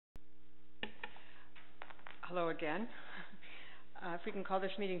Hello again. If we can call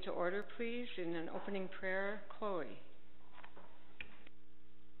this meeting to order, please, in an opening prayer, Chloe. In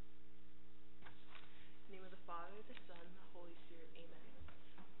the name of the Father, the Son, and the Holy Spirit, amen.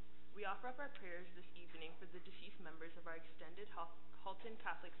 We offer up our prayers this evening for the deceased members of our extended Halton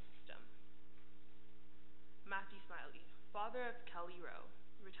Catholic system. Matthew Smiley, father of Kelly Rowe,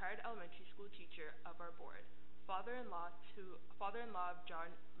 retired elementary school teacher of our board, father-in-law of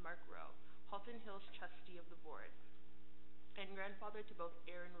John Mark Rowe, Halton Hills trustee of the board, and grandfather to both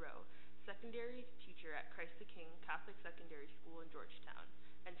Aaron Rowe, secondary teacher at Christ the King Catholic Secondary School in Georgetown,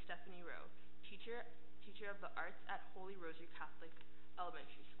 and Stephanie Rowe, teacher of the arts at Holy Rosary Catholic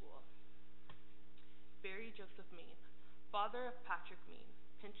Elementary School. Barry Joseph Main, father of Patrick Main,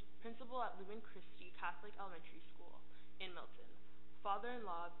 principal at Lewin Christie Catholic Elementary School in Milton,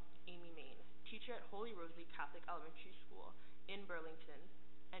 father-in-law of Amy Main, teacher at Holy Rosary Catholic Elementary School in Burlington,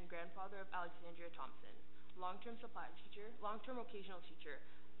 and grandfather of Alexandria Thompson, long-term vocational teacher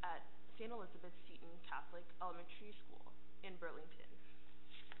at St. Elizabeth Seton Catholic Elementary School in Burlington.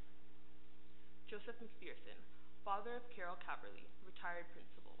 Joseph McPherson, father of Carol Caverly, retired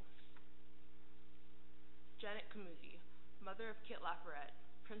principal. Janet Camusi, mother of Kit Lafarette,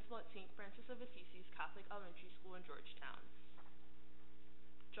 principal at St. Francis of Assisi's Catholic Elementary School in Georgetown.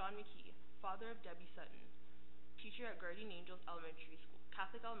 John McKee, father of Debbie Sutton, teacher at Guardian Angels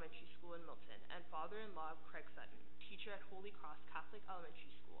Catholic Elementary School in Milton, and father-in-law of Craig Sutton, teacher at Holy Cross Catholic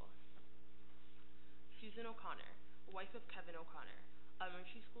Elementary School. Susan O'Connor, wife of Kevin O'Connor,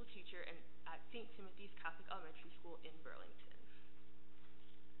 elementary school teacher at St. Timothy's Catholic Elementary School in Burlington.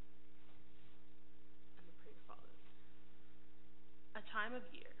 And the prayer follows. A time of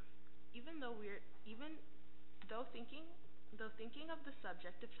year. Though thinking of the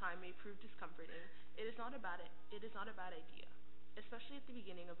subject of time may prove discomforting, it is not a bad idea, especially at the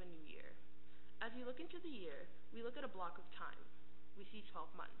beginning of a new year. As we look into the year, we look at a block of time. We see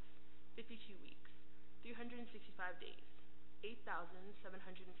 12 months, 52 weeks, 365 days,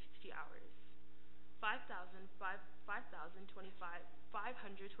 8,760 hours,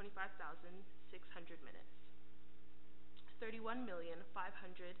 525,600 minutes,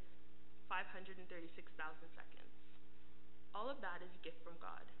 31,536,000 seconds. All of that is a gift from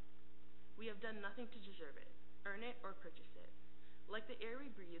God. We have done nothing to deserve it, earn it, or purchase it. Like the air we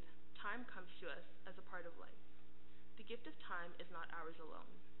breathe, time comes to us as a part of life. The gift of time is not ours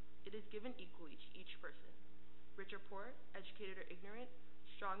alone. It is given equally to each person, rich or poor, educated or ignorant,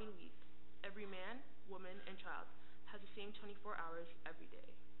 strong and weak. Every man, woman, and child has the same 24 hours every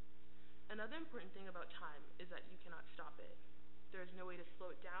day. Another important thing about time is that you cannot stop it. There is no way to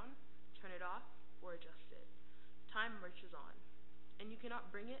slow it down, turn it off, or adjust it. Time marches on, and you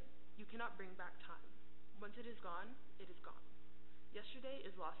cannot bring back time. Once it is gone, it is gone. Yesterday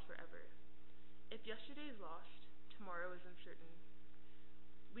is lost forever. If yesterday is lost, tomorrow is uncertain.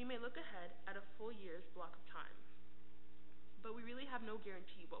 We may look ahead at a full year's block of time, but we really have no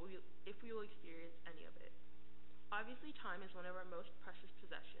guarantee if we will experience any of it. Obviously, time is one of our most precious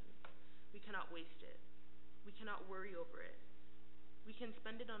possessions. We cannot waste it. We cannot worry over it. We can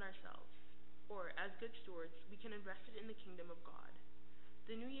spend it on ourselves, or as good stewards, we can invest it in the kingdom of God.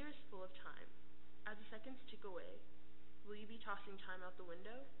 The new year is full of time. As the seconds tick away, will you be tossing time out the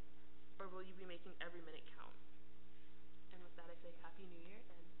window, or will you be making every minute count? And with that, I say Happy New Year,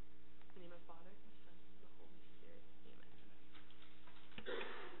 and in the name of the Father, the Son, and the Holy Spirit, amen.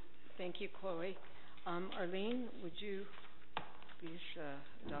 Thank you, Chloe. Arlene, would you please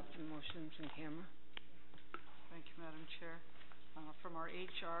adopt the motions in camera? Thank you, Madam Chair. From our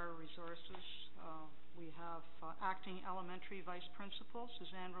HR resources, we have Acting Elementary Vice Principal,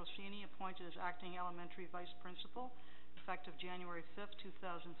 Suzanne Rossini, appointed as Acting Elementary Vice Principal, effective January 5th,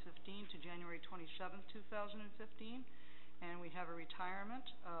 2015 to January 27th, 2015. And we have a retirement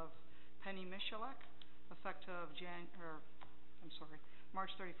of Penny Michalek, effective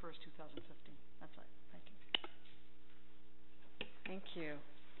March 31st, 2015. That's it. Thank you. Thank you.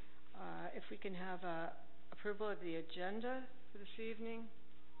 If we can have approval of the agenda for this evening.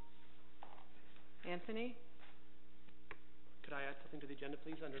 Anthony? Could I add something to the agenda,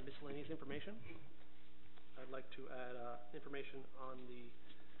 please, under miscellaneous information? I'd like to add information on the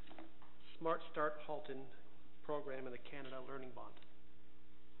Smart Start Halton program and the Canada Learning Bond.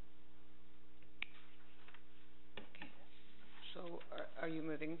 Okay. So are you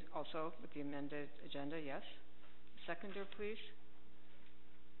moving also with the amended agenda? Yes. Seconder, please.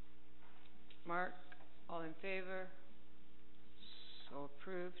 Mark, all in favor? So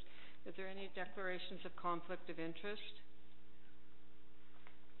approved. Is there any declarations of conflict of interest?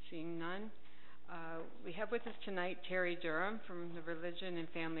 Seeing none. We have with us tonight Terry Durham from the Religion and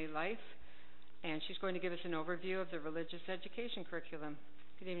Family Life. and she's going to give us an overview of the religious education curriculum.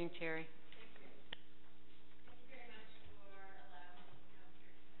 Good evening, Terry.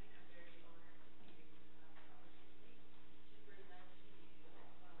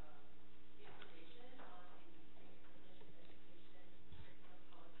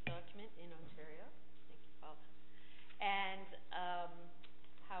 Document in Ontario. Thank you, Paul. And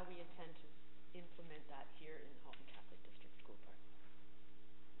how we intend to implement that here in Halton Catholic District School Park.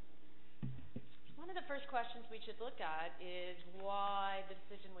 One of the first questions we should look at is why the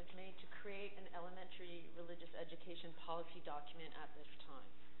decision was made to create an elementary religious education policy document at this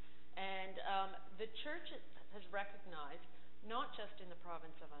time. And the Church has recognized, not just in the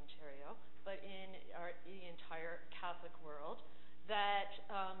province of Ontario, but in the entire Catholic world, that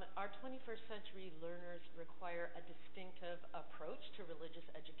our 21st century learners require a distinctive approach to religious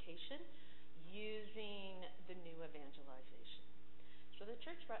education using the new evangelization. So the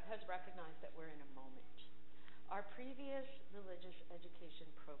Church has recognized that we're in a moment. Our previous religious education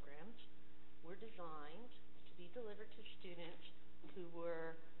programs were designed to be delivered to students who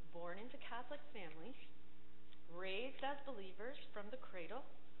were born into Catholic families, raised as believers from the cradle,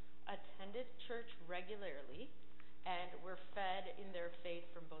 attended church regularly, and were fed in their faith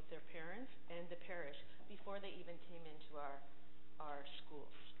from both their parents and the parish before they even came into our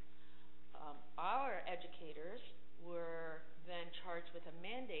schools. Our educators were then charged with a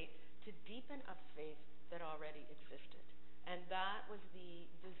mandate to deepen a faith that already existed. And that was the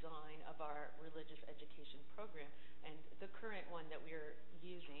design of our religious education program. And the current one that we're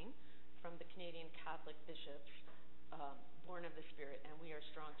using from the Canadian Catholic Bishops, Born of the Spirit, and We Are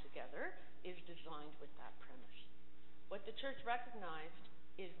Strong Together, is designed with that premise. What the Church recognized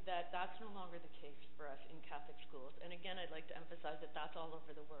is that that's no longer the case for us in Catholic schools. And again, I'd like to emphasize that that's all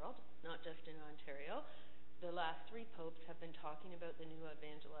over the world, not just in Ontario. The last 3 popes have been talking about the new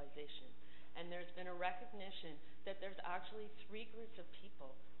evangelization. And there's been a recognition that there's actually 3 groups of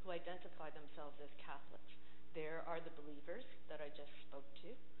people who identify themselves as Catholics. There are the believers that I just spoke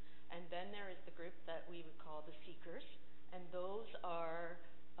to, and then there is the group that we would call the seekers, and those are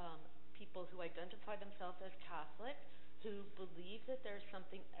people who identify themselves as Catholic, who believe that there's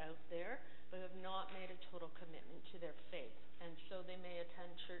something out there, but have not made a total commitment to their faith. And so they may attend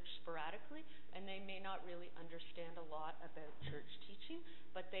church sporadically, and they may not really understand a lot about church teaching,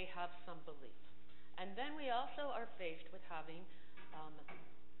 but they have some belief. And then we also are faced with having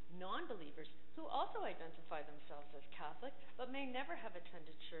non-believers who also identify themselves as Catholic, but may never have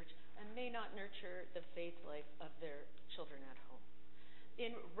attended church and may not nurture the faith life of their children at home.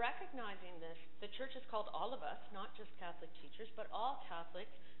 In recognizing this, the Church has called all of us, not just Catholic teachers, but all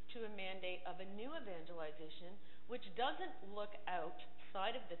Catholics, to a mandate of a new evangelization which doesn't look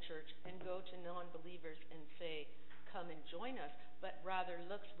outside of the Church and go to non-believers and say, come and join us, but rather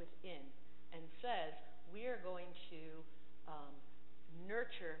looks within and says, we are going to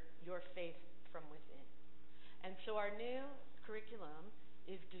nurture your faith from within. And so our new curriculum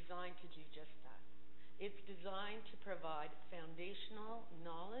is designed to do just that. It's designed to provide foundational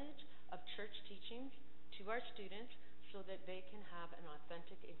knowledge of church teachings to our students so that they can have an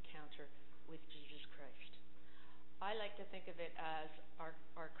authentic encounter with Jesus Christ. I like to think of it as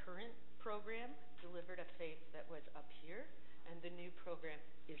our current program delivered a faith that was up here, and the new program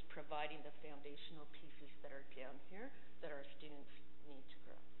is providing the foundational pieces that are down here that our students need to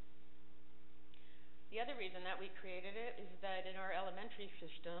grow. The other reason that we created it is that in our elementary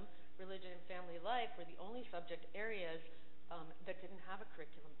system, religion and family life were the only subject areas that didn't have a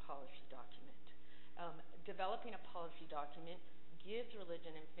curriculum policy document. Developing a policy document gives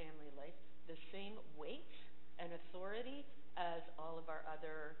religion and family life the same weight and authority as all of our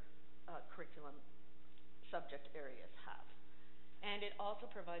other curriculum subject areas have. And it also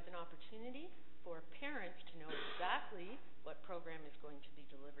provides an opportunity for parents to know exactly what program is going to be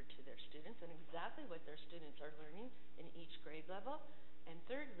delivered to their students and exactly what their students are learning in each grade level. And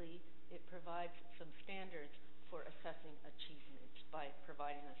thirdly, it provides some standards for assessing achievement by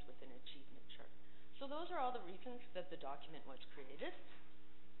providing us with an achievement chart. So those are all the reasons that the document was created.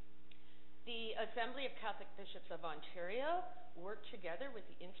 The Assembly of Catholic Bishops of Ontario worked together with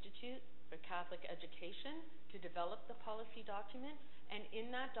the Institute for Catholic Education to develop the policy document, and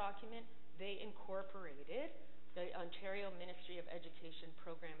in that document they incorporated the Ontario Ministry of Education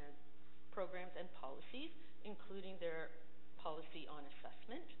programs and policies, including their policy on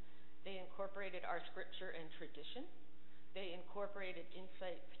assessment. They incorporated our scripture and tradition. They incorporated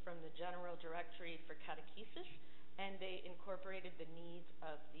insights from the General Directory for Catechesis, and they incorporated the needs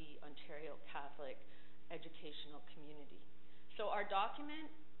of the Ontario Catholic educational community. So our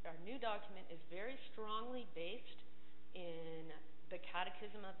new document is very strongly based in the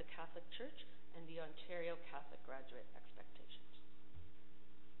Catechism of the Catholic Church, and the Ontario Catholic Graduate Expectations.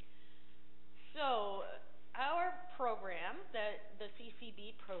 So, our program, the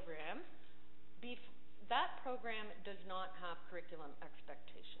CCB program, that program does not have curriculum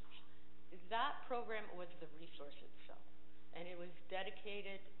expectations. That program was the resource itself, and it was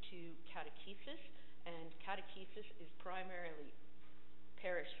dedicated to catechesis, and catechesis is primarily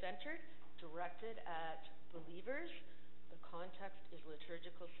parish-centered, directed at believers. The context is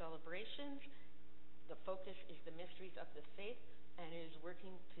liturgical celebrations. The focus is the mysteries of the faith, and it is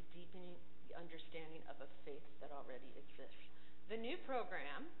working to deepen the understanding of a faith that already exists. The new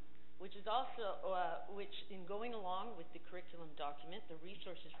program, which is also, which in going along with the curriculum document, the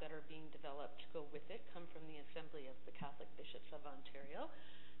resources that are being developed to go with it come from the Assembly of the Catholic Bishops of Ontario.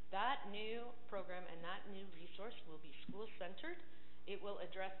 That new program and that new resource will be school-centered. It will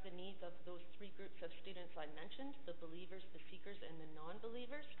address the needs of those three groups of students I mentioned, the believers, the seekers, and the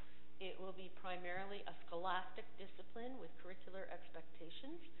non-believers. It will be primarily a scholastic discipline with curricular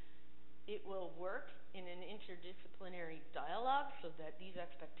expectations. It will work in an interdisciplinary dialogue so that these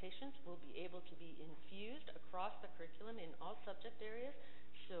expectations will be able to be infused across the curriculum in all subject areas,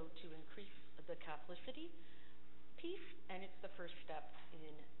 so to increase the Catholicity piece, and it's the first step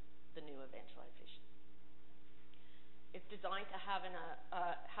in the new evangelization. It's designed to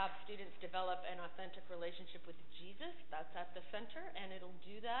have students develop an authentic relationship with Jesus. That's at the center, and it'll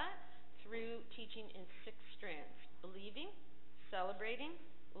do that through teaching in 6 strands: believing, celebrating,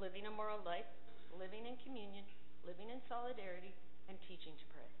 living a moral life, living in communion, living in solidarity, and teaching to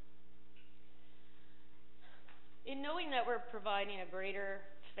pray. In knowing that we're providing a greater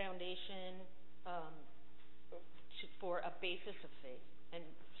foundation for a basis of faith, and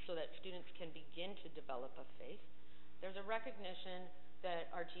so that students can begin to develop a faith, there's a recognition that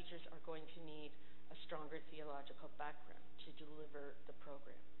our teachers are going to need a stronger theological background to deliver the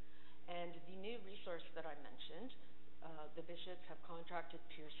program. And the new resource that I mentioned, the bishops have contracted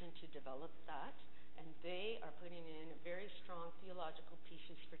Pearson to develop that, and they are putting in very strong theological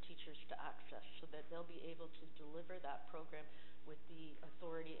pieces for teachers to access so that they'll be able to deliver that program with the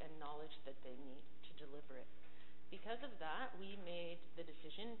authority and knowledge that they need to deliver it. Because of that, we made the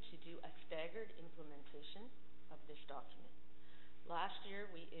decision to do a staggered implementation of this document. Last year,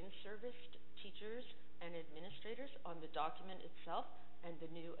 we in-serviced teachers and administrators on the document itself and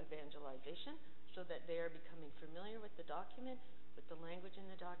the new evangelization so that they are becoming familiar with the document, with the language in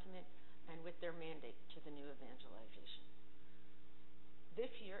the document, and with their mandate to the new evangelization.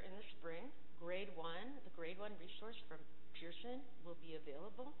 This year, in the spring, the Grade 1 resource from Pearson will be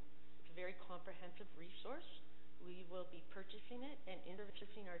available. It's a very comprehensive resource. We will be purchasing it and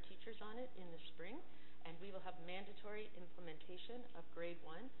introducing our teachers on it in the spring, and we will have mandatory implementation of Grade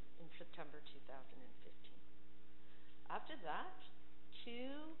 1 in September 2015. After that,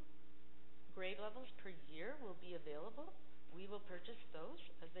 2 grade levels per year will be available. We will purchase those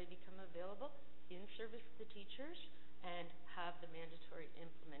as they become available, in-service the teachers, and have the mandatory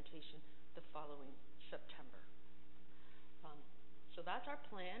implementation the following September. So that's our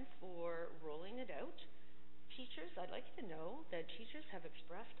plan for rolling it out. Teachers, I'd like you to know that teachers have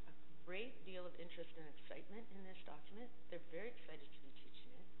expressed a great deal of interest and excitement in this document. They're very excited to be teaching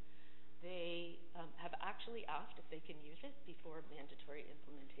it. They have actually asked if they can use it before mandatory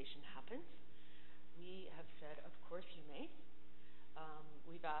implementation happens. We have said, of course you may.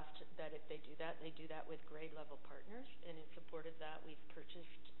 We've asked that if they do that with grade level partners, and in support of that, we've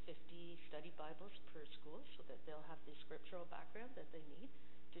purchased 50 study Bibles per school so that they'll have the scriptural background that they need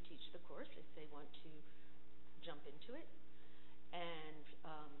to teach the course if they want to jump into it. And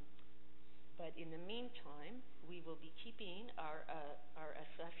but in the meantime, we will be keeping our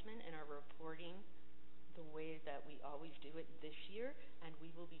assessment and our reporting the way that we always do it this year, and we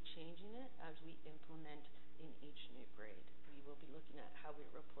will be changing it as we implement in each new grade. We will be looking at how we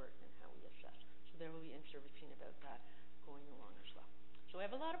report and how we assess. So there will be in-servicing about that going along as well. So we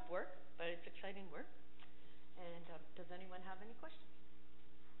have a lot of work, but it's exciting work. And does anyone have any questions?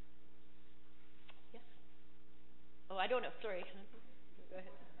 Yes? Oh, I don't know. Sorry. Go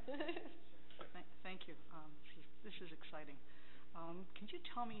ahead. Thank you. This is exciting. Can you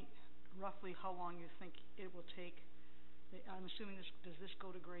tell me roughly how long you think it will take? I'm assuming does this go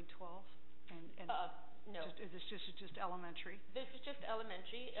to grade 12? No. Is this just elementary? This is just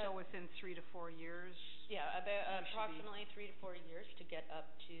elementary. So within 3 to 4 years? Yeah, about approximately 3 to 4 years to get up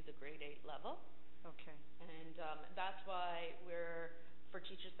to the grade 8 level. Okay. And that's why for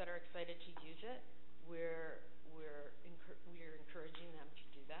teachers that are excited to use it, we're encouraging them to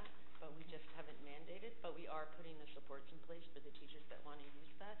do that, but we just haven't mandated. But we are putting the supports in place for the teachers that want to use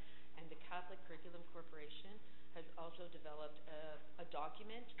that, and the Catholic Curriculum Corporation has also developed a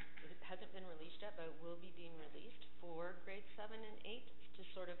document. It hasn't been released yet, but it will be being released for grades 7 and 8 to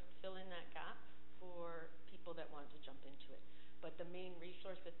sort of fill in that gap for people that want to jump into it. But the main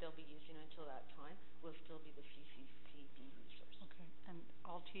resource that they'll be using until that time will still be the CCCB resource. Okay, and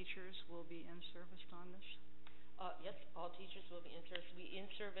all teachers will be in-serviced on this? Yes, all teachers will be in-serviced. We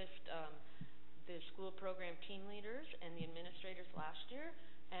in-serviced the school program team leaders and the administrators last year,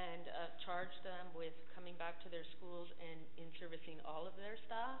 and charged them with coming back to their schools and in-servicing all of their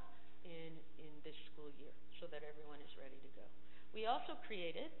staff in this school year, so that everyone is ready to go. We also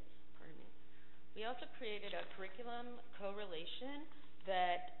created a curriculum correlation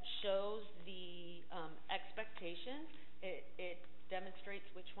that shows the expectations. It demonstrates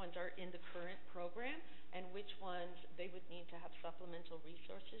which ones are in the current program and which ones they would need to have supplemental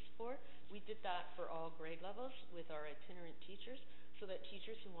resources for. We did that for all grade levels with our itinerant teachers, so that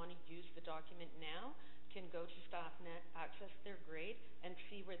teachers who want to use the document now can go to StaffNet, access their grade, and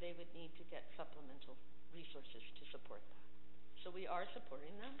see where they would need to get supplemental resources to support that. So we are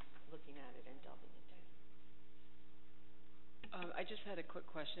supporting them, looking at it and delving into it. I just had a quick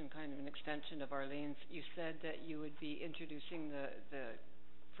question, kind of an extension of Arlene's. You said that you would be introducing the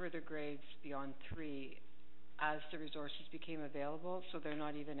further grades beyond 3 as the resources became available, so they're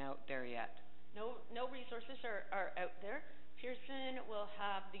not even out there yet. No resources are out there. Pearson will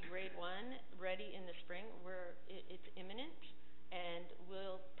have the grade 1 ready in the spring, where it's imminent, and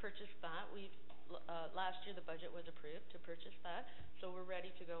we'll purchase that. Last year the budget was approved to purchase that, so we're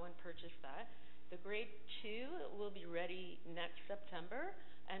ready to go and purchase that. The grade 2 will be ready next September,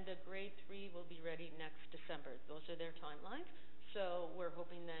 and the grade 3 will be ready next December. Those are their timelines. So we're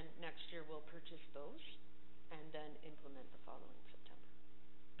hoping then next year we'll purchase those and then implement the following September.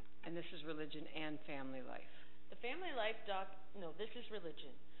 And this is religion and family life? The family life this is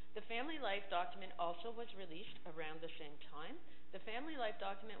religion. The family life document also was released around the same time. The family life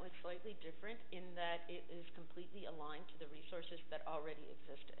document was slightly different in that it is completely aligned to the resources that already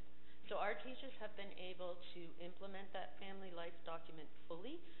existed. So our teachers have been able to implement that family life document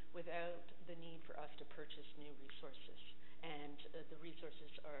fully without the need for us to purchase new resources. And the resources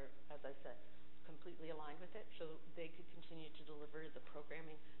are, as I said, completely aligned with it, so they could continue to deliver the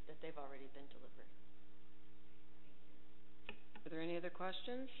programming that they've already been delivering. Are there any other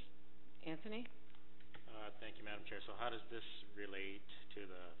questions? Anthony? Thank you, Madam Chair. So how does this relate to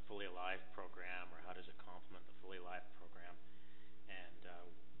the Fully Alive program, or how does it complement the Fully Alive program? And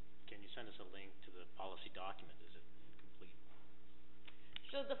can you send us a link to the policy document? Is it incomplete?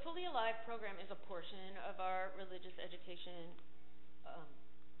 So the Fully Alive program is a portion of our religious education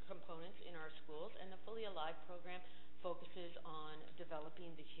components in our schools, and the Fully Alive program focuses on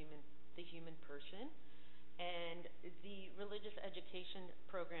developing the human person. And the religious education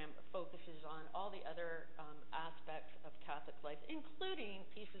program focuses on all the other aspects of Catholic life, including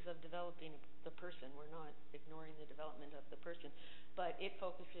pieces of developing the person. We're not ignoring the development of the person, but it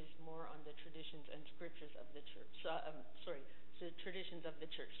focuses more on the traditions and scriptures of the church. The traditions of the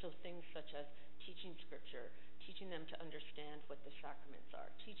church. So things such as teaching scripture, teaching them to understand what the sacraments are,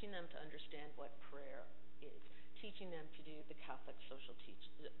 teaching them to understand what prayer is, teaching them to do the Catholic social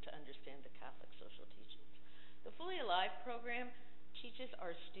to understand the Catholic social teachings. The Fully Alive program teaches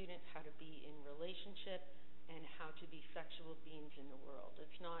our students how to be in relationship and how to be sexual beings in the world.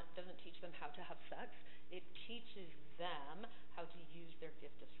 Doesn't teach them how to have sex. It teaches them how to use their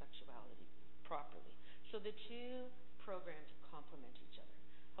gift of sexuality properly. So the two programs complement each other.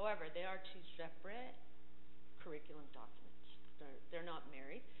 However, they are two separate curriculum documents. They're not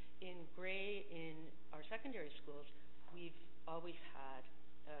married. In our secondary schools, we've always had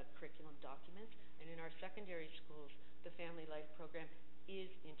curriculum documents, and in our secondary schools, the Family Life program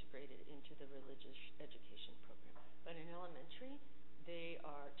is integrated into the religious education program. But in elementary, they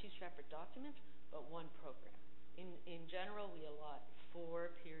are two separate documents, but one program. In general, we allot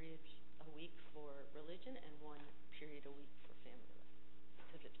 4 periods a week for religion and 1 period a week for family life,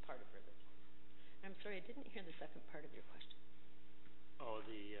 because it's part of religion. I'm sorry, I didn't hear the second part of your question. Oh,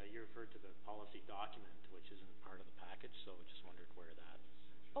 you referred to the policy document, which isn't part of the package, so just wondered where that is.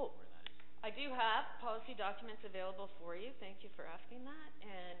 I do have policy documents available for you. Thank you for asking that.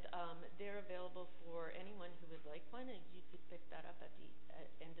 And they're available for anyone who would like one, and you could pick that up at the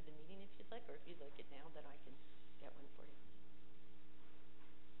end of the meeting if you'd like, or if you'd like it now, then I can get one for you.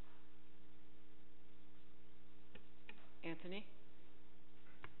 Anthony?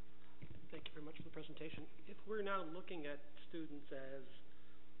 Thank you very much for the presentation. If we're now looking at students as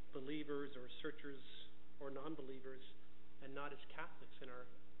believers or searchers or non-believers and not as Catholics in our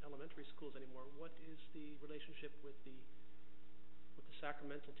elementary schools anymore, what is the relationship with the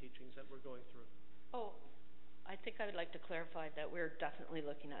sacramental teachings that we're going through. Oh, I think I would like to clarify that we're definitely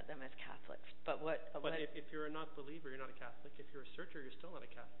looking at them as Catholics, but what If you're a non-believer, you're not a Catholic. If you're a searcher, you're still not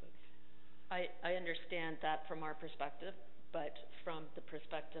a Catholic. I understand that from our perspective, but from the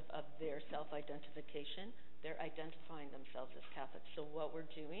perspective of their self-identification, they're identifying themselves as Catholics. So what we're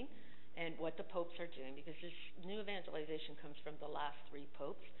doing and what the popes are doing, because this new evangelization comes from the last 3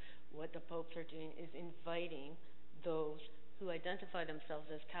 popes, what the popes are doing is inviting those who identify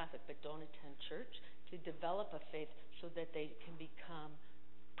themselves as Catholic but don't attend church to develop a faith so that they can become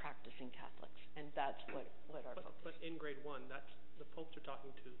practicing Catholics. And that's what our focus is. But in grade 1, the popes are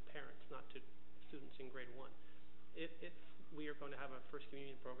talking to parents, not to students in grade 1. If we are going to have a First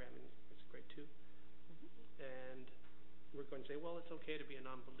Communion program in grade 2, and we're going to say, well, it's okay to be a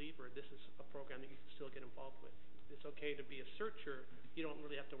non-believer. This is a program that you can still get involved with. It's okay to be a searcher. You don't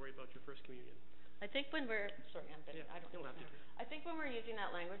really have to worry about your First Communion. I think when we're, sorry, I'm bending, Yeah, I don't you don't have to. I think when we're using that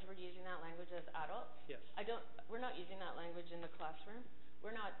language, we're using that language as adults. Yes. We're not using that language in the classroom.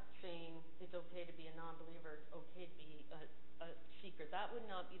 We're not saying it's okay to be a non-believer, it's okay to be a seeker. That would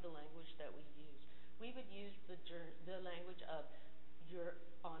not be the language that we use. We would use the language of you're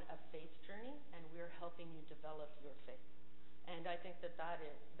on a faith journey and we're helping you develop your faith. And I think that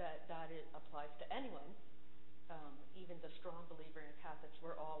applies to anyone, even the strong believer in Catholics.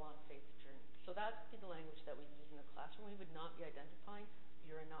 We're all on faith journey. So that would be the language that we use in the classroom. We would not be identifying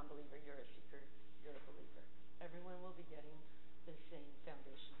you're a non-believer, you're a seeker, you're a believer. Everyone will be getting the same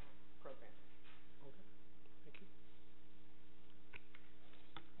foundational program. Okay. Thank you.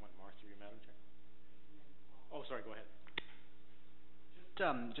 One more through you, Madam Chair. Oh, sorry, go ahead.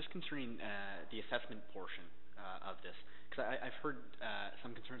 Just concerning the assessment portion of this, because I've heard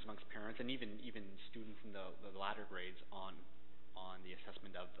some concerns amongst parents and even students in the latter grades on the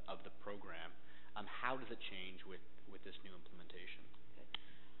assessment of the program. How does it change with this new implementation? Okay.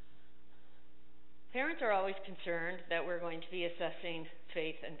 Parents are always concerned that we're going to be assessing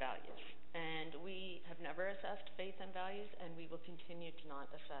faith and values, and we have never assessed faith and values, and we will continue to not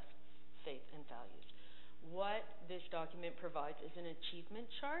assess faith and values. What this document provides is an achievement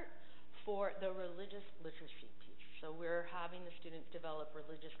chart for the religious literacy piece. So we're having the students develop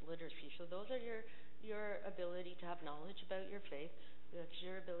religious literacy. So those are your ability to have knowledge about your faith. That's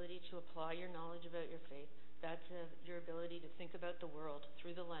your ability to apply your knowledge about your faith. That's your ability to think about the world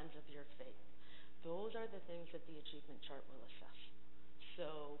through the lens of your faith. Those are the things that the achievement chart will assess.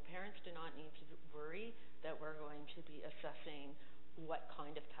 So parents do not need to worry that we're going to be assessing what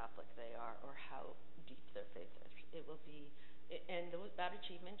kind of Catholic they are or how deep their faith is. It will be, and that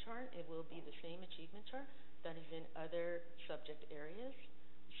achievement chart, it will be the same achievement chart that is in other subject areas.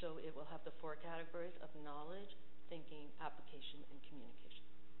 So it will have the 4 categories of knowledge, thinking, application, and communication.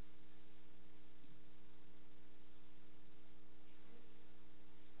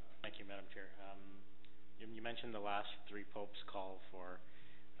 Thank you, Madam Chair. You mentioned the last 3 popes call for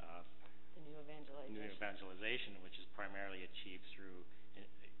The new evangelization, which is primarily achieved through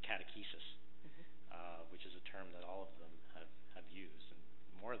catechesis, which is a term that all of them have used, and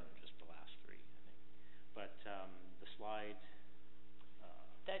more than just the last 3, I think. But the slide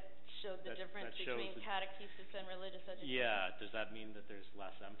that showed the difference between catechesis and religious education. Yeah, does that mean that there's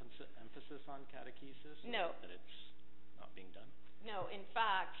less emphasis on catechesis? No. That it's not being done? No, in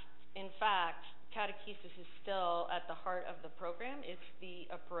fact, catechesis is still at the heart of the program. It's the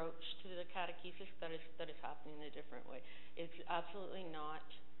approach to the catechesis that is happening in a different way. It's absolutely not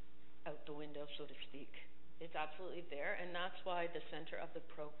out the window, so to speak. It's absolutely there, and that's why the center of the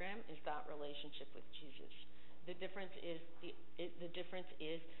program is that relationship with Jesus. The difference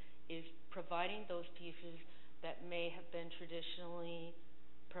is providing those pieces that may have been traditionally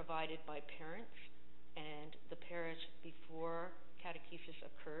provided by parents, and the parish before catechesis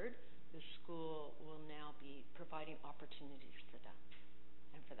occurred. The school will now be providing opportunities for that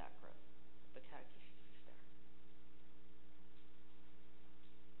and for that growth. The catechesis is there.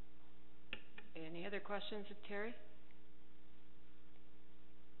 Any other questions of Terry?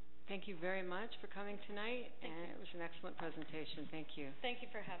 Thank you very much for coming tonight, and it was an excellent presentation. Thank you. Thank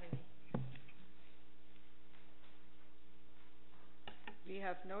you for having me. We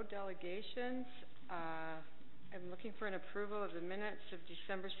have no delegations. I'm looking for an approval of the minutes of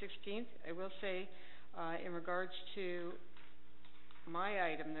December 16th. I will say, in regards to my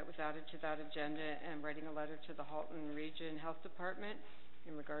item that was added to that agenda and writing a letter to the Halton Region Health Department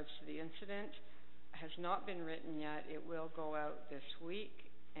in regards to the incident, has not been written yet. It will go out this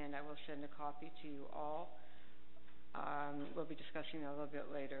week, and I will send a copy to you all. We'll be discussing that a little bit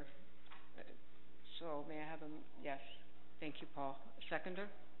later. So may I have a, yes, thank you, Paul. Seconder,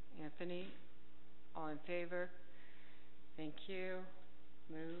 Anthony, all in favor? Thank you.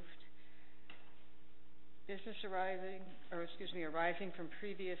 moved. Business arising from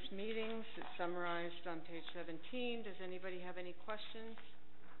previous meetings is summarized on page 17. Does anybody have any questions?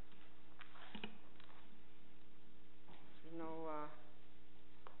 There's no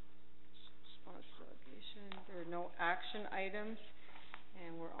response delegation. There are no action items.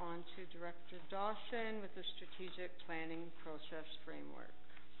 And we're on to Director Dawson with the Strategic Planning Process Framework.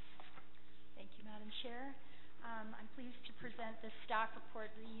 Thank you, Madam Chair. I'm pleased to present the staff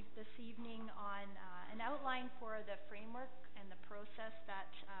report this evening on an outline for the framework and the process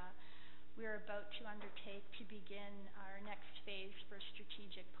that we're about to undertake to begin our next phase for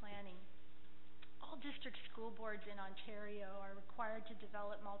strategic planning. All district school boards in Ontario are required to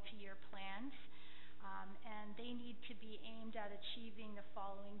develop multi-year plans. And they need to be aimed at achieving the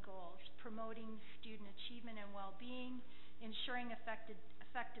following goals: promoting student achievement and well-being, ensuring effective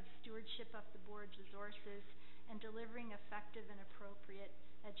stewardship of the board's resources, and delivering effective and appropriate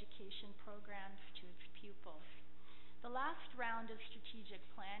education programs to its pupils. The last round of strategic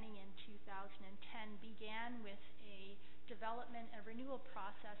planning in 2010 began with a development and renewal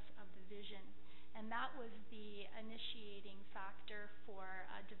process of the vision. And that was the initiating factor for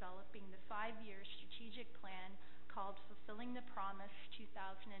developing the 5-year strategic plan called Fulfilling the Promise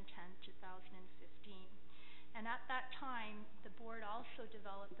 2010-2015. And at that time, the board also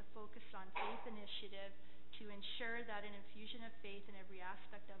developed the Focus on Faith initiative to ensure that an infusion of faith in every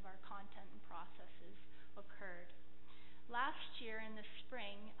aspect of our content and processes occurred. Last year in the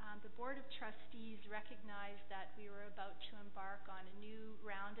spring, the Board of Trustees recognized that we were about to embark on a new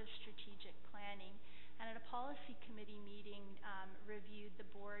round of strategic planning, and at a policy committee meeting reviewed the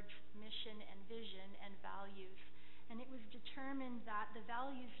board's mission and vision and values. And it was determined that the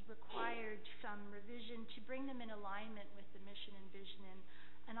values required some revision to bring them in alignment with the mission and vision.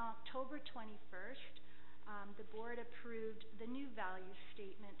 And on October 21st, the board approved the new values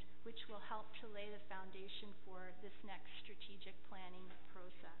statement, which will help to lay the foundation for this next strategic planning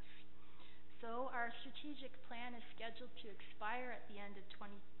process. So our strategic plan is scheduled to expire at the end of 2015,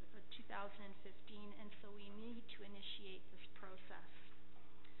 and so we need to initiate this process.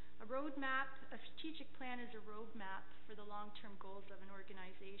 A strategic plan is a roadmap for the long-term goals of an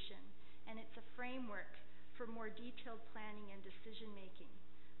organization, and it's a framework for more detailed planning and decision-making.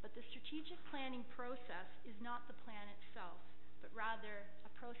 But the strategic planning process is not the plan itself, but rather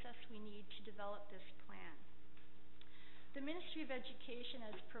a process we need to develop this plan. The Ministry of Education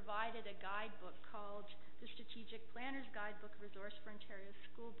has provided a guidebook called the Strategic Planner's Guidebook Resource for Ontario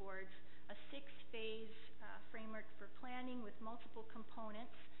School Boards, a 6-phase framework for planning with multiple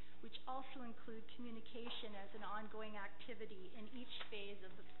components, which also include communication as an ongoing activity in each phase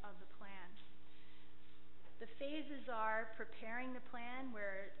of the plan. The phases are preparing the plan,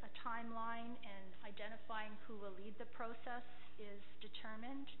 where a timeline and identifying who will lead the process is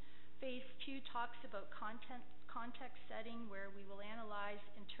determined. Phase 2 talks about context setting, where we will analyze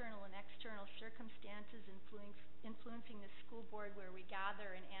internal and external circumstances influencing the school board, where we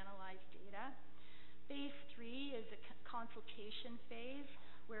gather and analyze data. Phase 3 is a consultation phase,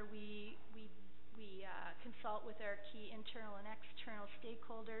 where we consult with our key internal and external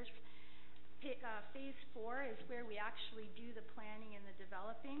stakeholders. Phase 4 is where we actually do the planning and the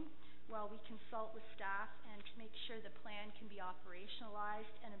developing, while we consult with staff and to make sure the plan can be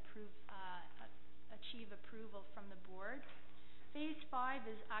operationalized and achieve approval from the board. Phase 5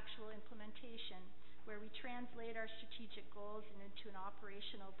 is actual implementation, where we translate our strategic goals into an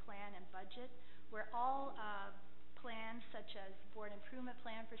operational plan and budget, where all plans such as board improvement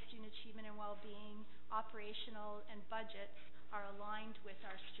plan for student achievement and well-being, operational, and budgets are aligned with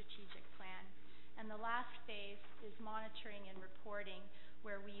our strategic plan. And the last phase is monitoring and reporting,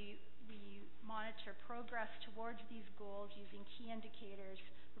 where we monitor progress towards these goals using key indicators,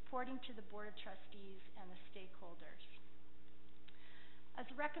 reporting to the Board of Trustees and the stakeholders. As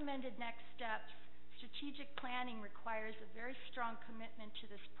recommended next steps, strategic planning requires a very strong commitment to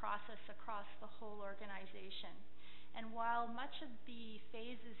this process across the whole organization. And while much of the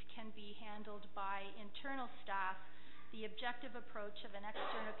phases can be handled by internal staff, the objective approach of an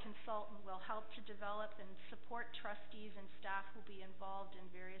external consultant will help to develop and support trustees, and staff will be involved in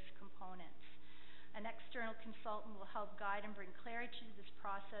various components. An external consultant will help guide and bring clarity to this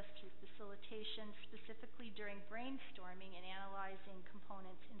process through facilitation, specifically during brainstorming and analyzing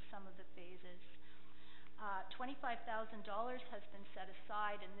components in some of the phases. $25,000 has been set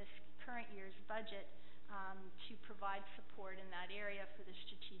aside in this current year's budget to provide support in that area for the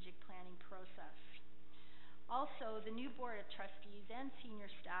strategic planning process. Also, the new Board of Trustees and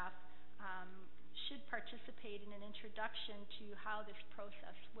senior staff should participate in an introduction to how this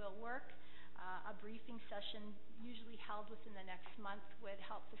process will work A briefing session, usually held within the next month, would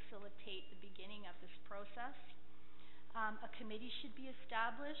help facilitate the beginning of this process. A committee should be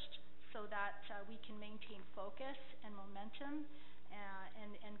established so that we can maintain focus and momentum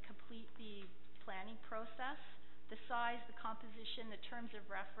and complete the planning process. The size, the composition, the terms of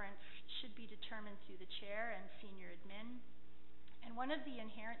reference should be determined through the chair and senior admin. And one of the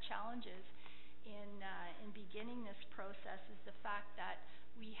inherent challenges in beginning this process is the fact that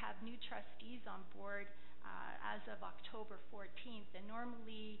we have new trustees on board as of October 14th, and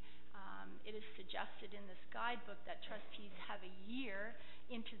normally it is suggested in this guidebook that trustees have a year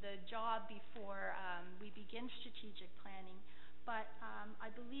into the job before we begin strategic planning. But I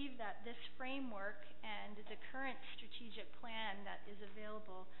believe that this framework and the current strategic plan that is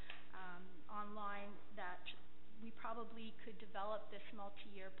available online, that we probably could develop this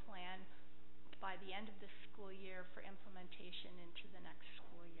multi-year plan by the end of this school year for implementation into the next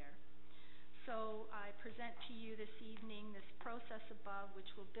school year. So I present to you this evening this process above, which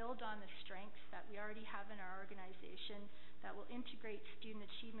will build on the strengths that we already have in our organization, that will integrate student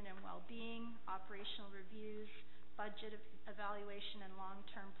achievement and well-being, operational reviews, budget evaluation and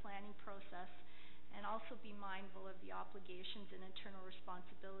long-term planning process, and also be mindful of the obligations and internal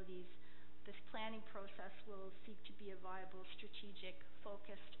responsibilities. This planning process will seek to be a viable, strategic,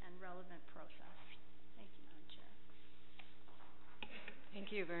 focused, and relevant process. Thank you, Madam Chair. Thank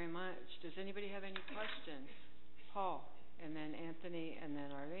you very much. Does anybody have any questions? Paul, and then Anthony, and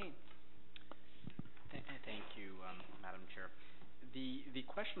then Arlene. Thank you, Madam Chair. The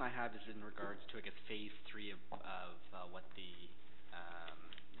question I have is in regards to, I guess, phase 3 of what the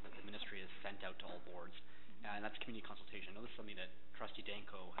ministry has sent out to all boards, and that's community consultation. I know this is something that Trustee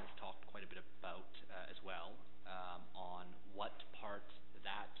Danko has talked quite a bit about as well, on what part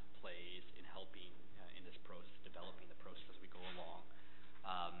that plays in helping in this process, developing the process as we go along.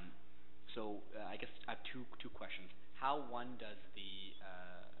 So I guess I have two questions. How, one, does the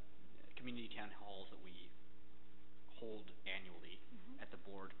community town halls that we hold annually at the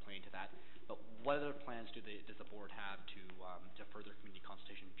board play into that? But what other plans does the board have to further community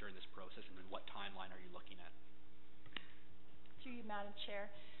consultation during this process, and then what timeline are you looking at? Through you, Madam Chair,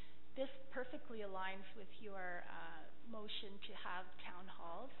 this perfectly aligns with your motion to have town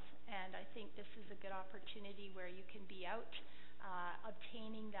halls, and I think this is a good opportunity where you can be out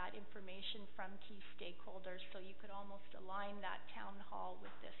obtaining that information from key stakeholders, so you could almost align that town hall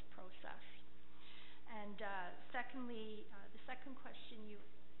with this process. And secondly, the second question you...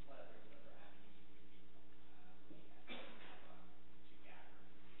 What other avenues would you be looking at to gather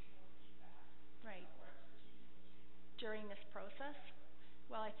information or feedback, right, or expertise during this process?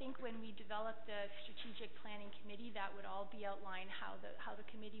 Well, I think when we develop the strategic planning committee, that would all be outlined how the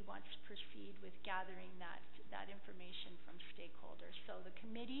committee wants to proceed with gathering that information from stakeholders. So the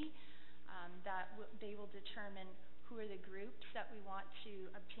committee, they will determine who are the groups that we want to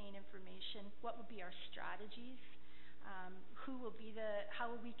obtain information, what would be our strategies, how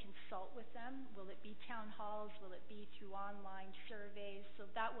will we consult with them, will it be town halls, will it be through online surveys, so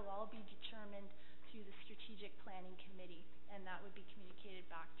that will all be determined through the strategic planning committee, and that would be communicated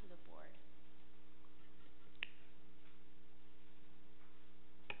back to the board.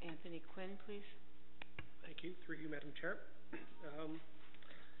 Anthony Quinn, please. Thank you. Through you, Madam Chair.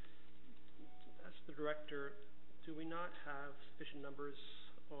 As the director, do we not have sufficient numbers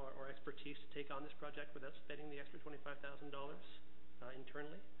or expertise to take on this project without spending the extra $25,000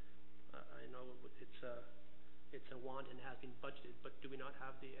 internally? I know it's a want and has been budgeted, but do we not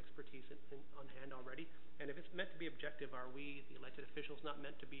have the expertise on hand already? And if it's meant to be objective, are we, the elected officials, not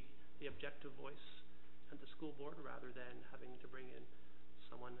meant to be the objective voice at the school board rather than having to bring in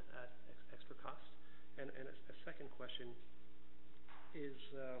someone at extra cost? And a second question is...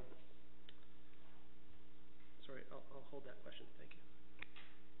 Sorry, I'll hold that question. Thank you.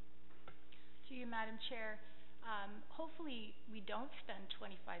 To you, Madam Chair. Hopefully we don't spend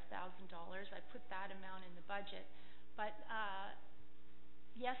 $25,000. I put that amount in the budget. But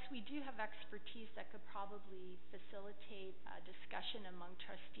yes, we do have expertise that could probably facilitate discussion among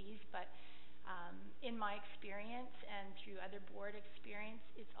trustees. But in my experience and through other board experience,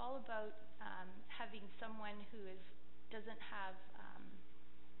 it's all about having someone who doesn't have...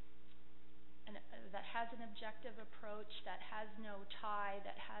 that has an objective approach, that has no tie,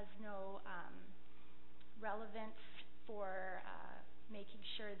 that has no relevance for making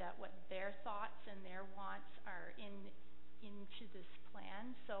sure that what their thoughts and their wants are into this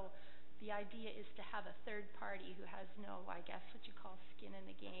plan. So the idea is to have a third party who has no, I guess what you call skin in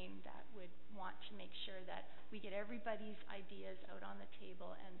the game, that would want to make sure that we get everybody's ideas out on the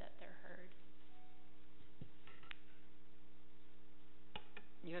table and that they're heard.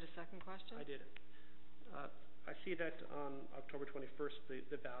 you had a second question? I did. I see that on October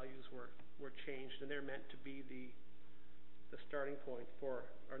 21st, the values were changed, and they're meant to be the starting point for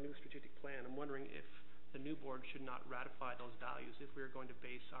our new strategic plan. I'm wondering if the new board should not ratify those values if we're going to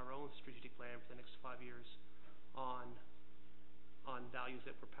base our own strategic plan for the next 5 years on values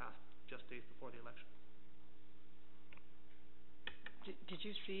that were passed just days before the election. Did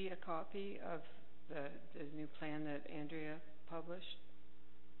you see a copy of the new plan that Andrea published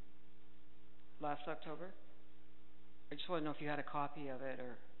last October? I just want to know if you had a copy of it,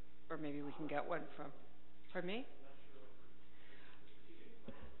 or maybe we can get one from. Pardon me?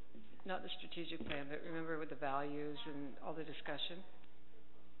 Not the strategic plan, but remember with the values and all the discussion.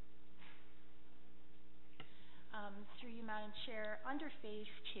 Through you, Madam Chair, under Phase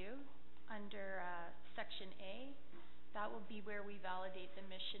 2, under Section A, that will be where we validate the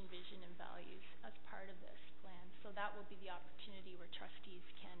mission, vision, and values as part of this plan. So that will be the opportunity where trustees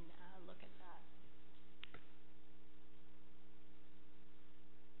can look at that.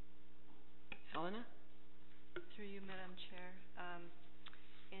 Helena? Through you, Madam Chair.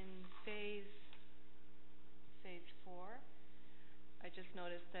 In Phase 4, I just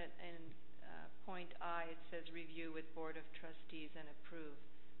noticed that in point I, it says review with Board of Trustees and approve.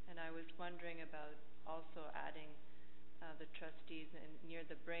 And I was wondering about also adding the trustees near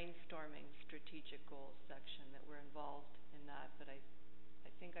the brainstorming strategic goals section, that we're involved in that. But I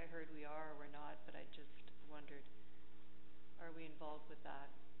think I heard we are or we're not, but I just wondered, are we involved with that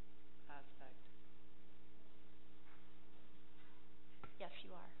aspect? Yes,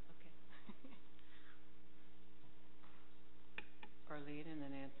 you are. Okay. Arlene and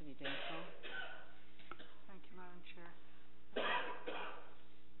then Anthony Danko. Thank you, Madam Chair.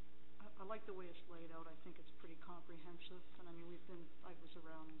 I like the way it's laid out. I think it's pretty comprehensive, and I mean, I was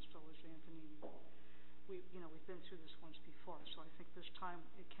around, and so was Anthony, and we've been through this once before, so I think this time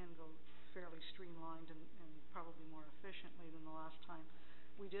it can go fairly streamlined and probably more efficiently than the last time.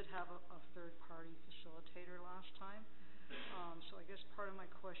 We did have a third-party facilitator last time, so I guess part of my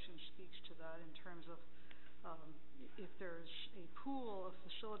question speaks to that in terms of if there's a pool of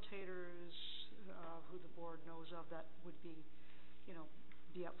facilitators who the board knows of that would be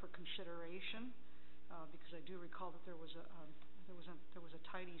up for consideration, because I do recall that there was a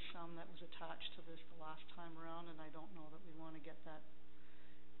tidy sum that was attached to this the last time around, and I don't know that we want to get that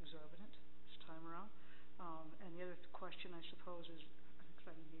exorbitant this time around. And the other question, I suppose, is,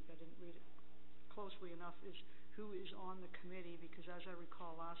 maybe I didn't read it closely enough, is who is on the committee, because as I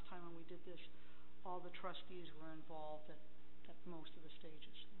recall last time when we did this, all the trustees were involved at most of the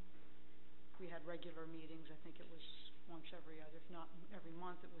stages. We had regular meetings. I think it was once every other, if not every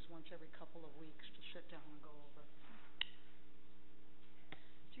month, it was once every couple of weeks to sit down and go over.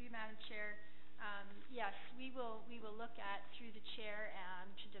 Through you, Madam Chair, yes, we will look at, through the chair,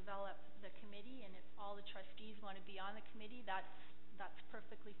 to develop the committee, and if all the trustees want to be on the committee, that's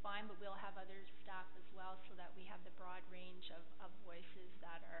perfectly fine, but we'll have other staff as well so that we have the broad range of voices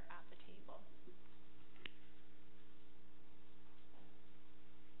that are at the table.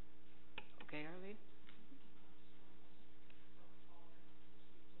 Okay, Arlene?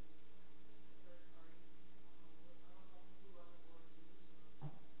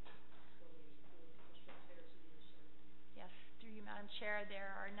 Yes, through you, Madam Chair,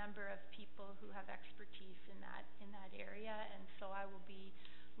 there are a number of people who have expertise in that area, and so I will be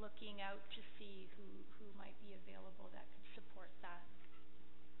looking out to see who might be available that could support that.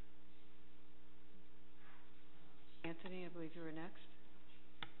 Anthony, I believe you were next.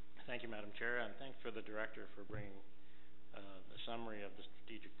 Thank you, Madam Chair, and thanks for the Director for bringing a summary of the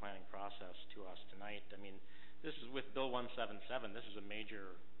strategic planning process to us tonight. I mean, this is with Bill 177, this is a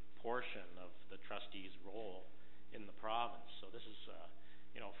major portion of the trustees' role in the province. So this is,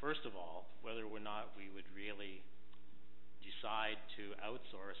 first of all, whether or not we would really decide to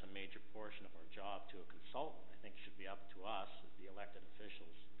outsource a major portion of our job to a consultant, I think should be up to us as the elected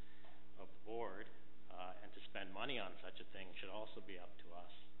officials of the board, and to spend money on such a thing should also be up to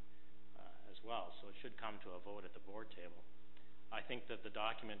us as well. So it should come to a vote at the board table. I think that the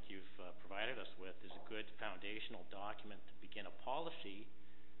document you've provided us with is a good foundational document to begin a policy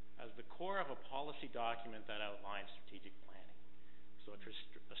as the core of a policy document that outlines strategic planning. So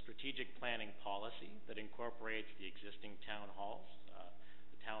a strategic planning policy that incorporates the existing town halls.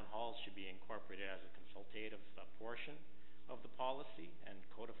 The town halls should be incorporated as a consultative portion of the policy and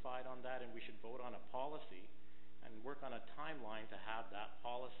codified on that, and we should vote on a policy and work on a timeline to have that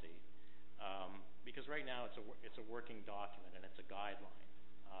policy. Because right now it's a working document and it's a guideline.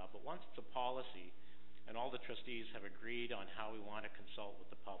 But once it's a policy and all the trustees have agreed on how we want to consult with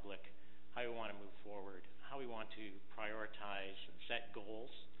the public, how we want to move forward, how we want to prioritize and set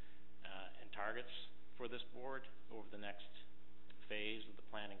goals and targets for this board over the next phase of the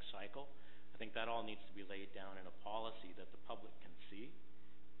planning cycle. I think that all needs to be laid down in a policy that the public can see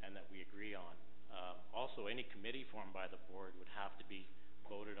and that we agree on. Also, any committee formed by the board would have to be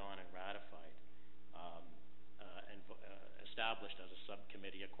voted on and ratified and established as a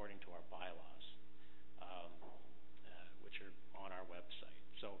subcommittee according to our bylaws, which are on our website.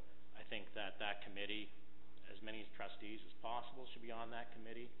 So I think that committee, as many trustees as possible should be on that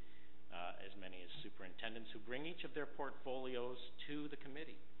committee, as many as superintendents who bring each of their portfolios to the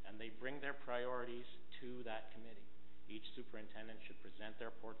committee, and they bring their priorities to that committee. Each superintendent should present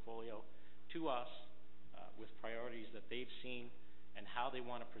their portfolio to us with priorities that they've seen and how they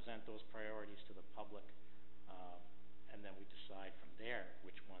want to present those priorities to the public, and then we decide from there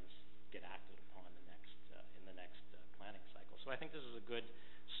which ones get acted upon in the next planning cycle. So I think this is a good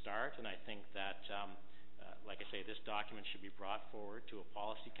start, and I think that, like I say, this document should be brought forward to a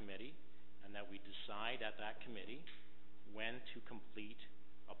policy committee, and that we decide at that committee when to complete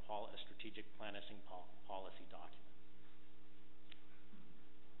a strategic planning policy document.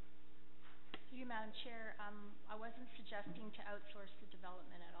 Through you, Madam Chair, I wasn't suggesting to outsource the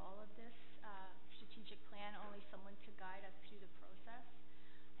development at all of this strategic plan, only someone to guide us through the process.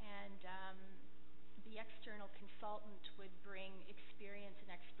 And the external consultant would bring experience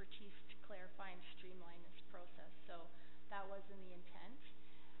and expertise to clarify and streamline this process. So that wasn't the intent.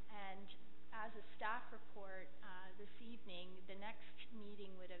 And as a staff report this evening, the next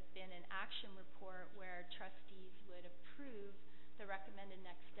meeting would have been an action report where trustees would approve the recommended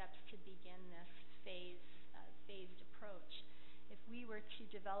next steps to begin this phased approach. If we were to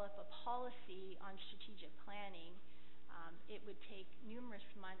develop a policy on strategic planning, it would take numerous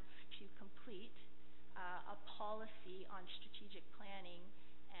months to complete a policy on strategic planning,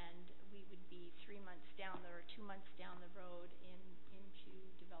 and we would be 2 months down the road into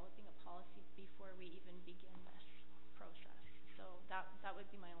developing a policy before we even begin this process. So that would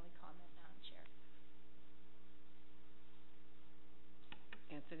be my only comment, Madam Chair.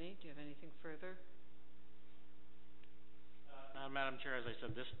 Anthony, do you have anything further? Madam Chair, as I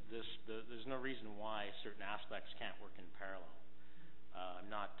said, there's no reason why certain aspects can't work in parallel.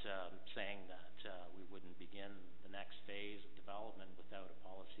 I'm not saying that we wouldn't begin the next phase of development without a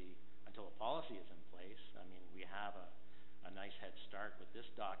policy, until a policy is in place. I mean, we have a nice head start with this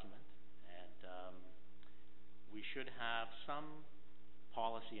document, and we should have some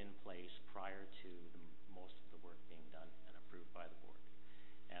policy in place prior to most of the work being done and approved by the board.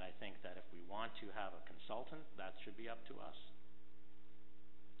 And I think that if we want to have a consultant, that should be up to us.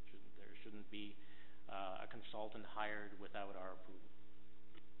 There shouldn't be a consultant hired without our approval.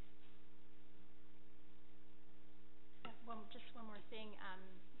 Well, just one more thing.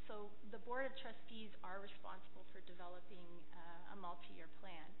 So the Board of Trustees are responsible for developing a multi-year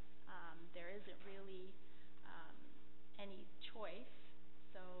plan. There isn't really any choice,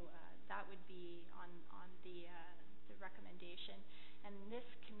 so that would be on the recommendation. And this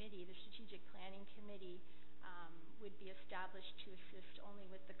committee, the Strategic Planning Committee, would be established to assist only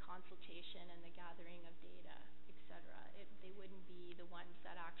with the consultation and the gathering of data, etc. They wouldn't be the ones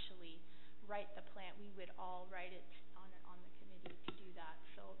that actually write the plan. We would all write it on the committee to do that.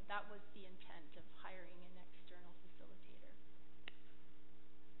 So that was the intent of hiring an external facilitator.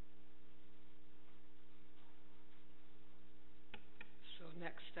 So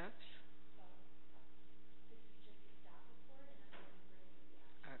next steps? So this is just a staff report, and I'm going to bring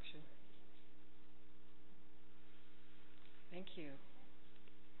the action. Thank you.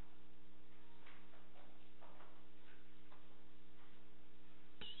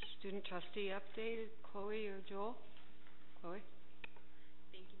 Student trustee update, Chloe or Joel? Chloe?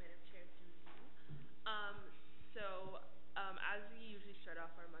 Thank you, Madam Chair, through you. As we usually start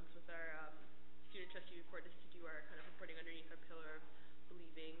off our months with our student trustee report, is to do our kind of reporting underneath our pillar of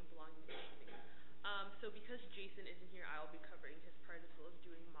believing, belonging, and achieving. So because Jason isn't here, I'll be covering his part as well as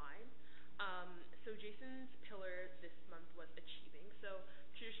doing mine. So Jason's pillar this month was achieving. So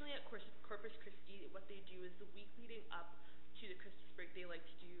traditionally at Corpus Christi, what they do is the week leading up to the Christmas break, they like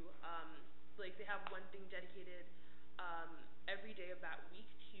to do, they have one thing dedicated every day of that week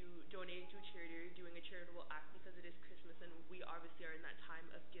to donating to a charity or doing a charitable act, because it is Christmas and we obviously are in that time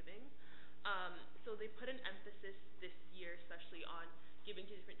of giving. So they put an emphasis this year especially on giving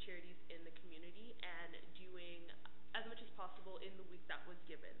to different charities in the community and doing as much as possible in the week that was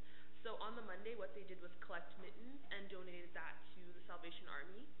given. So on the Monday, what they did was collect mittens and donated that to the Salvation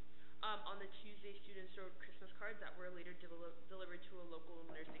Army. On the Tuesday, students wrote Christmas cards that were later delivered to a local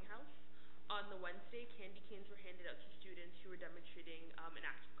nursing house. On the Wednesday, candy canes were handed out to students who were demonstrating an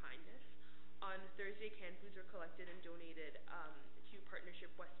act of kindness. On Thursday, canned foods were collected and donated to Partnership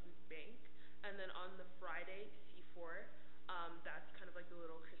West Food Bank. And then on the Friday, C4, that's kind of like the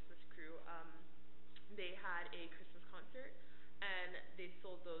little Christmas crew. They had a Christmas concert, and they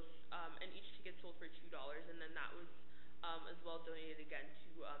sold those, and each ticket sold for $2, and then that was as well donated again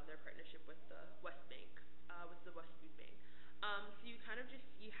to their partnership with the West Bank, with the West Food Bank. So you kind of just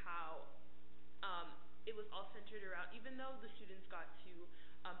see how it was all centered around, even though the students got to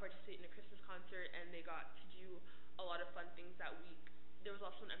participate in a Christmas concert and they got to do a lot of fun things that week, there was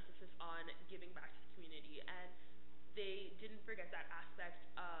also an emphasis on giving back to the community, and they didn't forget that aspect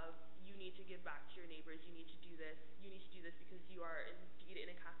of you need to give back to your neighbors, you need to do this because you are indeed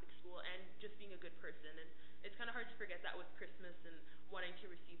in a Catholic school, and just being a good person. And it's kind of hard to forget that with Christmas and wanting to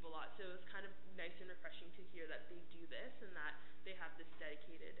receive a lot. So it was kind of nice and refreshing to hear that they do this and that they have this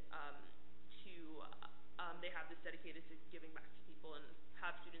dedicated to giving back to people and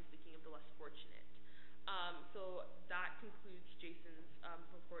have students thinking of the less fortunate. So that concludes Jason's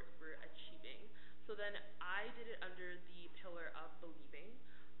report for achieving. So then I did it under the pillar of believing.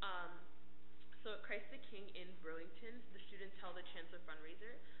 So at Christ the King in Burlington, the students held a Chancellor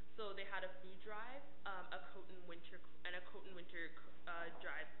fundraiser. So they had a food drive, a coat and winter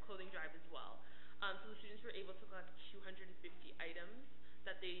clothing drive as well. So the students were able to collect 250 items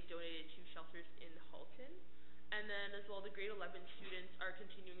that they donated to shelters in Halton. And then as well, the grade 11 students are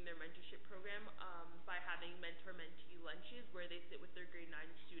continuing their mentorship program by having mentor-mentee lunches where they sit with their grade 9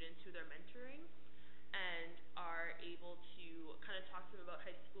 students who they're mentoring and are able to kind of talk to them about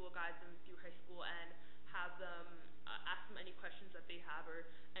high school, guide them through high school, and have them ask them any questions that they have or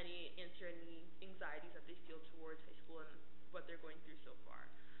answer any anxieties that they feel towards high school and what they're going through so far.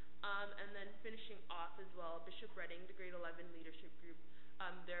 And then finishing off as well, Bishop Redding, the grade 11 leadership group,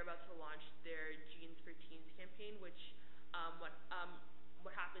 they're about to launch their Jeans for Teens campaign, which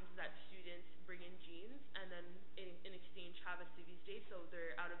what happens is that students bring in jeans and then in exchange have a Civies Day, so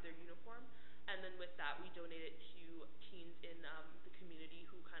they're out of their uniform. And then with that, we donate it to teens in the community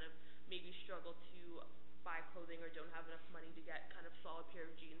who kind of maybe struggle to buy clothing or don't have enough money to get kind of solid pair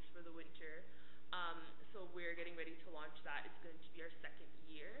of jeans for the winter. So we're getting ready to launch that. It's going to be our second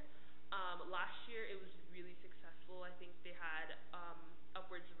year. Last year it was really successful. I think they had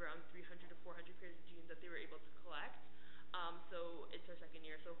upwards of around 300 to 400 pairs of jeans that they were able to collect. So it's our second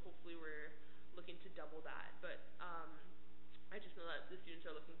year, so hopefully we're looking to double that. But I just know that the students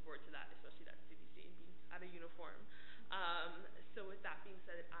are looking forward to that, especially that Civies Day and being out of uniform. So with that being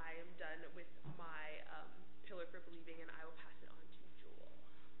said, I am done with my pillar for believing, and I will pass it on to Joel.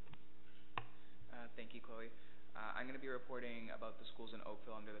 Thank you, Chloe. I'm going to be reporting about the schools in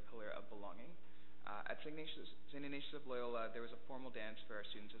Oakville under the pillar of belonging. At St. Ignatius of Loyola, there was a formal dance for our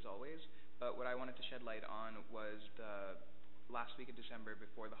students as always, but what I wanted to shed light on was the last week of December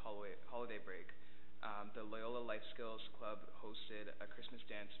before the holiday break. The Loyola Life Skills Club hosted a Christmas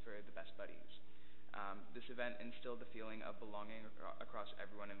dance for the Best Buddies. This event instilled the feeling of belonging across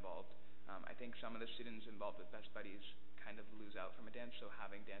everyone involved. I think some of the students involved with Best Buddies kind of lose out from a dance, so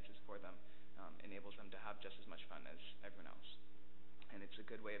having dances for them enables them to have just as much fun as everyone else. And it's a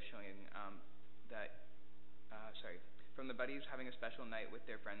good way of showing from the buddies having a special night with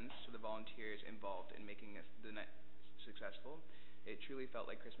their friends to the volunteers involved in making the night successful, it truly felt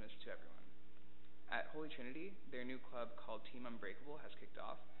like Christmas to everyone. At Holy Trinity, their new club called Team Unbreakable has kicked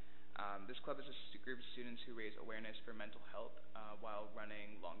off. This club is a group of students who raise awareness for mental health while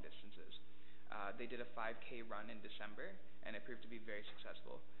running long distances. They did a 5K run in December, and it proved to be very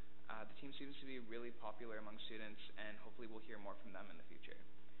successful. The team seems to be really popular among students, and hopefully we'll hear more from them in the future.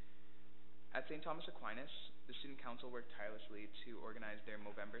 At St. Thomas Aquinas, the student council worked tirelessly to organize their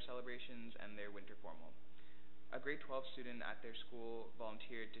Movember celebrations and their winter formal. A grade 12 student at their school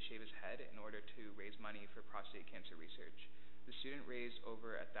volunteered to shave his head in order to raise money for prostate cancer research. The student raised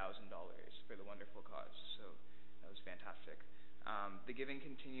over $1,000 for the wonderful cause, so that was fantastic. The giving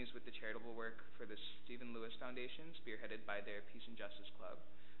continues with the charitable work for the Stephen Lewis Foundation, spearheaded by their Peace and Justice Club,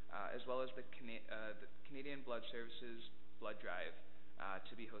 as well as the Canadian Blood Services Blood Drive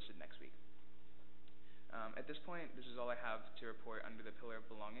to be hosted next week. At this point, this is all I have to report under the pillar of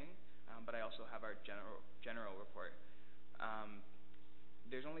belonging, but I also have our general report.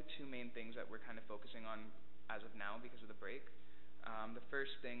 There's only two main things that we're kind of focusing on as of now because of the break. The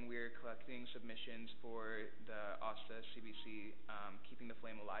first thing, we're collecting submissions for the OSTA CBC Keeping the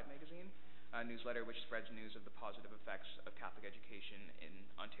Flame Alive magazine, a newsletter which spreads news of the positive effects of Catholic education in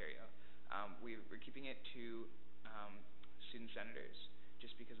Ontario. We're keeping it to student senators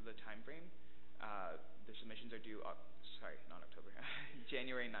just because of the time frame. The submissions are due,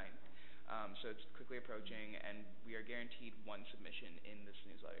 January 9th. So it's quickly approaching, and we are guaranteed one submission in this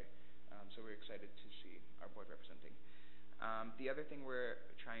newsletter. So we're excited to see our board representing. The other thing we're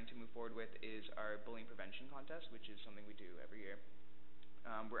trying to move forward with is our bullying prevention contest, which is something we do every year.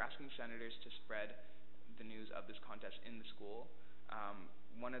 We're asking senators to spread the news of this contest in the school.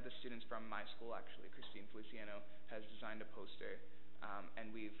 One of the students from my school, actually, Christine Feliciano, has designed a poster, and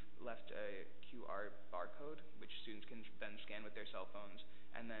we've left a QR barcode, which students can then scan with their cell phones,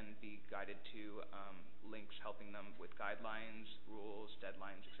 and then be guided to links helping them with guidelines, rules,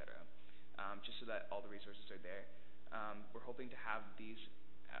 deadlines, etc., just so that all the resources are there. We're hoping to have these,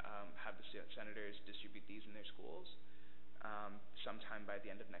 have the senators distribute these in their schools sometime by the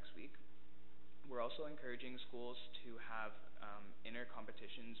end of next week. We're also encouraging schools to have inner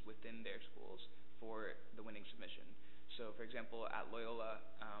competitions within their schools for the winning submission. So, for example, at Loyola,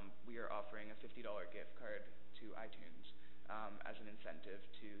 we are offering a $50 gift card to iTunes as an incentive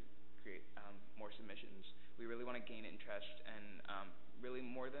to create more submissions. We really want to gain interest, and really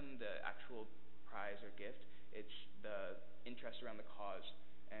more than the actual prize or gift, it's the interest around the cause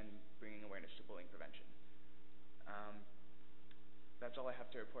and bringing awareness to bullying prevention. That's all I have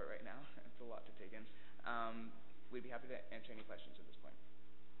to report right now. It's a lot to take in. We'd be happy to answer any questions at this point.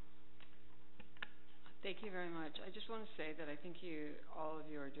 Thank you very much. I just want to say that I think all of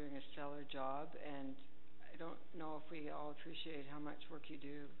you are doing a stellar job, and I don't know if we all appreciate how much work you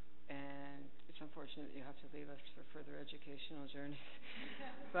do, and it's unfortunate that you have to leave us for further educational journeys.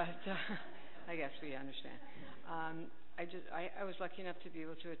 But I guess we understand. I was lucky enough to be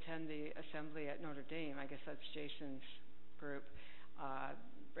able to attend the assembly at Notre Dame. I guess that's Jason's group.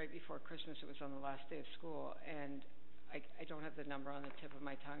 Right before Christmas, it was on the last day of school, and I don't have the number on the tip of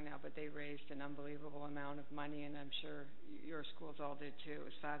my tongue now, but they raised an unbelievable amount of money, and I'm sure your schools all did too. It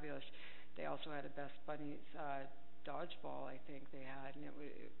was fabulous. They also had a Best Buddies dodgeball, I think they had, and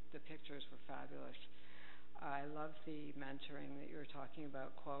the pictures were fabulous. I love the mentoring that you were talking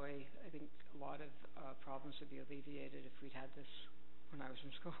about, Chloe. I think a lot of problems would be alleviated if we'd had this when I was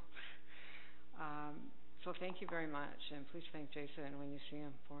in school. So thank you very much, and please thank Jason when you see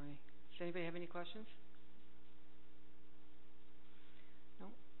him for me. Does anybody have any questions? No?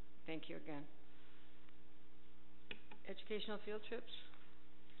 Thank you again. Educational field trips?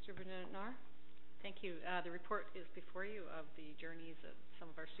 Superintendent Narr? Thank you. The report is before you of the journeys that some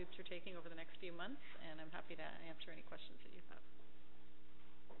of our students are taking over the next few months, and I'm happy to answer any questions that you have.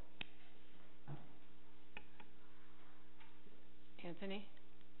 Anthony?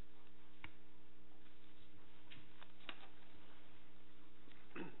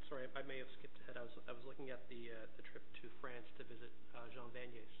 Sorry, I may have skipped ahead. I was looking at the trip to France to visit Jean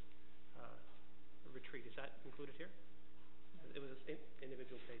Vanier's retreat. Is that included here? It was an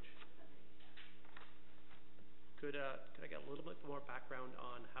individual page. Could I get a little bit more background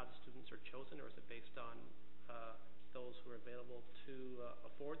on how the students are chosen, or is it based on those who are available to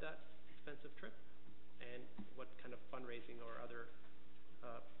afford that expensive trip? And what kind of fundraising or other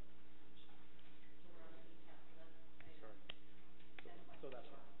so that's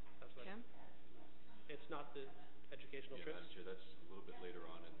what. Kim? It's not the educational trips? Madam Chair, that's a little bit later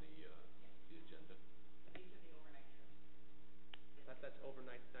on in the agenda. These are the overnight trips. That's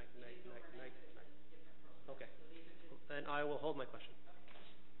overnight, night. Okay. Then I will hold my question.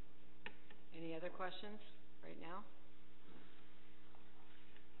 Any other questions right now?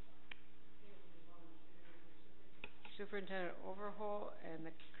 Superintendent Overhaul and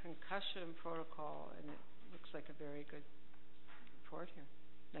the concussion protocol, and it looks like a very good report here.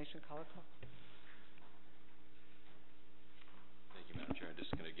 Nice and colorful. Thank you, Madam Chair. I'm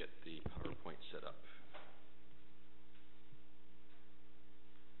just going to get the PowerPoint set up.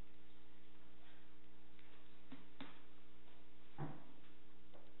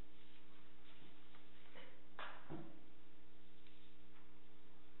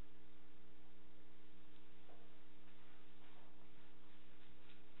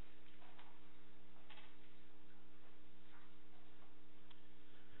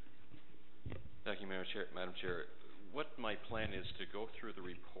 Thank you, Madam Chair. What my plan is to go through the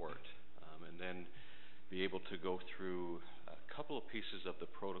report and then be able to go through a couple of pieces of the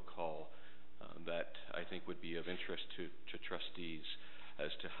protocol that I think would be of interest to trustees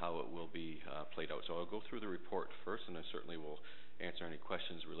as to how it will be played out. So I'll go through the report first, and I certainly will answer any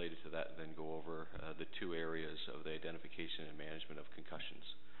questions related to that, and then go over the two areas of the identification and management of concussions.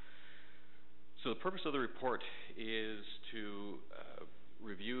 So the purpose of the report is to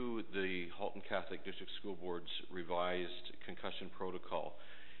review the Halton Catholic District School Board's revised concussion protocol,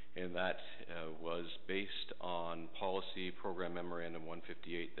 and that was based on policy program memorandum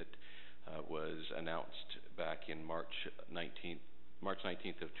 158 that was announced back in March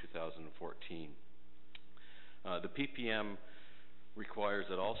 19th of 2014. The PPM requires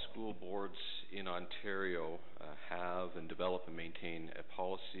that all school boards in Ontario have and develop and maintain a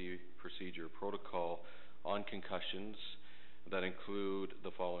policy, procedure, protocol on concussions that include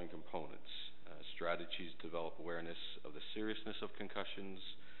the following components: strategies to develop awareness of the seriousness of concussions,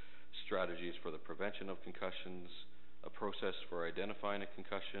 strategies for the prevention of concussions, a process for identifying a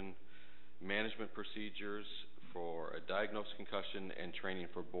concussion, management procedures for a diagnosed concussion, and training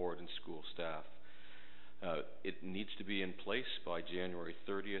for board and school staff. It needs to be in place by January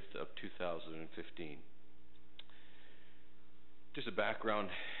 30th of 2015. Just a background,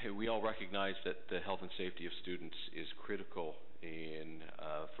 we all recognize that the health and safety of students is critical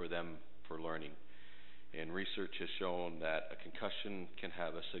for them for learning. And research has shown that a concussion can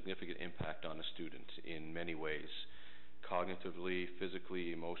have a significant impact on a student in many ways: cognitively,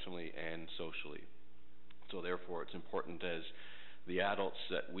 physically, emotionally, and socially. So therefore, it's important as the adults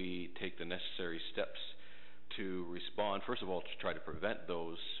that we take the necessary steps to respond, first of all, to try to prevent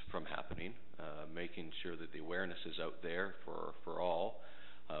those from happening, making sure that the awareness is out there for all,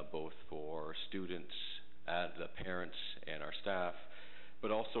 both for students, the parents, and our staff,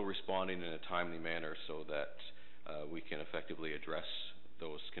 but also responding in a timely manner so that we can effectively address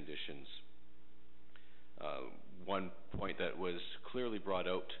those conditions. One point that was clearly brought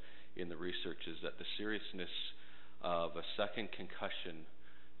out in the research is that the seriousness of a second concussion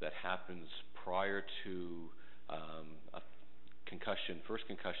that happens prior to a concussion, first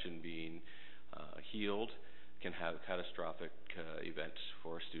concussion being healed, can have catastrophic events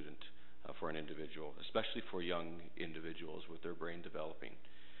for a student, for an individual, especially for young individuals with their brain developing.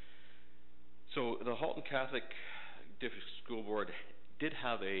 So the Halton Catholic District School Board did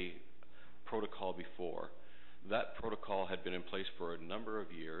have a protocol before. That protocol had been in place for a number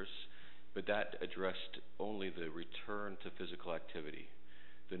of years, but that addressed only the return to physical activity.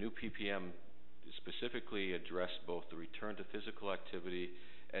 The new PPM specifically addressed both the return to physical activity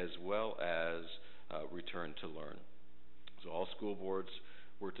as well as return to learn. So all school boards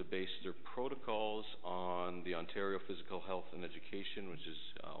were to base their protocols on the Ontario Physical Health and Education, which is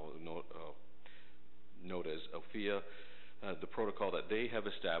known as OPHEA, the protocol that they have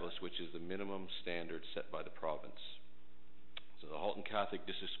established, which is the minimum standard set by the province. So the Halton Catholic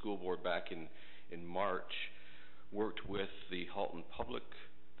District School Board back in March worked with the Halton Public,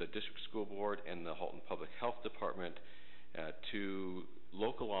 the District School Board, and the Halton Public Health Department to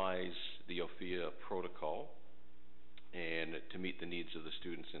localize the OPHEA protocol and to meet the needs of the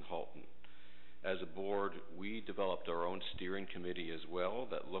students in Halton. As a board, we developed our own steering committee as well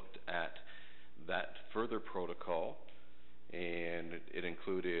that looked at that further protocol, and it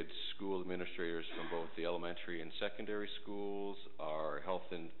included school administrators from both the elementary and secondary schools, our health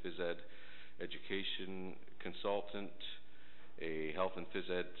and phys ed education consultant, a health and phys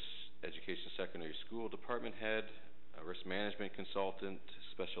ed education secondary school department head, a risk management consultant,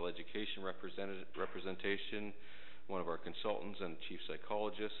 special education representation, one of our consultants and chief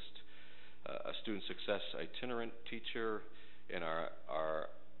psychologist, a student success itinerant teacher, and our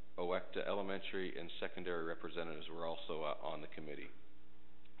OECTA elementary and secondary representatives were also on the committee.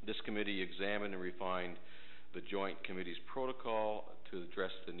 This committee examined and refined the joint committee's protocol to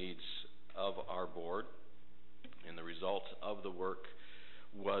address the needs of our board, and the result of the work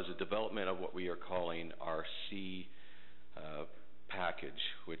was a development of what we are calling our C package,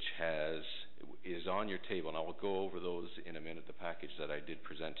 which is on your table, and I will go over those in a minute, the package that I did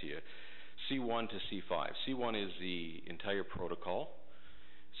present to you. C1 to C5. C1 is the entire protocol.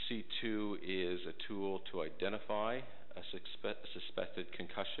 C2 is a tool to identify a suspected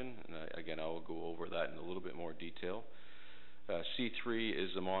concussion, and again, I will go over that in a little bit more detail. C3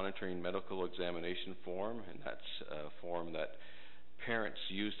 is the monitoring medical examination form, and that's a form that parents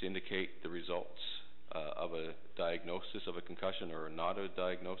use to indicate the results of a diagnosis of a concussion or not a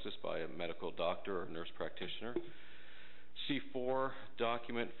diagnosis by a medical doctor or nurse practitioner. C4,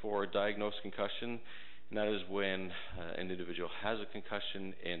 document for a diagnosed concussion, and that is when an individual has a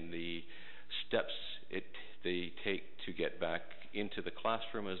concussion and the steps they take to get back into the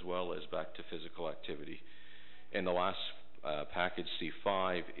classroom as well as back to physical activity. And the last package,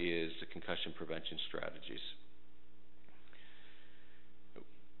 C5, is the concussion prevention strategies.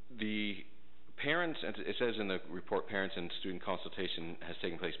 The parents, and it says in the report, parents and student consultation has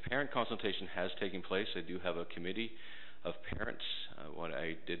taken place. Parent consultation has taken place. I do have a committee of parents. When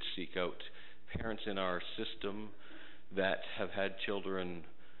I did seek out parents in our system that have had children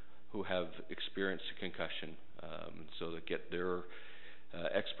who have experienced a concussion, so that get their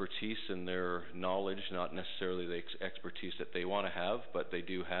expertise and their knowledge, not necessarily the expertise that they want to have, but they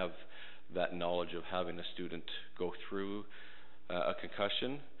do have that knowledge of having a student go through a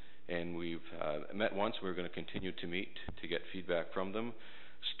concussion, and we've met once. We're going to continue to meet to get feedback from them.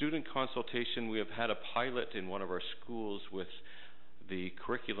 Student consultation, we have had a pilot in one of our schools with the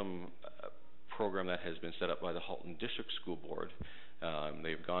curriculum program that has been set up by the Halton District School Board.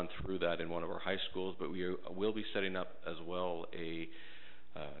 They've gone through that in one of our high schools, but we will be setting up as well a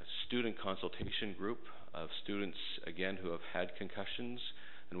student consultation group of students, again, who have had concussions,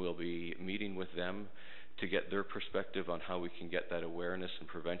 and we'll be meeting with them to get their perspective on how we can get that awareness and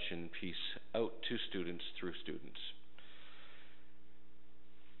prevention piece out to students through students.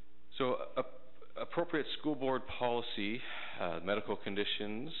 So, appropriate school board policy, medical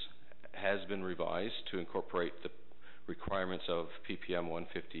conditions, has been revised to incorporate the requirements of PPM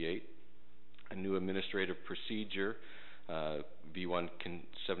 158. A new administrative procedure,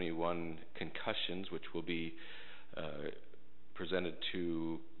 V171 concussions, which will be presented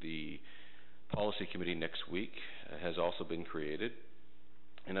to the policy committee next week, has also been created.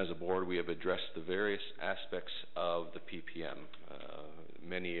 And as a board, we have addressed the various aspects of the PPM.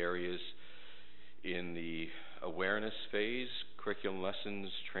 Many areas in the awareness phase, curriculum lessons,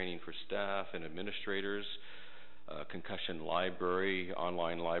 training for staff and administrators, concussion library,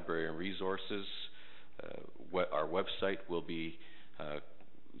 online library and resources. Our website will be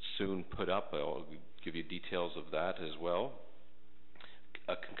soon put up. I'll give you details of that as well.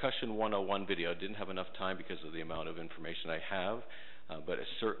 A concussion 101 video. I didn't have enough time because of the amount of information I have, but it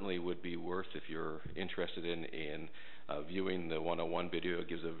certainly would be worth, if you're interested in viewing the 101 video. It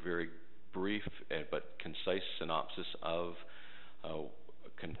gives a very brief but concise synopsis of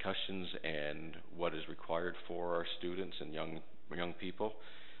concussions and what is required for our students and young people.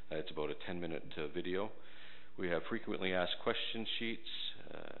 It's about a 10-minute video. We have frequently asked question sheets.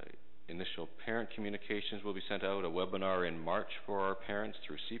 Initial parent communications will be sent out. A webinar in March for our parents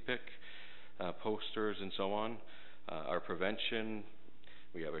through CPIC, posters and so on. Our prevention,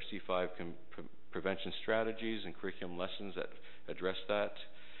 we have our C5 prevention strategies and curriculum lessons that address that.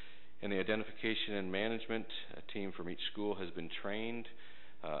 In the identification and management, a team from each school has been trained,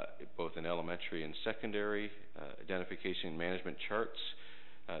 both in elementary and secondary. Identification and management charts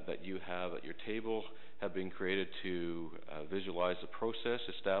that you have at your table have been created to visualize the process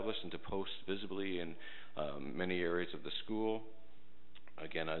established and to post visibly in many areas of the school.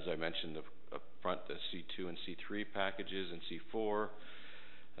 Again, as I mentioned up front, the C2 and C3 packages and C4.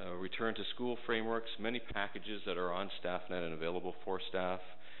 Return to school frameworks, many packages that are on StaffNet and available for staff.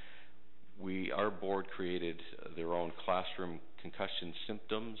 Our board created their own classroom concussion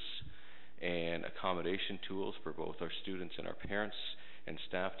symptoms and accommodation tools for both our students and our parents and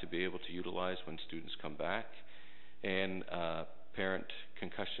staff to be able to utilize when students come back. And parent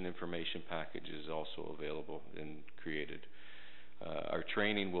concussion information package is also available and created. Our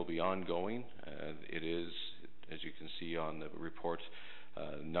training will be ongoing. It is, as you can see on the report,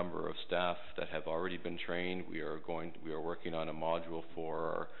 a number of staff that have already been trained. We are working on a module for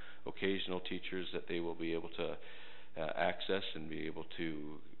our occasional teachers that they will be able to access and be able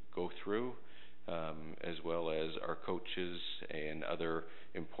to go through, as well as our coaches and other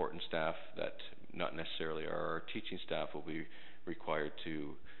important staff that not necessarily are our teaching staff will be required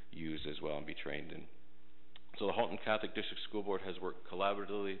to use as well and be trained in. So the Halton Catholic District School Board has worked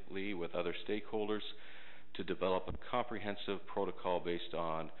collaboratively with other stakeholders to develop a comprehensive protocol based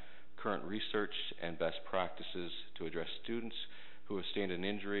on current research and best practices to address students who have sustained an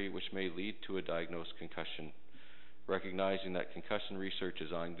injury which may lead to a diagnosed concussion. Recognizing that concussion research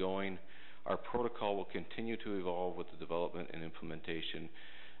is ongoing, our protocol will continue to evolve with the development and implementation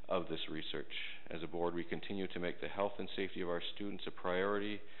of this research. As a board, we continue to make the health and safety of our students a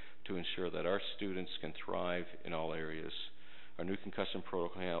priority to ensure that our students can thrive in all areas. Our new concussion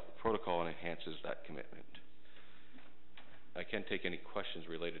protocol enhances that commitment. I can take any questions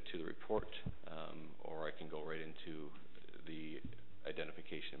related to the report, or I can go right into the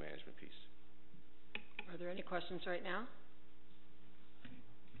identification and management piece. Are there any questions right now?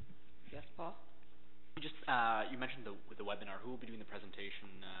 Yes, Paul? You mentioned the webinar. Who will be doing the presentation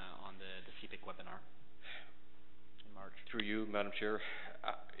on the CPIC webinar in March? Through you, Madam Chair.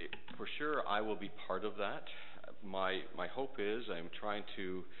 For sure, I will be part of that. My hope is I'm trying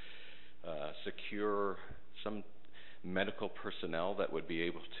to secure some medical personnel that would be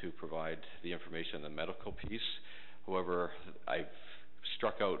able to provide the information on the medical piece. However, I've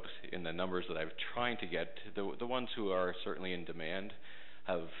struck out in the numbers that I'm trying to get. The ones who are certainly in demand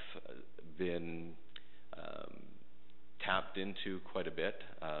have been tapped into quite a bit,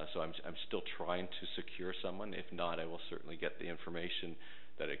 so I'm still trying to secure someone. If not, I will certainly get the information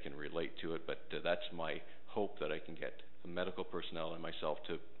that I can relate to it, but that's my hope, that I can get the medical personnel and myself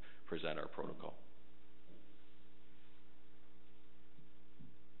to present our protocol.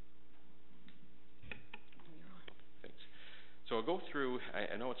 So I'll go through,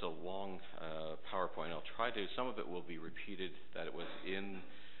 I know it's a long PowerPoint. I'll try to, some of it will be repeated that it was in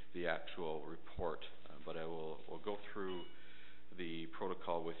the actual report, but we'll go through the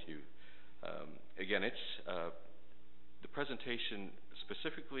protocol with you. Again, the presentation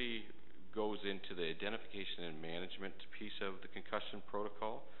specifically goes into the identification and management piece of the concussion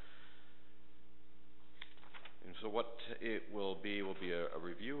protocol. And so what it will be a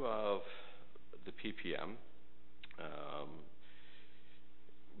review of the PPM,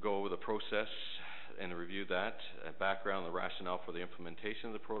 go over the process and review that, background, the rationale for the implementation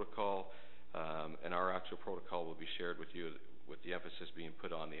of the protocol, and our actual protocol will be shared with you, with the emphasis being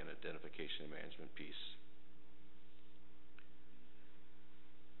put on the identification and management piece.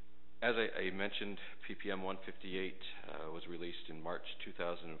 As I mentioned, PPM 158 was released in March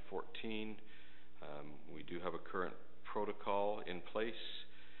 2014. We do have a current protocol in place.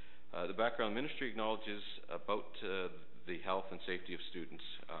 The background ministry acknowledges about the health and safety of students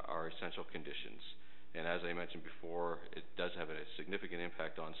are essential conditions. And as I mentioned before, it does have a significant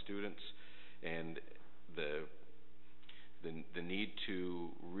impact on students, and the need to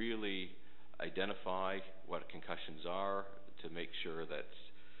really identify what concussions are, to make sure that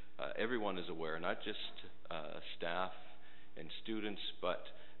everyone is aware, not just staff and students, but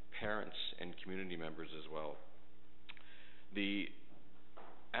parents and community members as well. The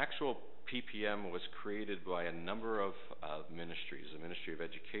actual PPM was created by a number of ministries, the Ministry of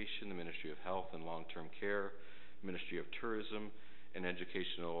Education, the Ministry of Health and Long-Term Care, Ministry of Tourism, and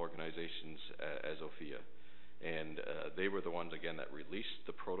educational organizations as OFIA. And they were the ones, again, that released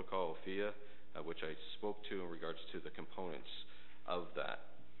the protocol OFIA, which I spoke to in regards to the components of that.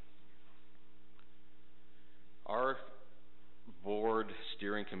 Our board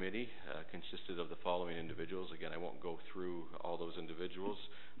steering committee consisted of the following individuals. Again, I won't go through all those individuals,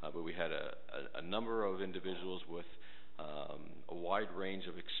 but we had a number of individuals with a wide range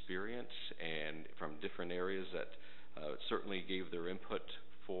of experience and from different areas that certainly gave their input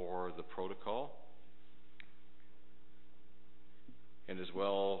for the protocol. And as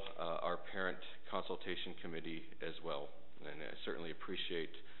well, our parent consultation committee as well. And I certainly appreciate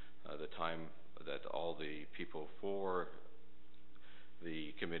the time that all the people for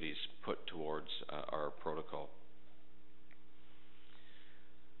the committees put towards our protocol.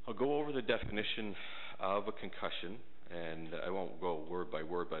 I'll go over the definition of a concussion, and I won't go word by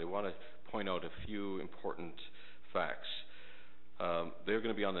word, but I want to point out a few important facts. They're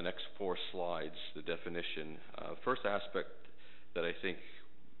going to be on the next 4 slides, the definition. First aspect that I think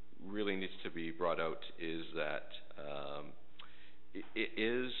really needs to be brought out is that it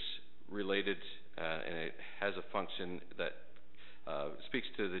is related and it has a function that speaks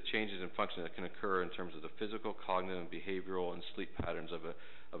to the changes in function that can occur in terms of the physical, cognitive, behavioral, and sleep patterns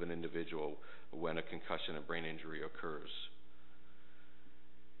of an individual when a concussion and brain injury occurs.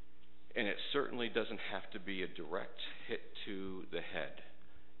 And it certainly doesn't have to be a direct hit to the head.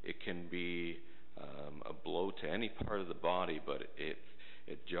 It can be a blow to any part of the body, but it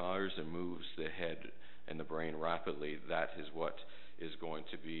jars and moves the head and the brain rapidly. That is what is going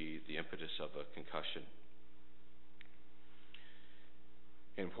to be the impetus of a concussion.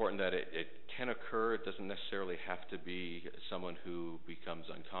 Important that it can occur. It doesn't necessarily have to be someone who becomes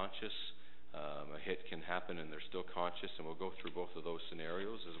unconscious. A hit can happen and they're still conscious, and we'll go through both of those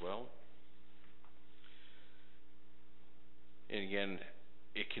scenarios as well. And again,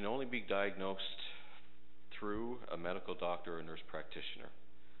 it can only be diagnosed through a medical doctor or nurse practitioner.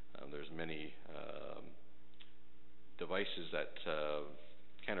 There's many devices that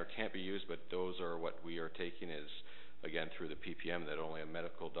can or can't be used, but those are what we are taking as, again, through the PPM, that only a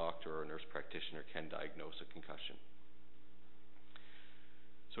medical doctor or nurse practitioner can diagnose a concussion.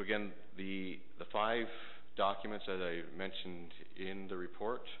 So again, the 5 documents that I mentioned in the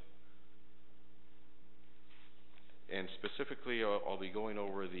report, and specifically I'll be going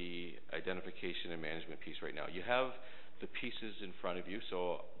over the identification and management piece right now. You have the pieces in front of you,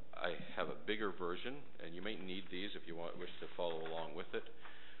 so I have a bigger version, and you might need these if you wish to follow along with it,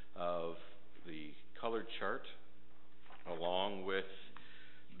 of the colored chart, along with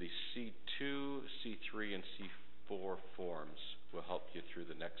the C2, C3, and C4 forms will help you through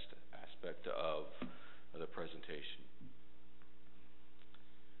the next aspect of the presentation.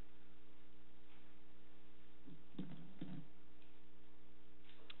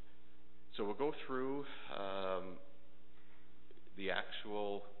 So we'll go through the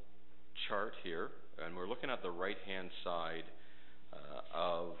actual chart here, and we're looking at the right-hand side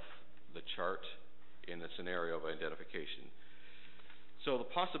of the chart in the scenario of identification. So the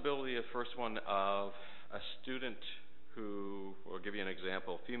possibility of first one of a student who, I'll give you an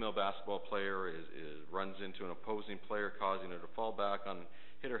example, female basketball player runs into an opposing player, causing her to fall back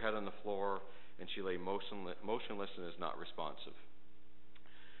hit her head on the floor, and she lay motionless and is not responsive.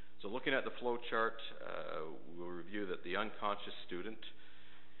 So looking at the flow chart, we'll review that the unconscious student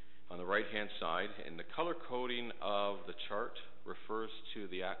on the right-hand side, and the color coding of the chart refers to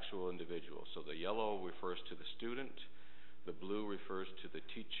the actual individual. So the yellow refers to the student, the blue refers to the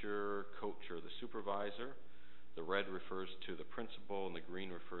teacher, coach, or the supervisor, the red refers to the principal, and the green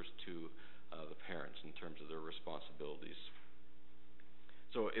refers to the parents in terms of their responsibilities.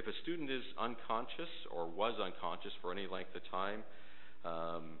 So if a student is unconscious or was unconscious for any length of time,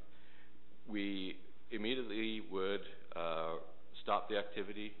 we immediately would stop the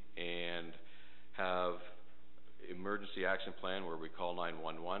activity and have emergency action plan where we call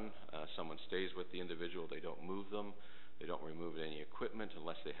 911. Someone stays with the individual, they don't move them, they don't remove any equipment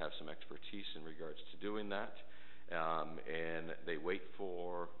unless they have some expertise in regards to doing that, and they wait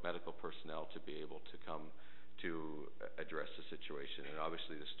for medical personnel to be able to come to address the situation. And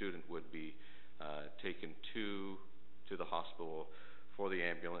obviously the student would be taken to the hospital for the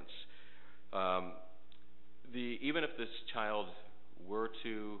ambulance. Even if this child were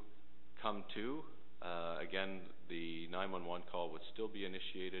to come to, again, the 911 call would still be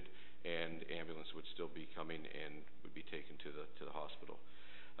initiated, and ambulance would still be coming and would be taken to the hospital.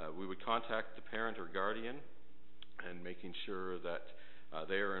 We would contact the parent or guardian and making sure that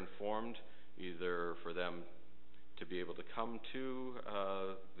they are informed, either for them to be able to come to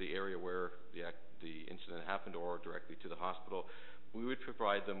the area where the incident happened or directly to the hospital. We would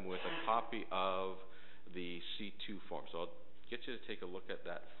provide them with a copy of the C2 form. So I'll get you to take a look at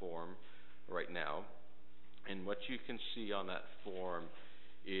that form right now. And what you can see on that form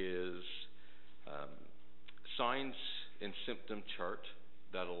is signs and symptom chart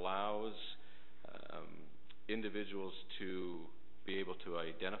that allows individuals to be able to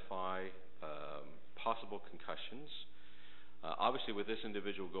identify possible concussions. Obviously, with this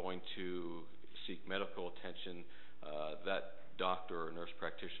individual going to seek medical attention, that doctor or nurse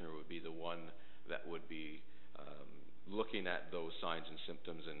practitioner would be the one that would be looking at those signs and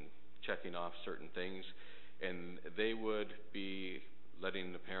symptoms and checking off certain things, and they would be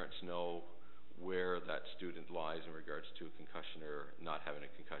letting the parents know where that student lies in regards to a concussion or not having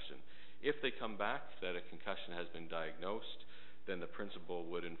a concussion. If they come back that a concussion has been diagnosed, then the principal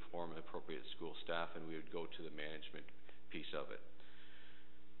would inform appropriate school staff, and we would go to the management piece of it.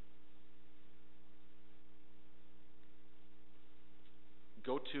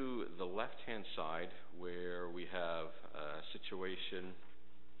 Go to the left-hand side where we have a situation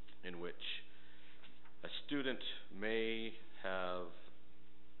in which a student may have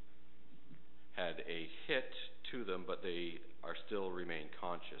had a hit to them, but they are still remain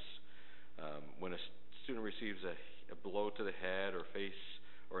conscious. When a student receives a blow to the head or face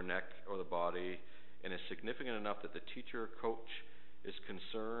or neck or the body and is significant enough that the teacher or coach is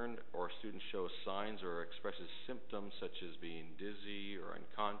concerned, or a student shows signs or expresses symptoms such as being dizzy or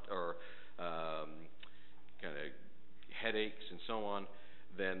kind of headaches and so on,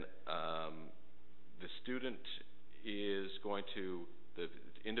 then the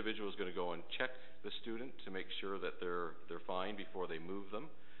individual is going to go and check the student to make sure that they're fine before they move them.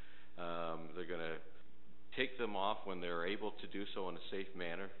 They're going to take them off when they're able to do so in a safe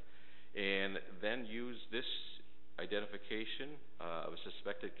manner, and then use this identification of a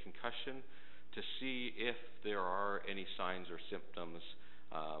suspected concussion to see if there are any signs or symptoms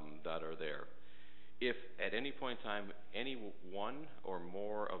that are there. If at any point in time any one or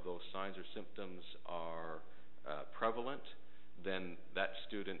more of those signs or symptoms are prevalent, then that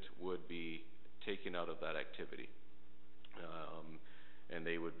student would be taken out of that activity, and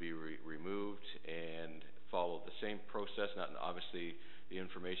they would be removed and follow the same process. Obviously, the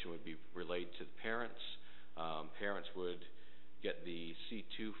information would be relayed to the parents. Parents would get the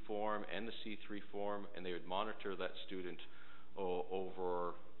C2 form and the C3 form, and they would monitor that student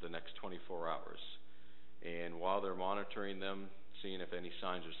over the next 24 hours. And while they're monitoring them, seeing if any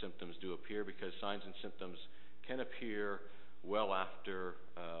signs or symptoms do appear, because signs and symptoms can appear well after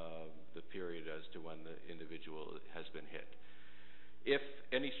the period as to when the individual has been hit. If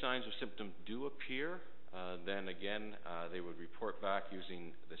any signs or symptoms do appear, then again, they would report back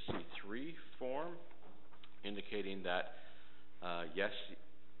using the C3 form, indicating that yes,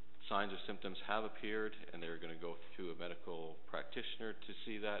 signs or symptoms have appeared, and they're going to go to a medical practitioner to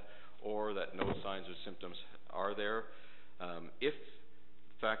see that, or that no signs or symptoms are there. If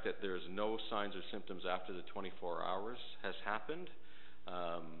the fact that there's no signs or symptoms after the 24 hours has happened,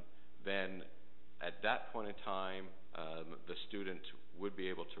 then at that point in time, the student would be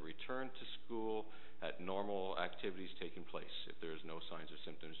able to return to school at normal activities taking place if there is no signs or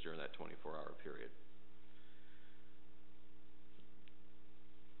symptoms during that 24-hour period.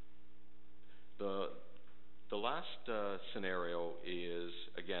 The last scenario is,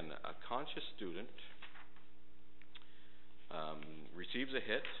 again, a conscious student receives a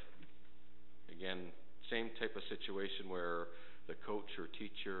hit. Again, same type of situation where the coach or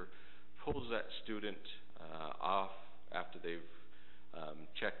teacher pulls that student off after they've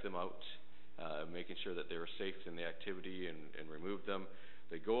checked them out, making sure that they were safe in the activity and removed them.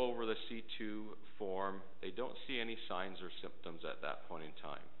 They go over the C2 form. They don't see any signs or symptoms at that point in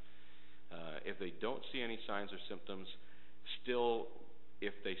time. If they don't see any signs or symptoms, still,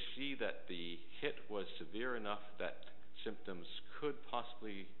 if they see that the hit was severe enough that symptoms could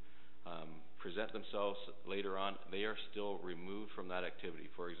possibly present themselves later on, they are still removed from that activity.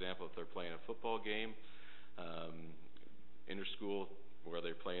 For example, if they're playing a football game, inter-school, where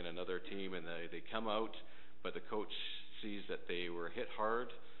they're playing another team and they come out, but the coach sees that they were hit hard,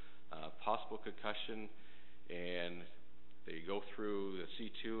 possible concussion, and they go through the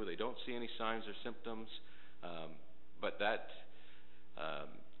C2, they don't see any signs or symptoms, but that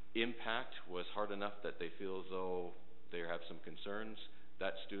impact was hard enough that they feel as though they have some concerns.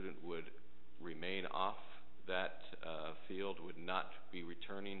 That student would remain off that field, would not be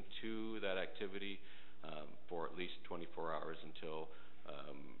returning to that activity for at least 24 hours until,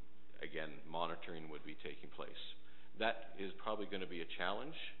 again, monitoring would be taking place. That is probably going to be a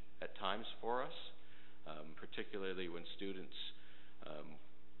challenge at times for us, particularly when students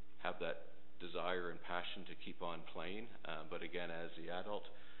have that desire and passion to keep on playing. But again, as the adult,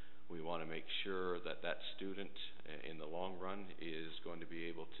 we want to make sure that that student in the long run is going to be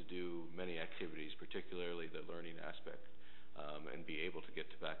able to do many activities, particularly the learning aspect, and be able to get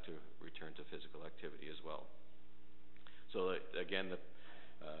back to return to physical activity as well. So again, the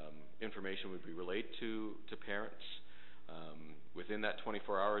information would be relayed to parents. Within that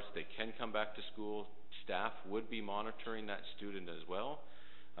 24 hours, they can come back to school. Staff would be monitoring that student as well.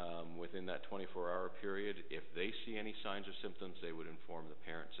 Within that 24-hour period, if they see any signs or symptoms, they would inform the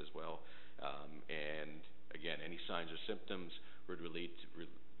parents as well. And again, any signs or symptoms would lead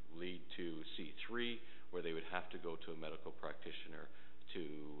to C3, where they would have to go to a medical practitioner to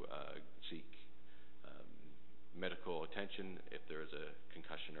seek medical attention if there is a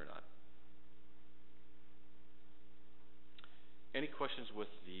concussion or not. Any questions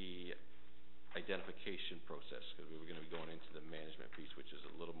with the identification process? Because we were going to be going into the management piece, which is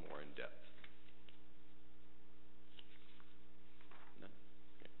a little more in depth. None?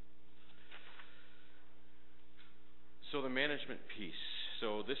 Okay. So the management piece.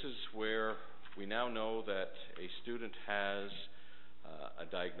 So this is where we now know that a student has a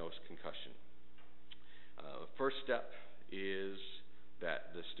diagnosed concussion. First step is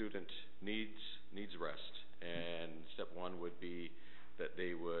that the student needs rest, and step one would be that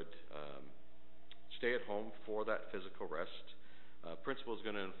they would stay at home for that physical rest. Principal is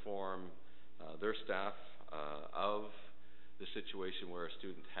going to inform their staff of the situation where a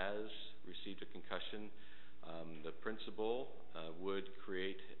student has received a concussion. The principal would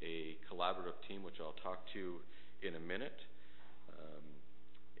create a collaborative team, which I'll talk to in a minute.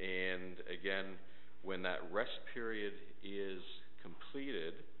 And again, when that rest period is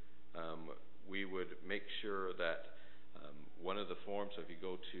completed, we would make sure that one of the forms, so if you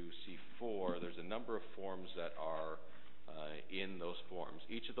go to C4, there's a number of forms that are in those forms.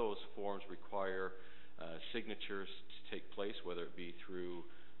 Each of those forms require signatures to take place, whether it be through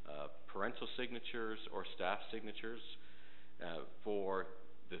parental signatures or staff signatures, for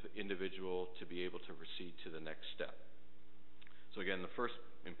the individual to be able to proceed to the next step. So again, the first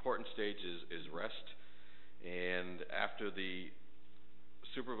important stage is rest, and after the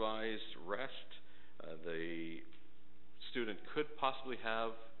supervised rest, the student could possibly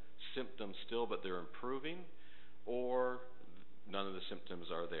have symptoms still, but they're improving, or none of the symptoms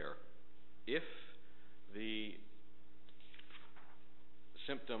are there. If the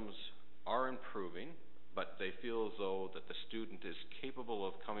symptoms are improving, but they feel as though that the student is capable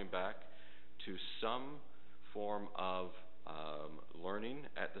of coming back to some form of learning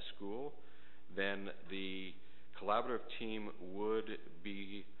at the school, then the collaborative team would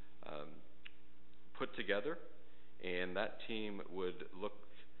be put together, and that team would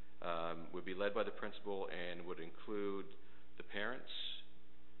be led by the principal and would include the parents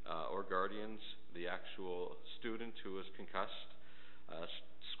or guardians, the actual student who is concussed,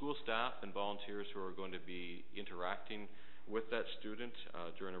 school staff and volunteers who are going to be interacting with that student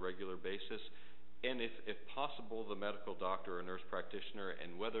during a regular basis, and if possible, the medical doctor or nurse practitioner,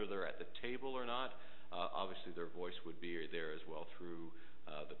 and whether they're at the table or not, obviously their voice would be there as well through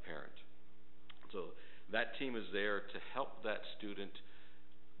the parent. So that team is there to help that student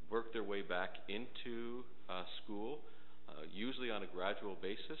work their way back into school, usually on a gradual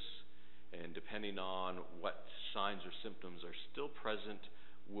basis, and depending on what signs or symptoms are still present,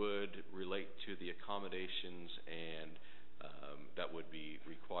 would relate to the accommodations and that would be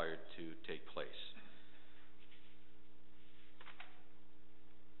required to take place.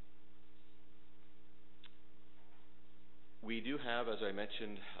 We do have, as I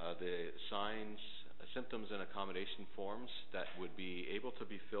mentioned, the signs, symptoms, and accommodation forms that would be able to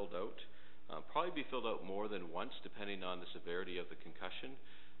be filled out. Probably be filled out more than once, depending on the severity of the concussion,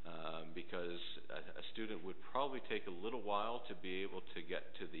 because a student would probably take a little while to be able to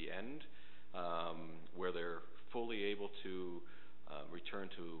get to the end, where they're fully able to return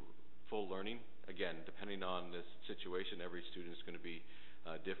to full learning. Again, depending on the situation, every student is going to be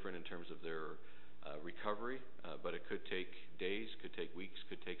different in terms of their recovery, but it could take days, could take weeks,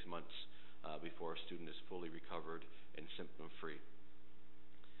 could take months before a student is fully recovered and symptom-free.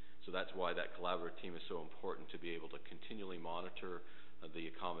 So that's why that collaborative team is so important, to be able to continually monitor the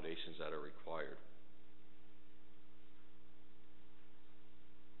accommodations that are required.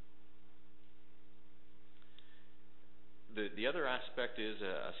 The other aspect is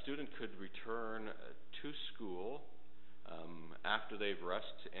a student could return to school after they've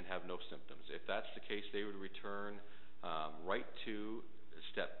rested and have no symptoms. If that's the case, they would return right to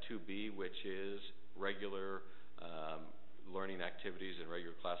step 2B, which is regular learning activities and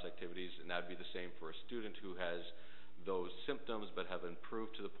regular class activities, and that would be the same for a student who has those symptoms but have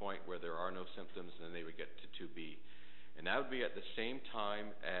improved to the point where there are no symptoms, and then they would get to 2B. And that would be at the same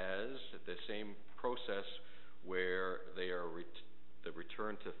time as the same process where they are the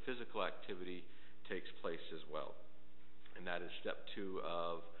return to physical activity takes place as well. And that is step 2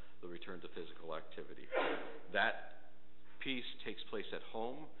 of the return to physical activity. That piece takes place at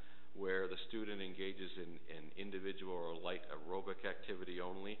home, where the student engages in individual or light aerobic activity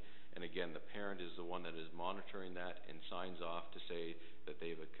only. And again, the parent is the one that is monitoring that and signs off to say that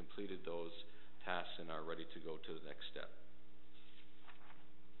they've completed those tasks and are ready to go to the next step.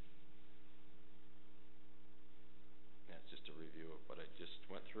 That's just a review of what I just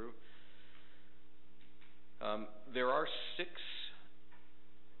went through. There are 6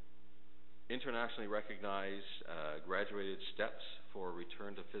 internationally recognized graduated steps for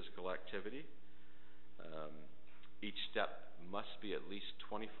return to physical activity. Each step must be at least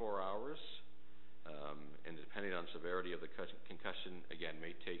 24 hours, and depending on severity of the concussion, again,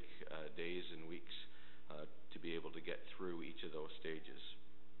 may take days and weeks to be able to get through each of those stages.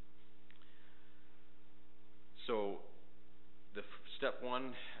 So the step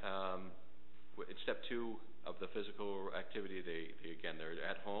 1, it's step 2 of the physical activity. They're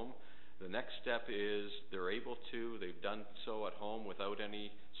at home. The next step is they've done so at home without any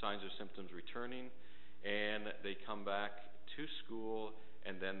signs or symptoms returning, and they come back to school,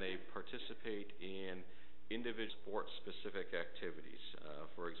 and then they participate in individual sports-specific activities.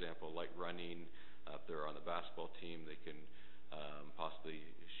 For example, like running. If they're on the basketball team, they can possibly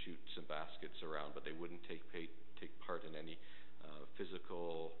shoot some baskets around, but they wouldn't take part in any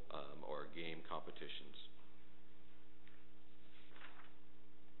physical or game competitions.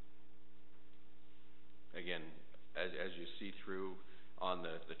 Again, as you see through on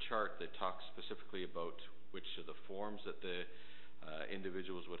the chart that talks specifically about which of the forms that the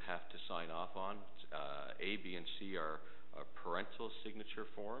individuals would have to sign off on. A, B, and C are parental signature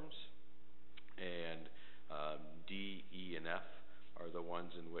forms, and D, E, and F are the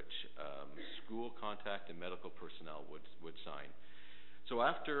ones in which school contact and medical personnel would sign. So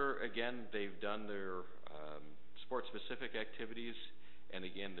after, again, they've done their sport-specific activities, and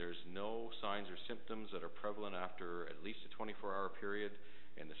again, there's no signs or symptoms that are prevalent after at least a 24-hour period,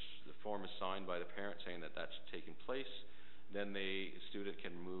 and the form is signed by the parent saying that that's taken place, then the student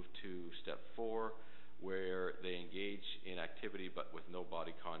can move to step 4, where they engage in activity but with no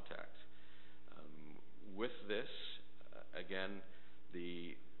body contact. With this, again,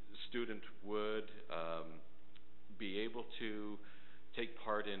 the student would be able to take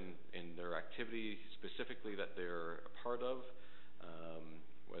part in their activity specifically that they're a part of,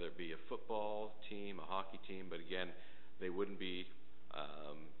 whether it be a football team, a hockey team, but again, they wouldn't be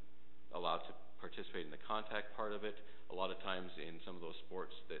allowed to participate in the contact part of it. A lot of times in some of those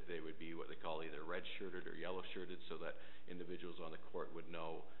sports that they would be what they call either red-shirted or yellow-shirted, so that individuals on the court would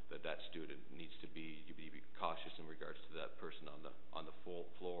know that that student needs to be cautious in regards to that person on the full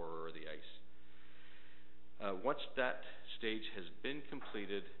floor or the ice. Once that stage has been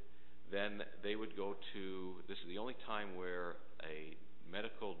completed, then they would go to, this is the only time where a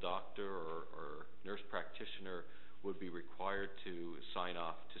medical doctor or nurse practitioner would be required to sign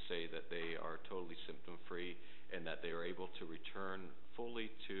off to say that they are totally symptom-free and that they are able to return fully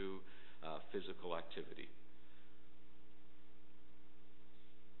to physical activity.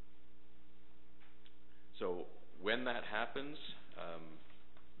 So when that happens,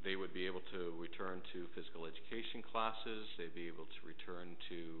 they would be able to return to physical education classes, they'd be able to return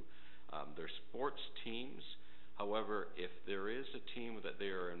to their sports teams. However, if there is a team that they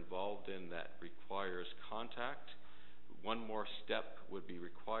are involved in that requires contact, one more step would be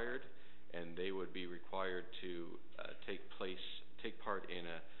required, and they would be required to take part in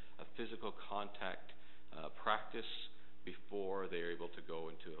a physical contact practice before they are able to go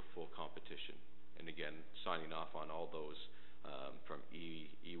into a full competition. And again, signing off on all those from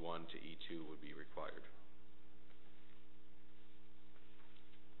E1 to E2 would be required.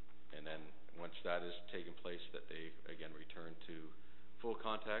 And then once that has taken place, that they again return to full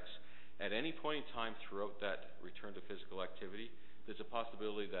contacts. At any point in time throughout that return to physical activity, there's a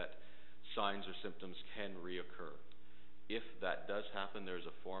possibility that signs or symptoms can reoccur. If that does happen, there's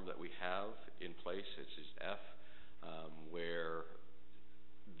a form that we have in place, it's F, where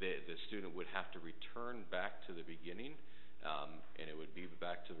the student would have to return back to the beginning, and it would be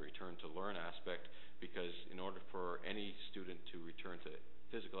back to the return to learn aspect, because in order for any student to return to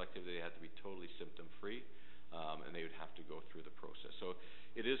physical activity, they have to be totally symptom-free, and they would have to go through the process. So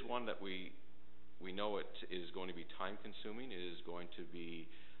it is one that we know it is going to be time-consuming. It is going to be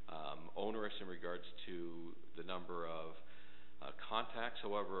onerous in regards to the number of contacts.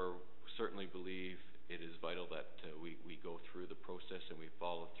 However, certainly believe it is vital that we go through the process and we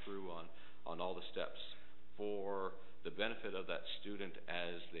follow through on all the steps for the benefit of that student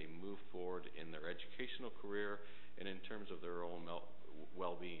as they move forward in their educational career and in terms of their own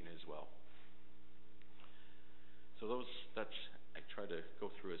well-being as well. So I tried to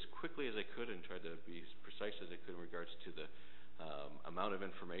go through as quickly as I could and tried to be as precise as I could in regards to the amount of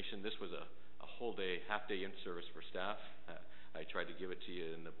information. This was a whole day, half-day in-service for staff. I tried to give it to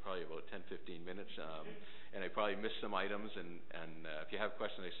you in probably about 10-15 minutes, and I probably missed some items, and if you have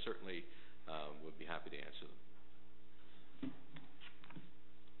questions, I certainly would be happy to answer them.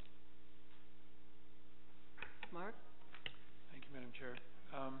 Mark? Thank you, Madam Chair.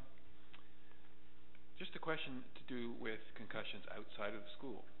 Just a question to do with concussions outside of the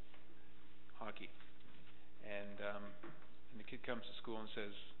school, hockey. And the kid comes to school and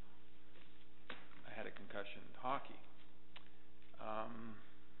says, I had a concussion in hockey.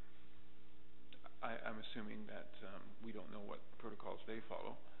 I'm assuming that we don't know what protocols they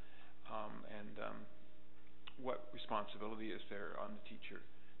follow. And what responsibility is there on the teacher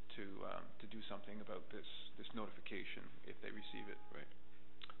to do something about this notification if they receive it? Right.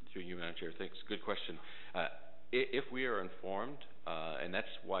 Through you, Madam Chair. Thanks. Good question. If we are informed, and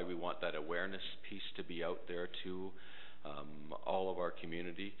that's why we want that awareness piece to be out there to all of our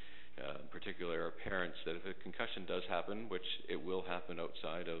community, particularly our parents, that if a concussion does happen, which it will happen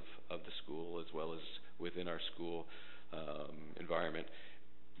outside of the school as well as within our school environment,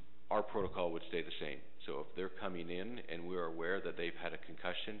 our protocol would stay the same. So if they're coming in and we're aware that they've had a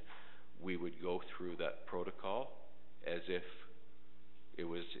concussion, we would go through that protocol as if it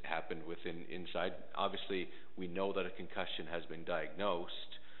was happened inside. Obviously, we know that a concussion has been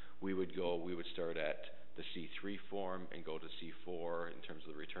diagnosed. We would start at the C3 form and go to C4 in terms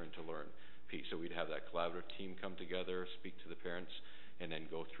of the return to learn piece. So we'd have that collaborative team come together, speak to the parents, and then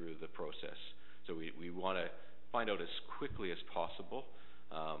go through the process. So we want to find out as quickly as possible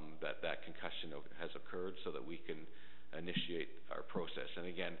that concussion has occurred so that we can initiate our process. And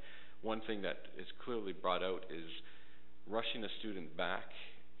again, one thing that is clearly brought out is rushing a student back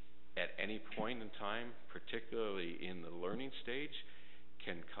at any point in time, particularly in the learning stage,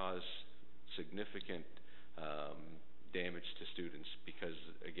 can cause significant damage to students because,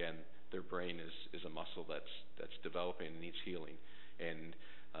 again, their brain is a muscle that's developing and needs healing. And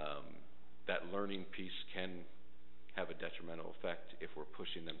that learning piece can have a detrimental effect if we're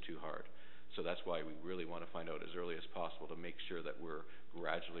pushing them too hard. So that's why we really want to find out as early as possible to make sure that we're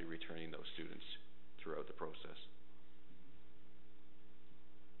gradually returning those students throughout the process.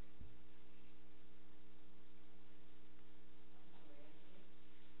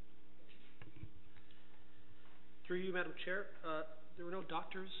 Through you, Madam Chair, there were no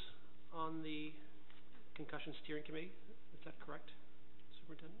doctors on the concussion steering committee. Is that correct,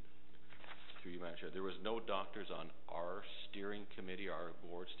 Superintendent? Through you, Madam Chair, there was no doctors on our steering committee, our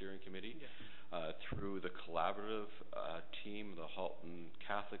board steering committee. Yeah. Through the collaborative team, the Halton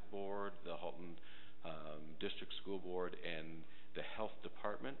Catholic Board, the Halton District School Board, and the Health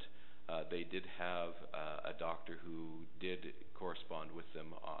Department, they did have a doctor who did correspond with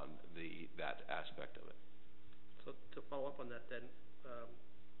them on that aspect of it. So to follow up on that then,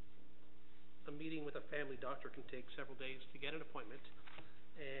 a meeting with a family doctor can take several days to get an appointment,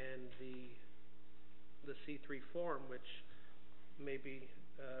 and the C3 form, which may be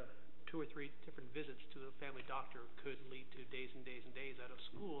 2 or 3 different visits to the family doctor, could lead to days and days and days out of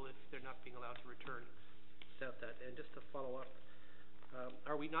school if they're not being allowed to return without that. And just to follow up,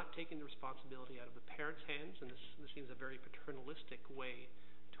 are we not taking the responsibility out of the parents' hands? And this seems a very paternalistic way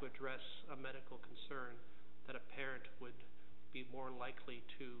to address a medical concern, that a parent would be more likely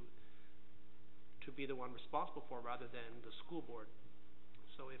to be the one responsible for rather than the school board.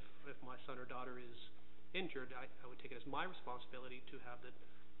 So if my son or daughter is injured, I would take it as my responsibility to have the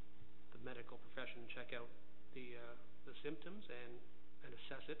medical profession check out the symptoms and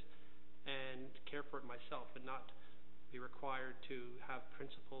assess it and care for it myself, and not be required to have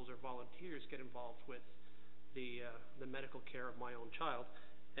principals or volunteers get involved with the medical care of my own child.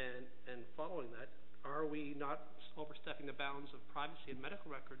 And following that, are we not overstepping the bounds of privacy in medical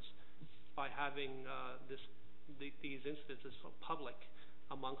records by having these instances so public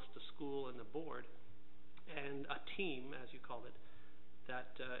amongst the school and the board and a team, as you called it,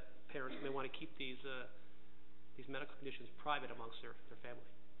 that parents may want to keep these medical conditions private amongst their family?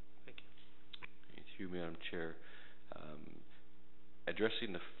 Thank you. Thank you, Madam Chair.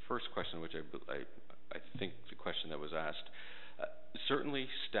 Addressing the first question, which I think the question that was asked, certainly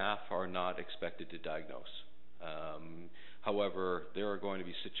staff are not expected to diagnose. However, there are going to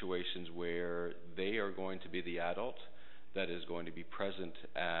be situations where they are going to be the adult that is going to be present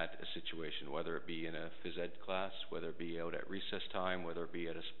at a situation, whether it be in a phys ed class, whether it be out at recess time, whether it be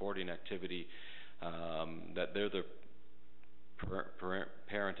at a sporting activity, that they're the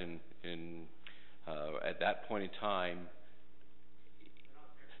parent in at that point in time.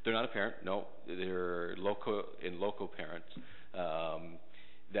 They're not a parent, no. They're local parents,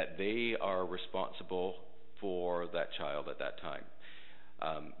 that they are responsible for that child at that time.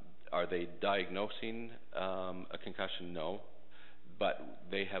 Are they diagnosing a concussion? No. But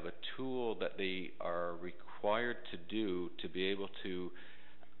they have a tool that they are required to do to be able to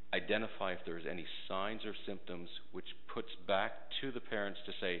identify if there's any signs or symptoms, which puts back to the parents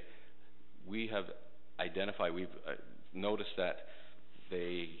to say, we have identified, we've noticed that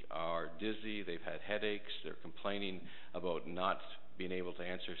they are dizzy, they've had headaches, they're complaining about not being able to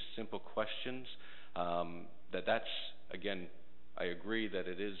answer simple questions. That's, again, I agree that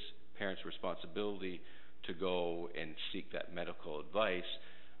it is parents' responsibility to go and seek that medical advice,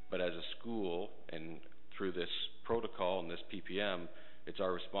 but as a school and through this protocol and this PPM, it's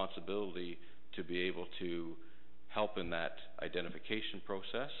our responsibility to be able to help in that identification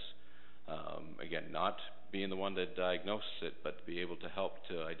process. Again, not being the one that diagnoses it, but to be able to help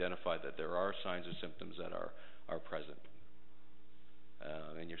to identify that there are signs or symptoms that are present.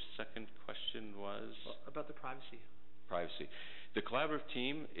 And your second question was? About the privacy. Privacy. The collaborative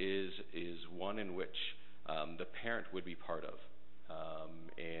team is one in which the parent would be part of.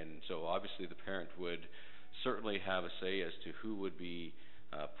 And so obviously the parent would certainly have a say as to who would be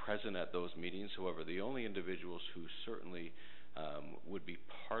present at those meetings. However, the only individuals who certainly would be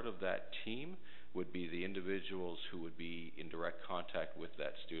part of that team would be the individuals who would be in direct contact with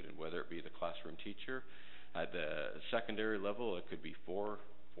that student, whether it be the classroom teacher. At the secondary level, it could be four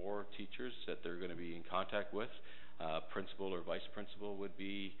teachers that they're going to be in contact with. Principal or vice principal would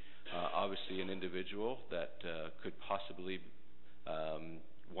be obviously an individual that could possibly,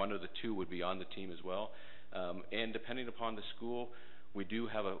 one of the two would be on the team as well. And depending upon the school, we do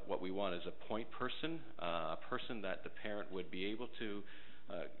have what we want is a point person, a person that the parent would be able to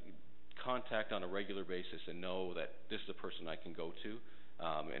contact on a regular basis and know that this is the person I can go to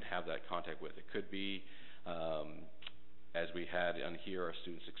and have that contact with. It could be, as we had on here, our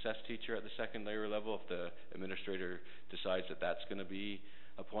student success teacher at the secondary level. If the administrator decides that that's going to be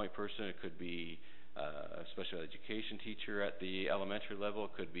a point person, it could be a special education teacher at the elementary level.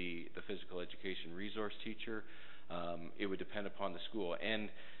 It could be the physical education resource teacher. It would depend upon the school. And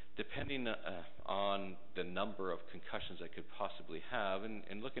depending on the number of concussions they could possibly have,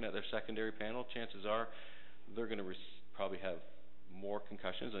 and looking at their secondary panel, chances are they're going to probably have more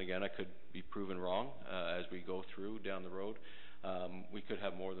concussions. And again, I could be proven wrong as we go through down the road. We could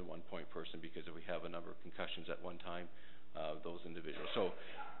have more than one point person because if we have a number of concussions at one time, those individuals. So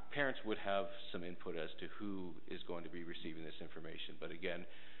parents would have some input as to who is going to be receiving this information. But again,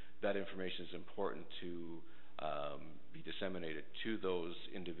 that information is important to be disseminated to those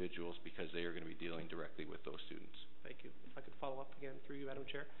individuals because they are going to be dealing directly with those students. Thank you. If I could follow up again through you, Madam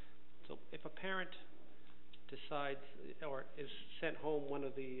Chair. So if a parent decides or is sent home one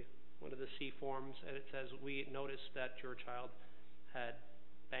of the C forms and it says, we noticed that your child had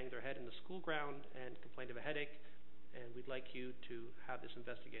banged their head in the school ground and complained of a headache, and we'd like you to have this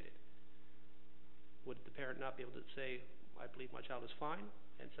investigated. Would the parent not be able to say, I believe my child is fine,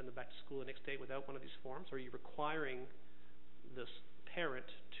 and send them back to school the next day without one of these forms? Or are you requiring this parent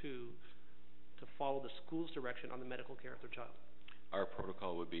to follow the school's direction on the medical care of their child? Our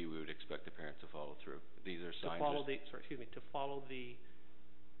protocol would be, we would expect the parent to follow through. These are signs. To follow the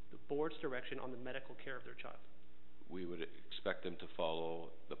board's direction on the medical care of their child. We would expect them to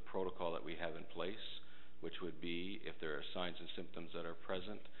follow the protocol that we have in place, which would be, if there are signs and symptoms that are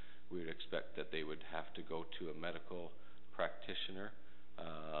present, we would expect that they would have to go to a medical practitioner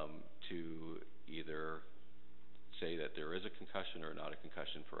to either say that there is a concussion or not a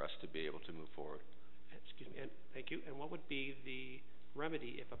concussion for us to be able to move forward. Excuse me, and thank you. And what would be the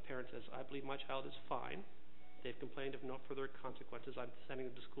remedy if a parent says, I believe my child is fine, they've complained of no further consequences, I'm sending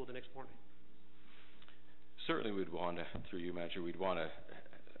them to school the next morning? Certainly we'd want to, through you, Manager, we'd want to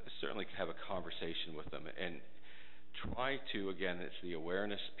certainly have a conversation with them and try to, again, it's the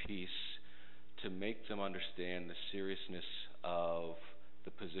awareness piece, to make them understand the seriousness of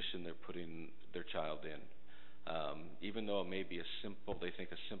the position they're putting their child in. Even though it may be they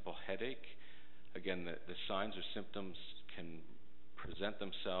think a simple headache, again, the signs or symptoms can present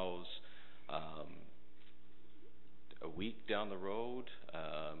themselves a week down the road,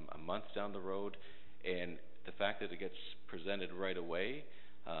 a month down the road, and the fact that it gets presented right away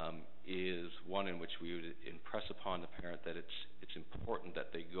is one in which we would impress upon the parent that it's important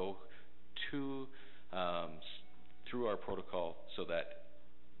that they go to through our protocol so that,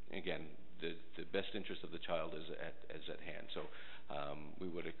 again, the best interest of the child is at hand. So we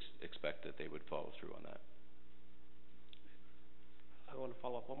would expect that they would follow through on that. I want to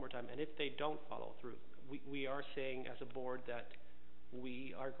follow up one more time. And if they don't follow through, we are saying as a board that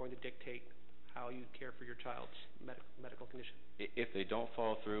we are going to dictate how you care for your child's medical condition. If they don't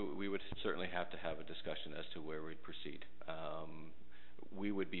follow through, we would certainly have to have a discussion as to where we'd proceed.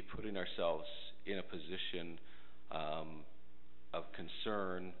 We would be putting ourselves in a position of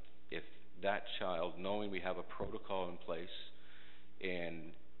concern if that child, knowing we have a protocol in place,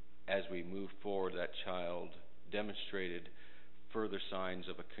 and as we move forward, that child demonstrated further signs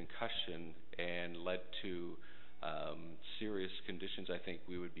of a concussion and led to serious conditions, I think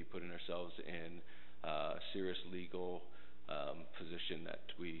we would be putting ourselves in a serious legal position that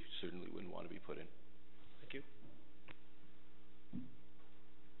we certainly wouldn't want to be put in. Thank you.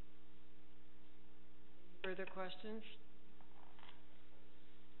 Further questions?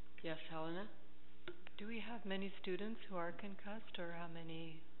 Yes, Helena? Do we have many students who are concussed, or how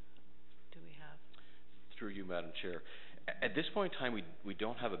many do we have? Through you, Madam Chair. At this point in time, we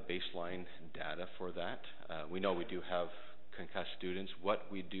don't have a baseline data for that. We know we do have concussed students. What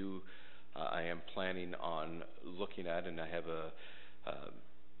we do, I am planning on looking at, and I have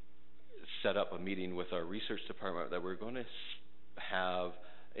set up a meeting with our research department that we're going to have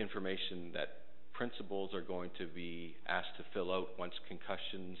information that principals are going to be asked to fill out once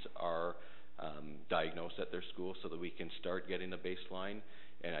concussions are diagnosed at their school, so that we can start getting a baseline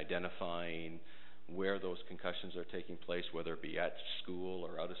and identifying where those concussions are taking place, whether it be at school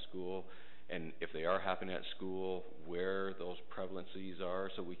or out of school, and if they are happening at school, where those prevalencies are,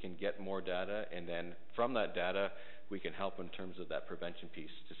 so we can get more data, and then from that data we can help in terms of that prevention piece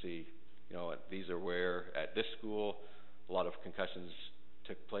to see, these are where at this school a lot of concussions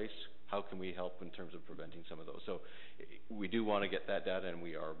took place. How can we help in terms of preventing some of those? So we do want to get that data, and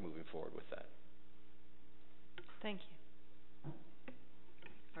we are moving forward with that. Thank you.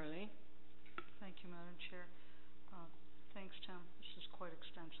 Arlene? Thank you, Madam Chair. Thanks, Tim. This is quite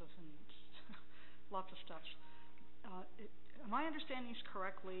extensive and lots of steps. Am I understanding this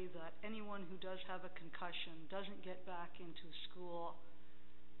correctly, that anyone who does have a concussion doesn't get back into school,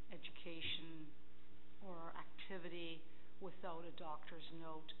 education, or activity without a doctor's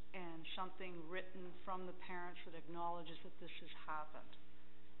note and something written from the parents that acknowledges that this has happened?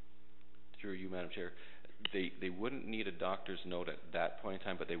 Through you, Madam Chair, they wouldn't need a doctor's note at that point in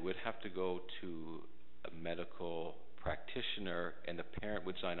time, but they would have to go to a medical practitioner, and the parent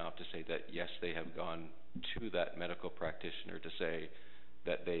would sign off to say that yes, they have gone to that medical practitioner to say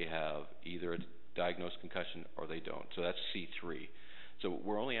that they have either a diagnosed concussion or they don't. So that's C3. So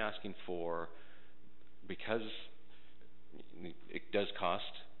we're only asking for, because it does cost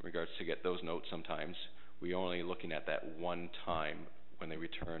in regards to get those notes sometimes, we're only looking at that one time when they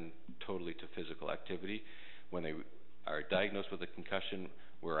return totally to physical activity. When they are diagnosed with a concussion,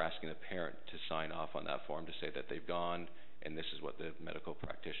 we're asking the parent to sign off on that form to say that they've gone, and this is what the medical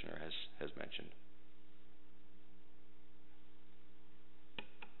practitioner has mentioned.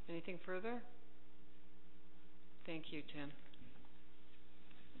 Anything further? Thank you, Tim.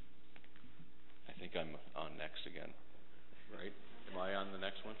 I think I'm on next. next again, right? Am I on the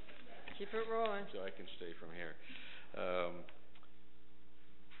next one? Keep it rolling. So I can stay from here.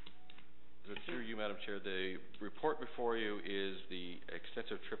 Through you, Madam Chair, the report before you is the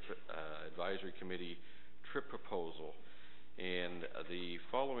Extensive Trip Advisory Committee trip proposal. And the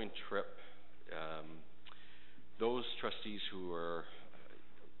following trip, those trustees who were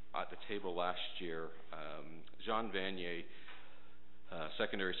at the table last year, Jean Vanier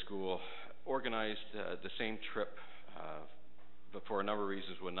Secondary School organized the same trip, but for a number of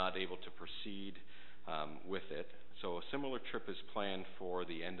reasons were not able to proceed with it. So a similar trip is planned for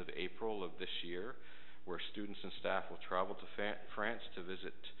the end of April of this year, where students and staff will travel to France to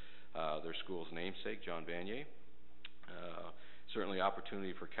visit their school's namesake, Jean Vanier. Certainly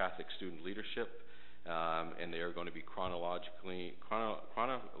opportunity for Catholic student leadership, and they are going to be chronicling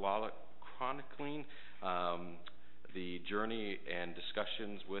the journey and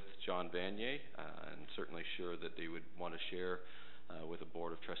discussions with John Vanier, and certainly sure that they would want to share with the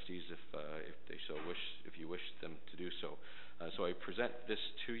Board of Trustees if they so wish, if you wish them to do so. So I present this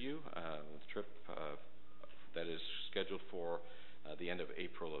to you, the trip that is scheduled for the end of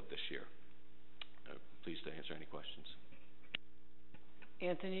April of this year. Pleased to answer any questions.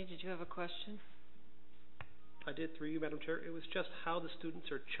 Anthony, did you have a question? I did, through you, Madam Chair. It was just how the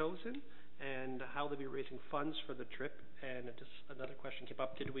students are chosen and how they'll be raising funds for the trip. And just another question came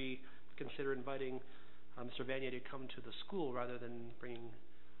up. Did we consider inviting Mr. Vanier to come to the school rather than bringing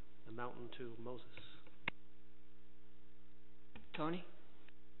the mountain to Moses? Tony?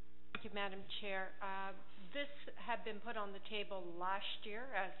 Thank you, Madam Chair. This had been put on the table last year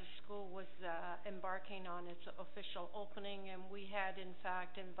as the school was embarking on its official opening, and we had in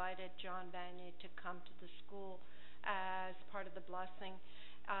fact invited John Vanier to come to the school as part of the blessing.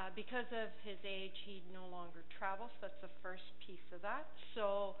 Because of his age, he no longer travels. That's the first piece of that.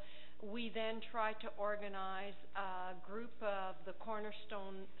 So we then tried to organize a group of the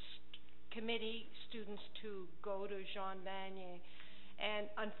Cornerstone Committee students to go to Jean Vanier. And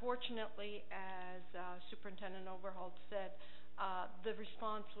unfortunately, as Superintendent Overholt said, the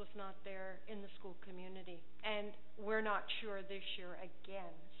response was not there in the school community. And we're not sure this year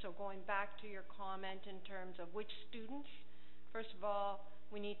again. So going back to your comment in terms of which students, first of all,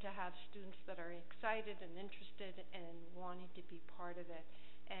 we need to have students that are excited and interested and wanting to be part of it.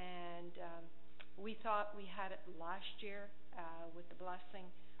 And we thought we had it last year with the blessing.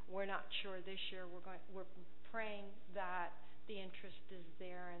 We're not sure this year. We're praying that the interest is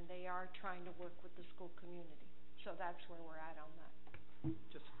there and they are trying to work with the school community. So that's where we're at on that.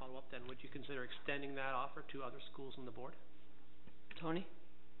 Just to follow up then, would you consider extending that offer to other schools on the board? Tony?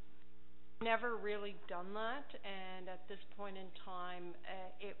 Never really done that, and at this point in time,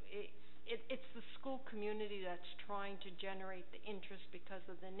 it's the school community that's trying to generate the interest because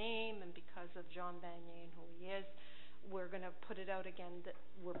of the name and because of Jean Vanier and who he is. We're going to put it out again.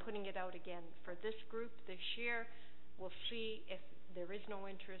 We're putting it out again for this group this year. We'll see if there is no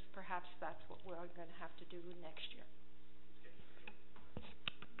interest. Perhaps that's what we're going to have to do next year.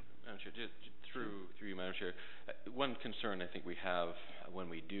 Madam Chair, through you, Madam Chair, one concern I think we have when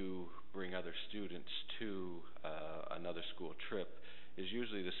we do bring other students to another school trip is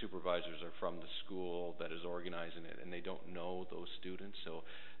usually the supervisors are from the school that is organizing it, and they don't know those students. So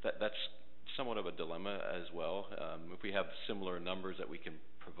that's somewhat of a dilemma as well. If we have similar numbers that we can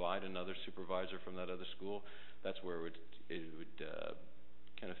provide another supervisor from that other school, that's where it would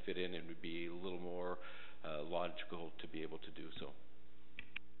kind of fit in and would be a little more logical to be able to do so.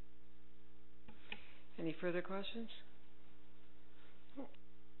 Any further questions?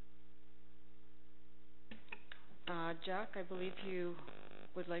 Jack, I believe you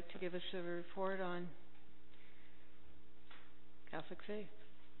would like to give us a report on Catholic faith.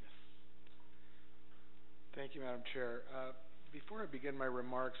 Thank you, Madam Chair. Before I begin my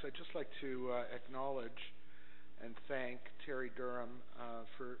remarks, I'd just like to acknowledge and thank Terry Durham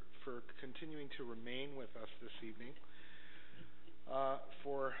for continuing to remain with us this evening.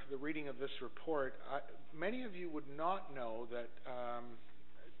 For the reading of this report. Many of you would not know that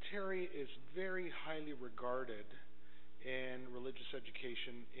Terry is very highly regarded in religious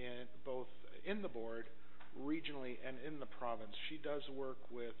education, both in the board, regionally, and in the province. She does work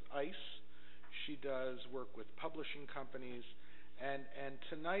with ICE, she does work with publishing companies, and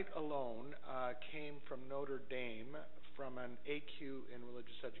tonight alone came from Notre Dame from an AQ in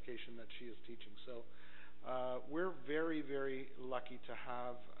religious education that she is teaching. So we're very, very lucky to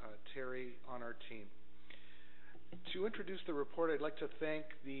have Terry on our team. To introduce the report, I'd like to thank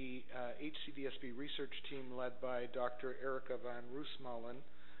the HCDSB research team led by Dr. Erica van Roosmalen,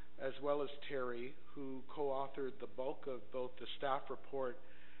 as well as Terry, who co-authored the bulk of both the staff report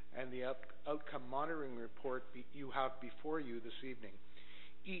and the outcome monitoring report you have before you this evening.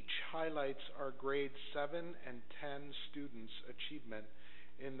 Each highlights our grade 7 and 10 students' achievement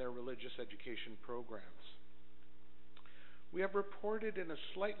in their religious education programs. We have reported in a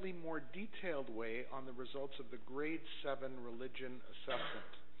slightly more detailed way on the results of the grade 7 religion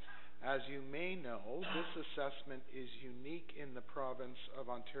assessment. As you may know, this assessment is unique in the province of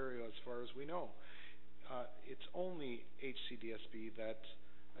Ontario as far as we know. It's only HCDSB that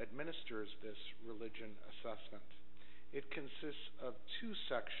administers this religion assessment. It consists of 2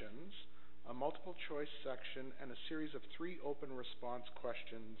 sections, a multiple choice section and a series of 3 open response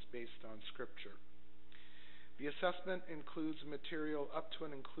questions based on scripture. The assessment includes material up to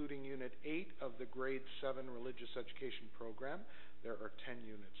and including Unit 8 of the Grade 7 Religious Education Program. There are 10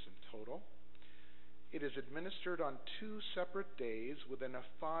 units in total. It is administered on 2 separate days within a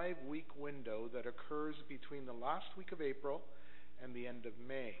 5-week window that occurs between the last week of April and the end of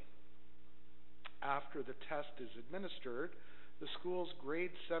May. After the test is administered, the school's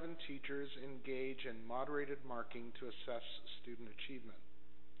grade 7 teachers engage in moderated marking to assess student achievement.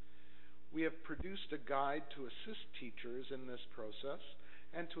 We have produced a guide to assist teachers in this process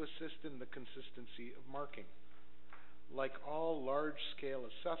and to assist in the consistency of marking. Like all large-scale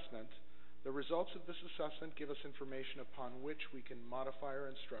assessment, the results of this assessment give us information upon which we can modify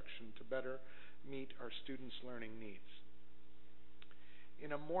our instruction to better meet our students' learning needs.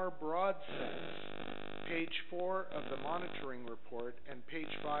 In a more broad sense, page 4 of the monitoring report and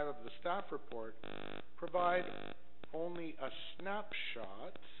page 5 of the staff report provide only a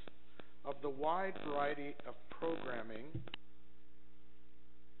snapshot of the wide variety of programming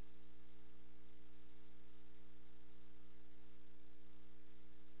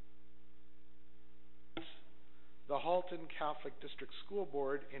the Halton Catholic District School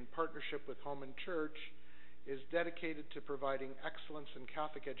Board, in partnership with Home and Church, is dedicated to providing excellence in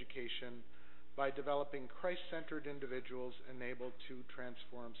Catholic education by developing Christ-centered individuals enabled to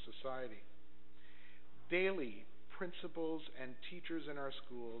transform society. Daily, principals and teachers in our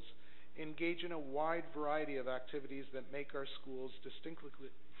schools engage in a wide variety of activities that make our schools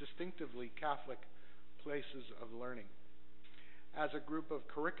distinctively Catholic places of learning. As a group of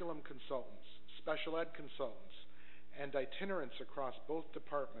curriculum consultants, special ed consultants, and itinerants across both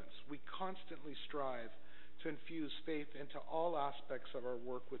departments, we constantly strive to infuse faith into all aspects of our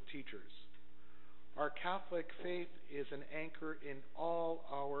work with teachers. Our Catholic faith is an anchor in all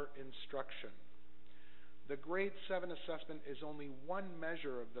our instruction. The grade 7 assessment is only one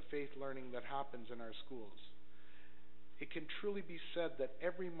measure of the faith learning that happens in our schools. It can truly be said that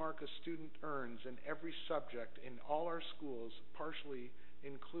every mark a student earns in every subject in all our schools partially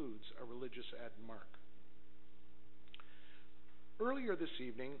includes a religious ed mark. Earlier this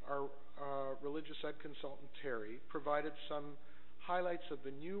evening, our religious ed consultant, Terry, provided some highlights of the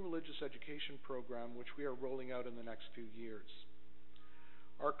new religious education program which we are rolling out in the next few years.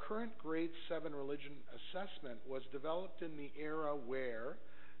 Our current grade 7 religion assessment was developed in the era where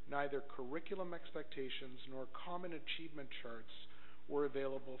neither curriculum expectations nor common achievement charts were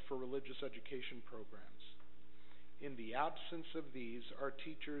available for religious education programs. In the absence of these, our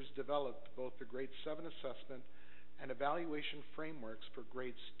teachers developed both the grade 7 assessment and evaluation frameworks for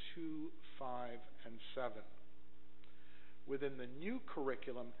grades 2, 5, and 7. Within the new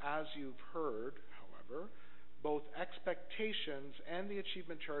curriculum, as you've heard, however, both expectations and the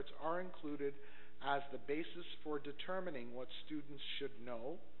achievement charts are included as the basis for determining what students should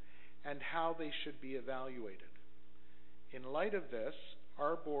know and how they should be evaluated. In light of this,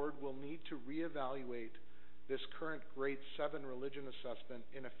 our board will need to reevaluate this current grade 7 religion assessment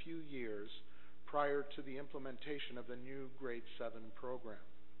in a few years prior to the implementation of the new grade 7 program.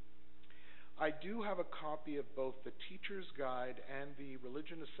 I do have a copy of both the teacher's guide and the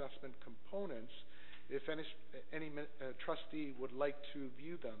religion assessment components if any trustee would like to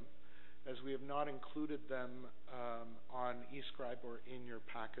view them, as we have not included them on eScribe or in your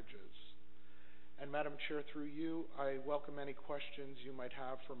packages. And Madam Chair, through you, I welcome any questions you might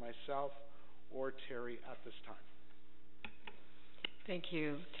have for myself or Terry at this time. Thank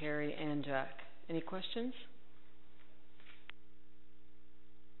you, Terry and Jack. Any questions?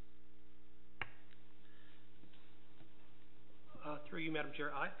 Through you, Madam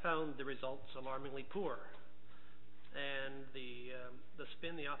Chair, I found the results alarmingly poor. And the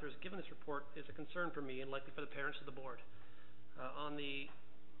spin the author has given this report is a concern for me and likely for the parents of the board. On the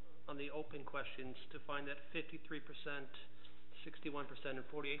open questions, to find that 53%, 61%, and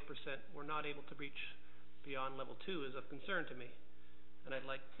 48% were not able to reach beyond level 2 is of concern to me. And I'd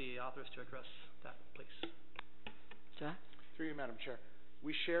like the authors to address that, please. Jack? Through you, Madam Chair.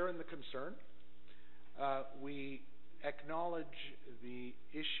 We share in the concern. We acknowledge the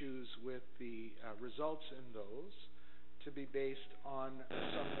issues with the results in those to be based on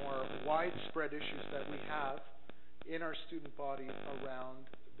some more widespread issues that we have in our student body around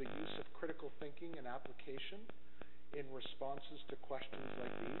the use of critical thinking and application in responses to questions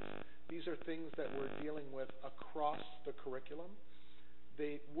like these. These are things that we're dealing with across the curriculum.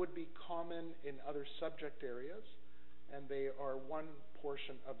 They would be common in other subject areas, and they are one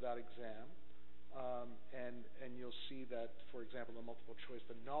portion of that exam. And you'll see that, for example, the multiple choice,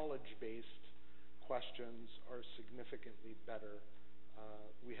 the knowledge-based questions are significantly better.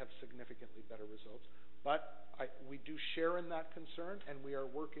 We have significantly better results. But we do share in that concern, and we are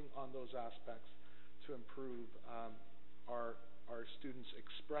working on those aspects to improve our students'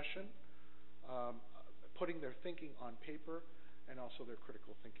 expression, putting their thinking on paper, and also their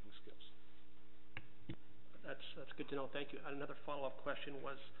critical thinking skills. That's good to know. Thank you. Another follow-up question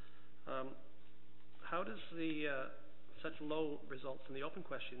was, how does the such low results in the open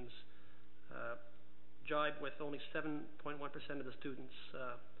questions jibe with only 7.1% of the students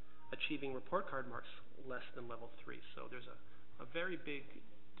achieving report card marks less than level 3? So there's a very big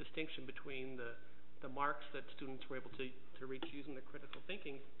distinction between the marks that students were able to reach using the critical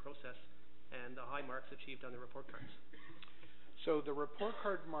thinking process and the high marks achieved on the report cards. So the report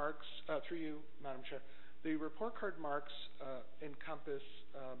card marks, through you, Madam Chair, the report card marks encompass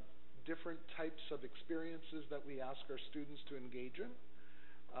different types of experiences that we ask our students to engage in.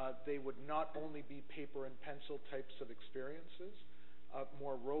 They would not only be paper and pencil types of experiences,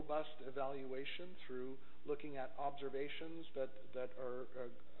 more robust evaluation through looking at observations that are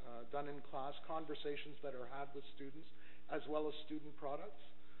done in class, conversations that are had with students, as well as student products.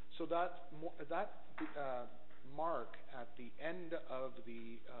 So that mark at the end of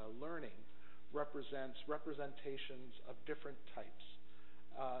the learning represents representations of different types.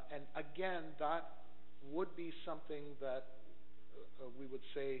 And again, that would be something that we would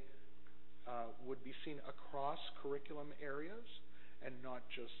say would be seen across curriculum areas and not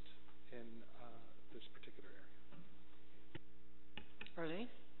just in this particular area. Arlene?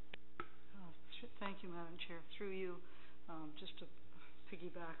 Thank you, Madam Chair. Through you, just to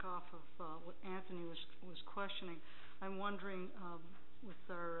piggyback off of what Anthony was questioning, I'm wondering, with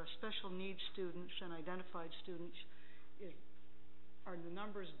our special needs students and identified students, are the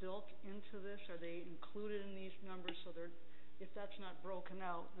numbers built into this? Are they included in these numbers? So if that's not broken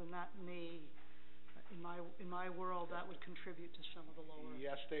out, then that may, in my world, that would contribute to some of the lower.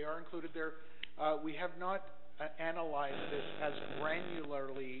 Yes, they are included there. We have not analyzed this as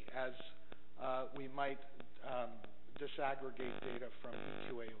granularly as we might disaggregate data from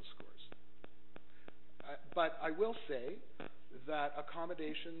EQAO scores. But I will say that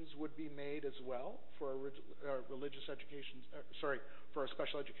accommodations would be made as well for religious education, for our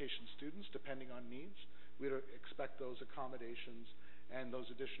special education students, depending on needs. We would expect those accommodations and those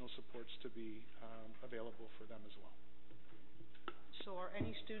additional supports to be available for them as well. So are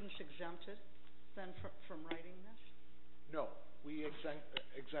any students exempted then from writing this? No, we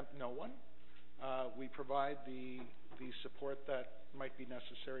exempt no one. We provide the support that might be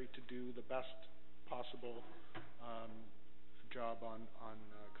necessary to do the best possible job on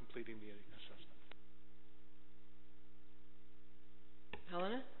completing the assessment.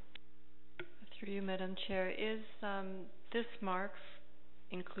 Helena? Through you, Madam Chair, is this marks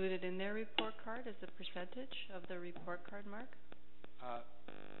included in their report card as a percentage of the report card mark?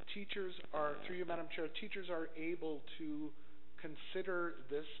 Teachers are, through you, Madam Chair, teachers are able to consider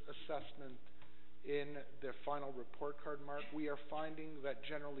this assessment in their final report card mark. We are finding that,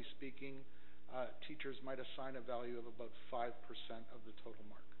 generally speaking, teachers might assign a value of about 5% of the total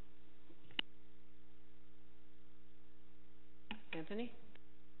mark. Anthony?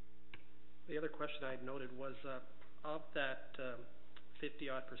 The other question I had noted was, of that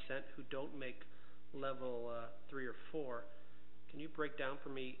 50-odd% who don't make level 3 or 4, can you break down for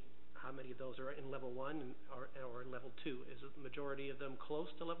me how many of those are in level 1 or in level 2? Is the majority of them close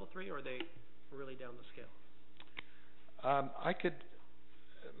to level 3, or are they really down the scale? I could,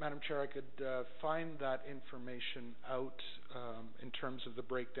 Madam Chair, I could find that information out in terms of the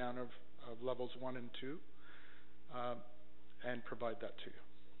breakdown of levels 1 and 2 and provide that to you.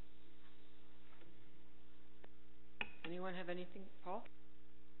 Anyone have anything? Paul?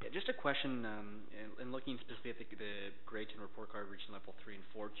 Yeah, just a question, in looking specifically at the grade 10 report card reaching level 3 and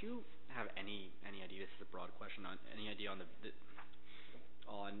 4, do you have any idea, this is a broad question, on any idea on it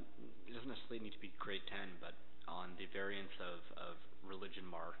doesn't necessarily need to be grade 10, but on the variance of religion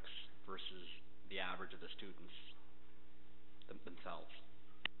marks versus the average of the students themselves?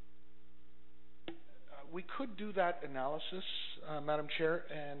 We could do that analysis, Madam Chair,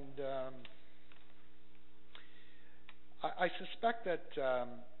 and I suspect that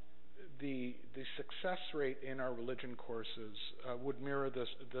the success rate in our religion courses would mirror the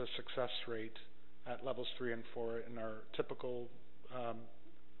success rate at levels 3 and 4 in our typical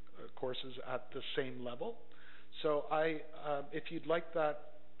courses at the same level. So if you'd like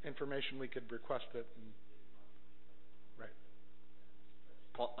that information, we could request it. Right.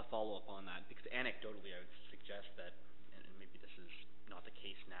 A follow-up on that, because anecdotally I would suggest that, and maybe this is not the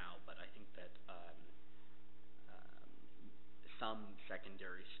case now, but I think that some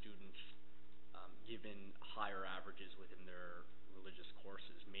secondary students, given higher averages within their religious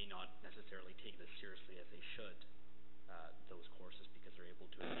courses, may not necessarily take as seriously as they should those courses because they're able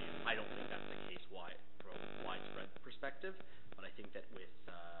to attain. I don't think that's the case from a widespread perspective, but I think that with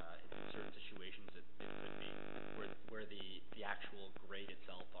in certain situations it could be where the actual grade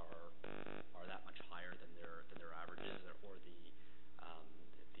itself are that much higher than their averages, or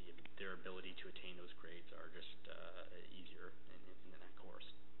their ability to attain those grades are just easier in that course.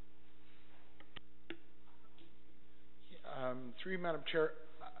 Through you, Madam Chair,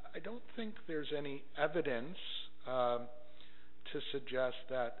 I don't think there's any evidence to suggest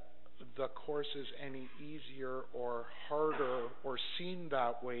that the course is any easier or harder or seen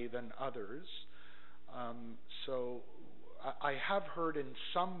that way than others. So I have heard in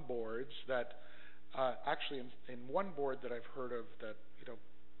some boards that, actually in one board that I've heard of, that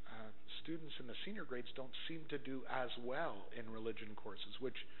students in the senior grades don't seem to do as well in religion courses,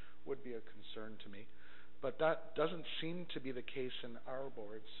 which would be a concern to me. But that doesn't seem to be the case in our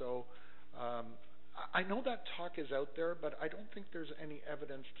board. So I know that talk is out there, but I don't think there's any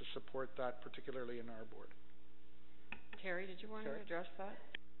evidence to support that, particularly in our board. Terry, did you want to address that?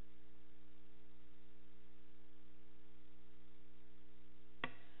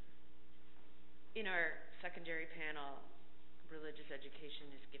 In our secondary panel, religious education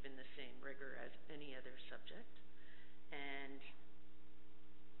is given the same rigor as any other subject, and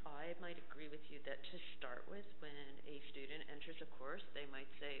I might agree with you that to start with, when a student enters a course, they might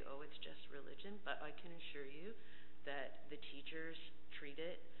say, oh, it's just religion, but I can assure you that the teachers treat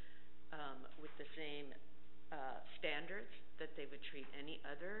it with the same standards that they would treat any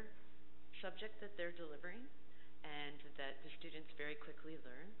other subject that they're delivering, and that the students very quickly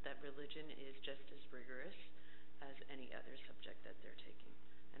learn that religion is just as rigorous as any other subject that they're taking.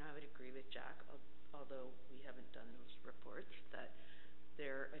 And I would agree with Jack, although we haven't done those reports, that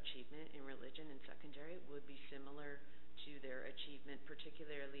their achievement in religion in secondary would be similar to their achievement,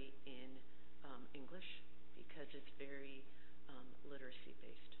 particularly in English, because it's very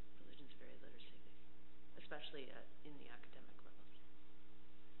literacy-based. Religion's very literacy-based, especially in the academic levels.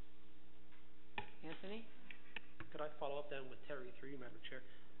 Anthony? Could I follow up then with Terry through you, Madam Chair?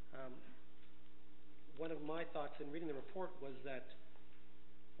 One of my thoughts in reading the report was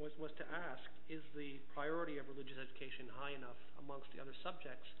to ask, is the priority of religious education high enough amongst the other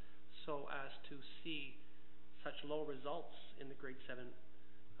subjects so as to see such low results in the grade 7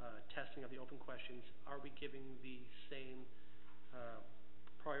 testing of the open questions? Are we giving the same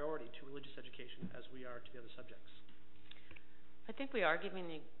priority to religious education as we are to the other subjects? I think we are giving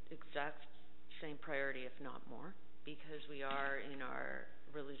the exact same priority, if not more, because we are in our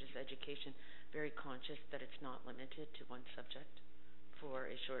religious education very conscious that it's not limited to one subject for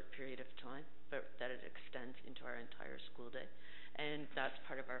a short period of time, but that it extends into our entire school day. And that's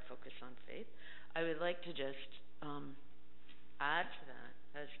part of our focus on faith. I would like to just add to that,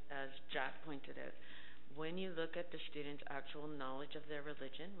 as Jack pointed out, when you look at the students' actual knowledge of their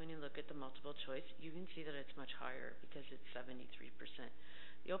religion, when you look at the multiple choice, you can see that it's much higher because it's 73%.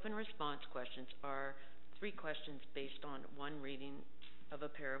 The open response questions are 3 questions based on one reading of a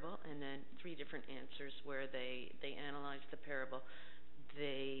parable, and then 3 different answers where they analyze the parable.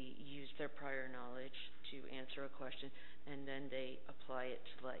 They use their prior knowledge to answer a question, and then they apply it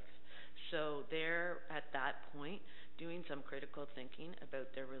to life. So they're, at that point, doing some critical thinking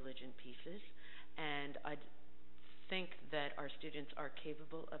about their religion pieces, and I think that our students are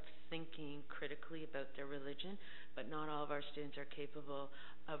capable of thinking critically about their religion, but not all of our students are capable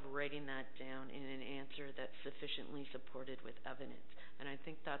of writing that down in an answer that's sufficiently supported with evidence. And I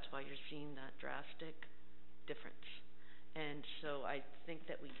think that's why you're seeing that drastic difference. And so I think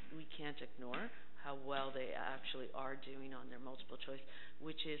that we can't ignore how well they actually are doing on their multiple choice,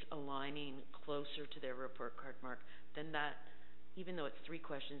 which is aligning closer to their report card mark than that. Even though it's 3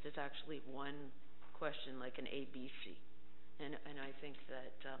 questions, it's actually 1 question, like an A, B, C. And I think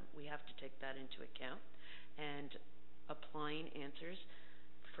that we have to take that into account. And applying answers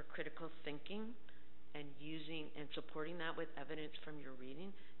for critical thinking and using and supporting that with evidence from your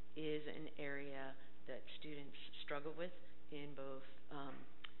reading is an area that students struggle with in both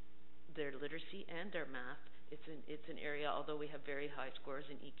their literacy and their math it's an area, although we have very high scores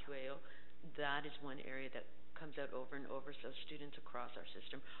in EQAO, that is one area that comes out over and over, so students across our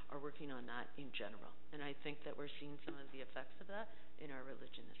system are working on that in general. And I think that we're seeing some of the effects of that in our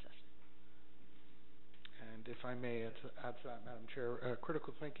religion assessment. And if I may add to that, Madam Chair,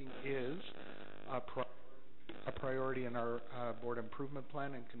 critical thinking is a priority in our board improvement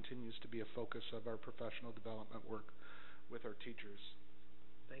plan and continues to be a focus of our professional development work with our teachers.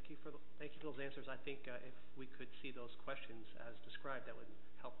 Thank you for those answers. I think if we could see those questions as described, that would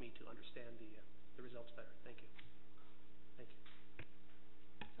help me to understand the results better. Thank you. Thank you.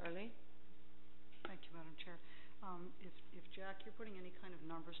 Arlene? Thank you, Madam Chair. If Jack, you're putting any kind of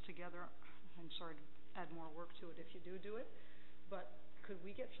numbers together, I'm sorry to add more work to it if you do it, but could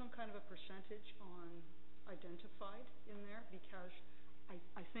we get some kind of a percentage on identified in there? Because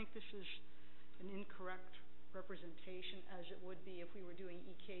I think this is an incorrect representation, as it would be if we were doing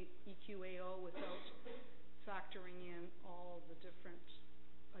EQAO without factoring in all the different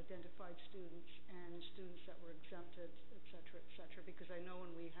identified students and students that were exempted, et cetera, because I know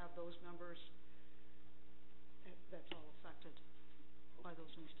when we have those numbers, that's all affected by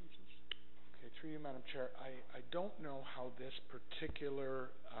those instances. Okay, through you, Madam Chair, I don't know how this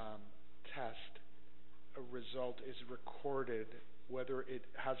particular test result is recorded, whether it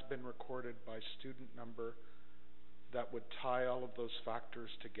has been recorded by student number that would tie all of those factors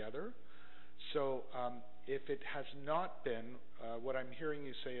together. So if it has not been, what I'm hearing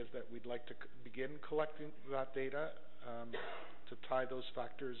you say is that we'd like to begin collecting that data to tie those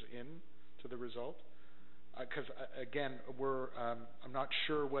factors in to the result. Because again, I'm not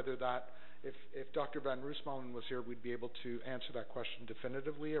sure whether that, if Dr. Van Roosmalen was here, we'd be able to answer that question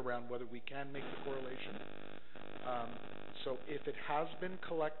definitively around whether we can make the correlation. So if it has been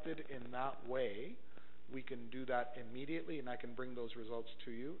collected in that way, we can do that immediately, and I can bring those results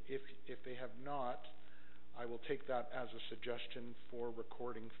to you. If they have not, I will take that as a suggestion for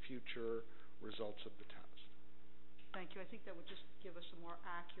recording future results of the test. Thank you. I think that would just give us a more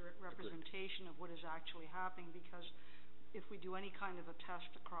accurate representation of what is actually happening, because if we do any kind of a test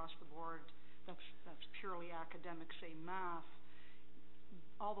across the board that's purely academic, say math,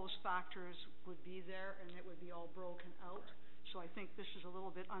 all those factors would be there and it would be all broken out. So I think this is a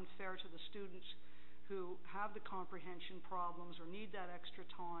little bit unfair to the students who have the comprehension problems or need that extra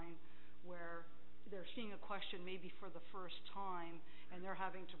time, where they're seeing a question maybe for the first time and they're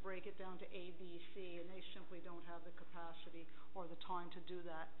having to break it down to A, B, C, and they simply don't have the capacity or the time to do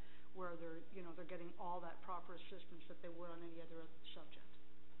that, where they're getting all that proper assistance that they would on any other subject.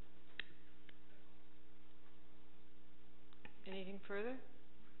 Anything further?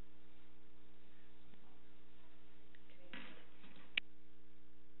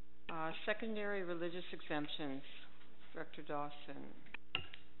 Secondary religious exemptions. Director Dawson.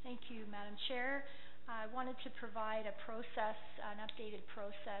 Thank you, Madam Chair. I wanted to provide an updated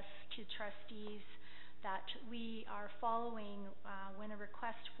process to trustees that we are following when a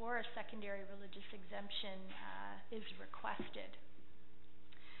request for a secondary religious exemption is requested.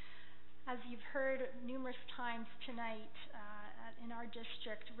 As you've heard numerous times tonight, in our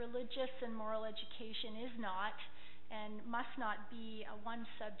district, religious and moral education is not and must not be one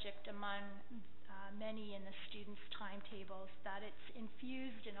subject among many in the students' timetables, that it's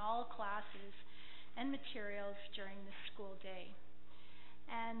infused in all classes and materials during the school day.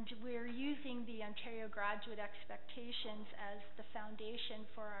 And we're using the Ontario Graduate Expectations as the foundation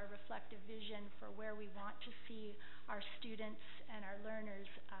for our reflective vision for where we want to see our students and our learners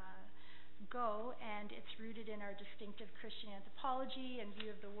go, and it's rooted in our distinctive Christian anthropology and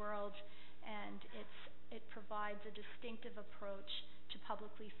view of the world, and it provides a distinctive approach to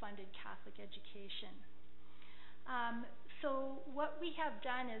publicly funded Catholic education. So what we have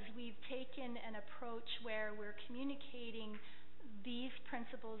done is we've taken an approach where we're communicating these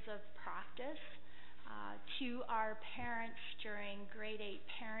principles of practice to our parents during grade 8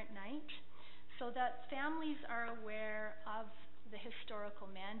 parent night, so that families are aware of the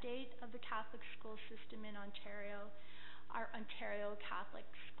historical mandate of the Catholic school system in Ontario, our Ontario Catholic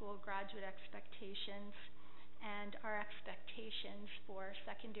School Graduate Expectations, and our expectations for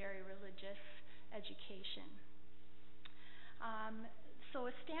secondary religious education. So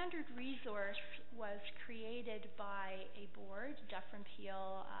a standard resource was created by a board, Dufferin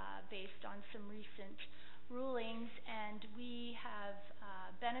Peel, based on some recent rulings, and we have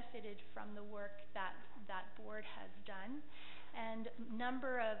benefited from the work that that board has done. And a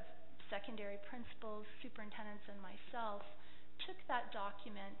number of secondary principals, superintendents, and myself took that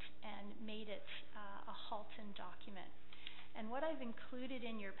document and made it a Halton document. And what I've included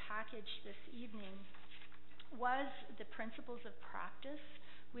in your package this evening was the principles of practice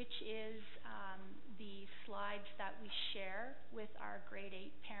which is the slides that we share with our grade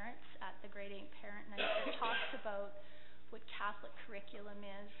 8 parents at the grade 8 parent night that talks about what Catholic curriculum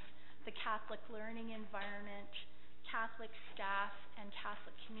is, the Catholic learning environment, Catholic staff, and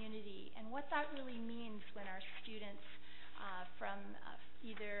Catholic community, and what that really means when our students from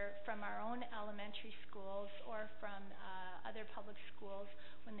either from our own elementary schools or from other public schools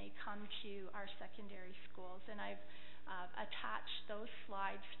when they come to our secondary schools. And I've attached those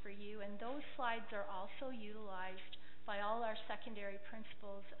slides for you, and those slides are also utilized by all our secondary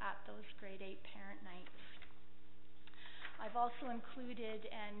principals at those grade 8 parent nights. I've also included,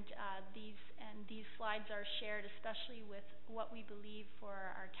 and these slides are shared especially with what we believe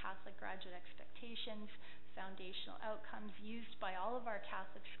for our Catholic graduate expectations, foundational outcomes used by all of our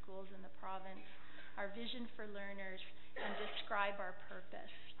Catholic schools in the province, our vision for learners, and describe our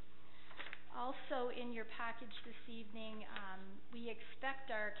purpose. Also in your package this evening, we expect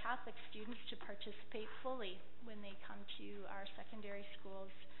our Catholic students to participate fully when they come to our secondary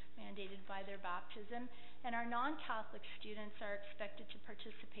schools mandated by their baptism, and our non-Catholic students are expected to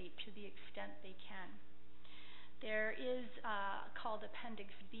participate to the extent they can. There is called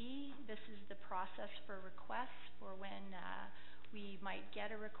Appendix B. This is the process for requests for when we might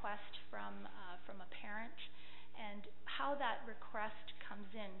get a request from a parent, and how that request comes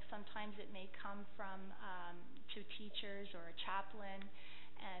in. Sometimes it may come from to teachers or a chaplain,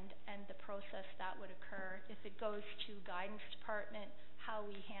 and the process that would occur. If it goes to guidance department, how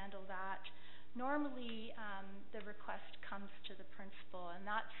we handle that. Normally, the request comes to the principal, and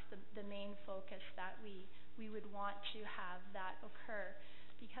that's the main focus that we would want to have that occur.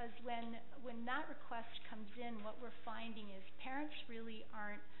 Because when that request comes in, what we're finding is parents really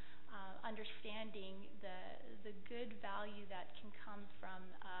aren't understanding the good value that can come from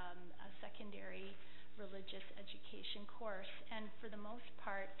a secondary religious education course. And for the most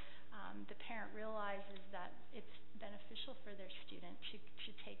part, the parent realizes that it's beneficial for their student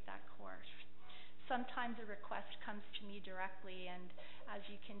to take that course. Sometimes a request comes to me directly, and as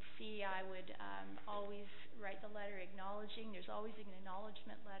you can see, I would always write the letter acknowledging. There's always an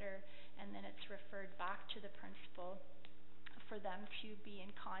acknowledgement letter, and then it's referred back to the principal for them to be in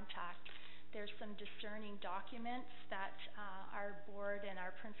contact. There's some discerning documents that our board and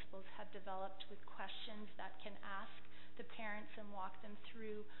our principals have developed with questions that can ask the parents and walk them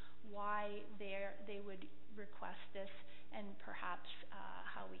through why they would request this, and perhaps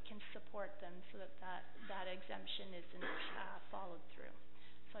how we can support them so that exemption isn't followed through.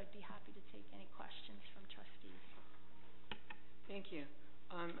 So I'd be happy to take any questions from trustees. Thank you.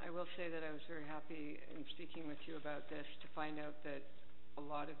 I will say that I was very happy in speaking with you about this to find out that a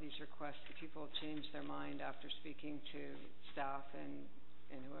lot of these requests, the people have changed their mind after speaking to staff and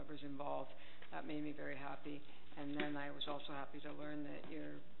whoever's involved. That made me very happy. And then I was also happy to learn that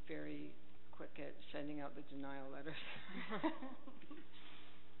you're very quick at sending out the denial letters.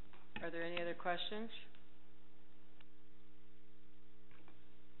 Are there any other questions?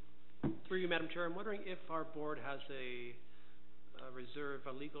 Through you, Madam Chair, I'm wondering if our board has a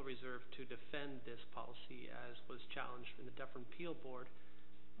legal reserve to defend this policy as was challenged in the Deaf and Appeal Board,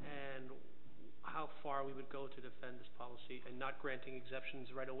 and how far we would go to defend this policy and not granting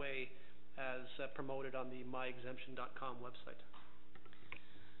exemptions right away as promoted on the myexemption.com website.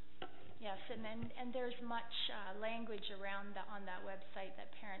 Yes, and there's much language around on that website that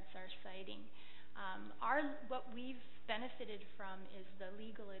parents are citing. What we've benefited from is the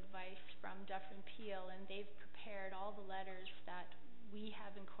legal advice from Deaf and Appeal, and they've prepared all the letters that we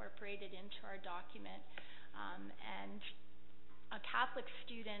have incorporated into our document. And a Catholic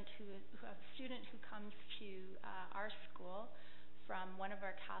student a student who comes to our school from one of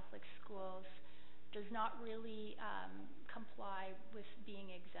our Catholic schools does not really comply with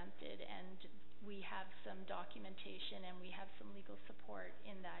being exempted, and we have some documentation and we have some legal support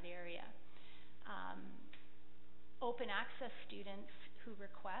in that area. Open access students who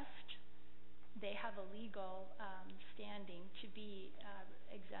request, they have a legal standing to be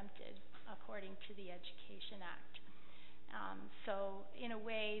exempted according to the Education Act. So in a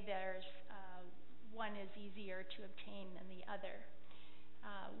way, there's one is easier to obtain than the other.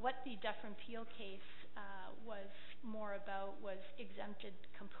 What the Deaf and Appeal case was more about was exempted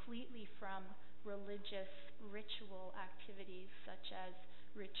completely from religious ritual activities such as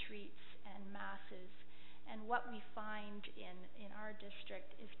retreats and masses. And what we find in our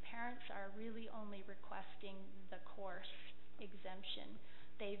district is parents are really only requesting the course exemption.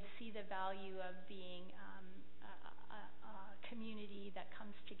 They see the value of being a community that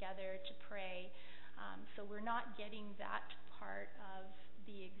comes together to pray. So we're not getting that part of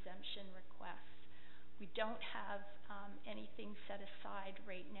the exemption requests. We don't have anything set aside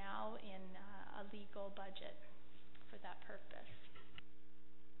right now in a legal budget for that purpose.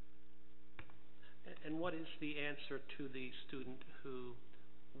 And what is the answer to the student who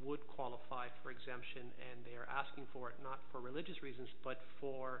would qualify for exemption and they are asking for it not for religious reasons but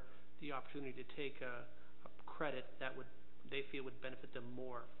for the opportunity to take a credit that they feel would benefit them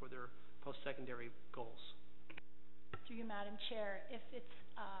more for their post-secondary goals? Through you, Madam Chair, if it's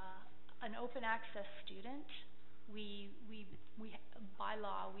an open access student, we by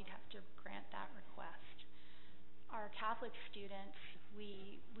law we'd have to grant that request. Our Catholic students,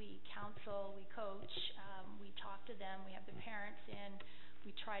 we counsel, we coach, we talk to them, we have the parents in,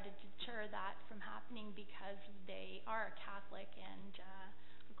 we try to deter that from happening because they are Catholic and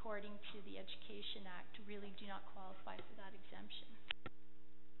according to the Education Act really do not qualify for that exemption.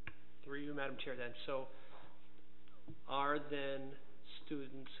 Through you, Madam Chair, then. So are then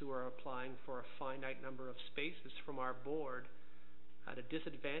students who are applying for a finite number of spaces from our board at a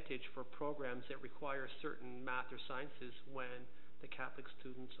disadvantage for programs that require certain math or sciences when the Catholic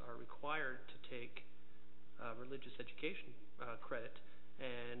students are required to take religious education credit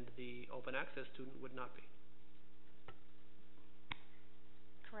and the open access student would not be?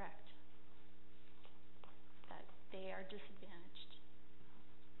 Correct. That they are disadvantaged.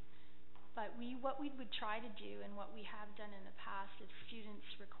 But what we would try to do and what we have done in the past if students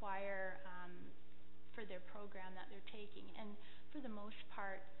require for their program that they're taking, and for the most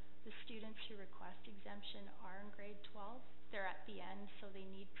part the students who request exemption are in grade 12. They're at the end, so they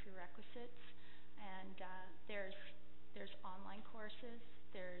need prerequisites, and there's online courses,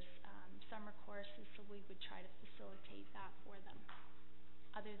 there's summer courses, so we would try to facilitate that for them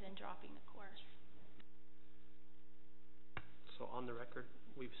other than dropping the course. So on the record,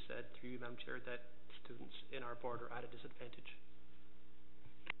 we've said through you, Madam Chair, that students in our board are at a disadvantage.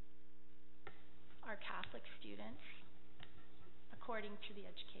 Our Catholic students, according to the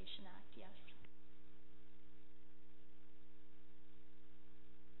Education Act, yes.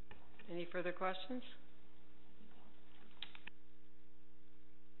 Any further questions?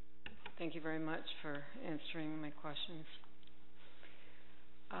 Thank you very much for answering my questions.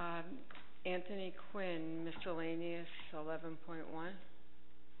 Anthony Quinn, miscellaneous 11.1.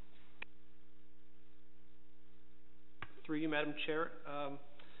 Through you, Madam Chair,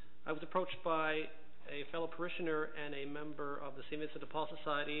 I was approached by a fellow parishioner and a member of the St. Vincent de Paul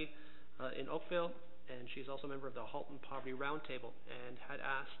Society in Oakville, and she's also a member of the Halton Poverty Roundtable, and had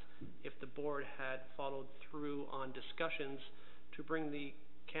asked if the board had followed through on discussions to bring the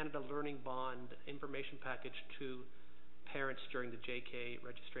Canada Learning Bond information package to parents during the JK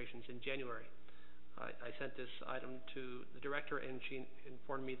registrations in January. I sent this item to the director, and she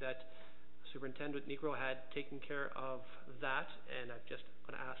informed me that Superintendent Negro had taken care of that, and I've just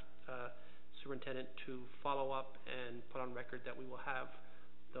going to ask Superintendent to follow up and put on record that we will have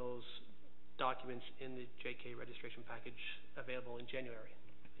those documents in the JK registration package available in January.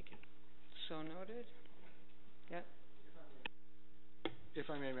 Thank you. So noted. Yep. If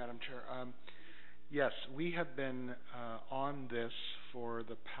I may, Madam Chair. Yes, we have been on this for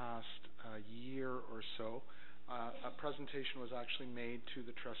the past year or so. A presentation was actually made to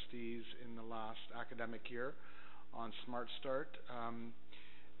the trustees in the last academic year on Smart Start.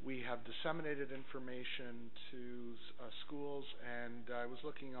 We have disseminated information to schools, and I was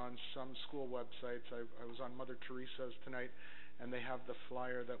looking on some school websites. I was on Mother Teresa's tonight, and they have the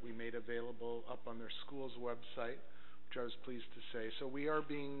flyer that we made available up on their school's website, which I was pleased to say. So we are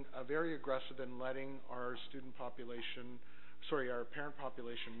being very aggressive in letting our our parent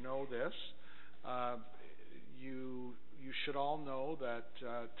population know this. You should all know that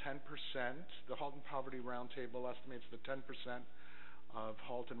 10%, the Halton Poverty Roundtable estimates that 10% of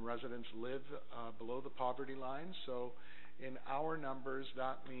Halton residents live below the poverty line. So in our numbers,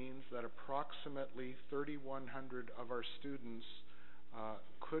 that means that approximately 3,100 of our students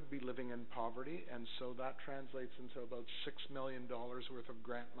could be living in poverty, and so that translates into about $6 million worth of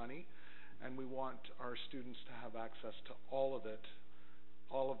grant money, and we want our students to have access to all of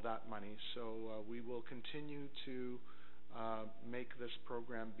that money. So we will continue to make this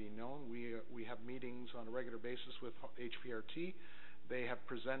program be known. We have meetings on a regular basis with HPRT. They have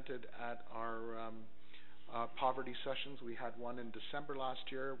presented at our poverty sessions. We had one in December last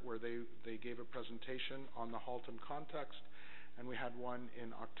year where they gave a presentation on the Halton context, and we had one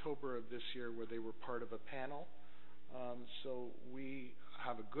in October of this year where they were part of a panel. So we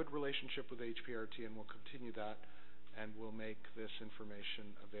have a good relationship with HPRT, and we'll continue that, and we'll make this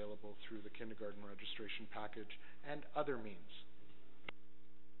information available through the kindergarten registration package and other means.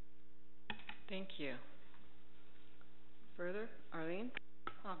 Thank you. Further, Arlene?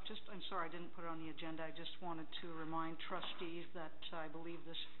 I'm sorry, I didn't put it on the agenda. I just wanted to remind trustees that I believe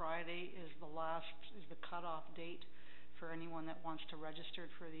this Friday is the cutoff date for anyone that wants to register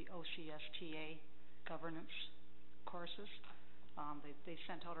for the OCSTA governance courses. They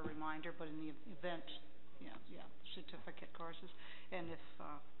sent out a reminder, but in the event, certificate courses. And if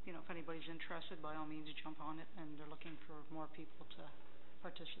anybody's interested, by all means, jump on it, and they're looking for more people to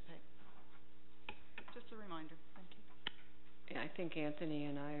participate. Just a reminder. Thank you. Yeah, I think Anthony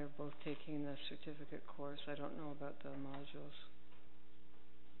and I are both taking the certificate course. I don't know about the modules.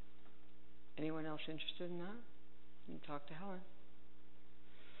 Anyone else interested in that? You can talk to Helen.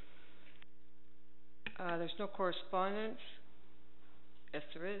 There's no correspondence. Yes,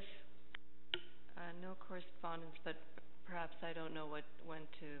 there is. No correspondence, but perhaps I don't know when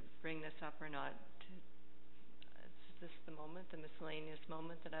to bring this up or not. Is this the moment, the miscellaneous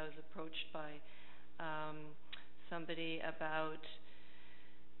moment, that I was approached by somebody about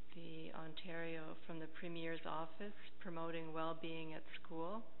the Ontario, from the Premier's office, promoting well-being at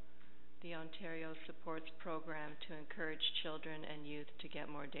school, the Ontario Supports Program to encourage children and youth to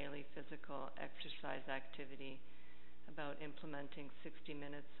get more daily physical exercise activity, about implementing 60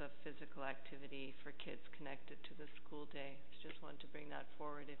 minutes of physical activity for kids connected to the school day. Just wanted to bring that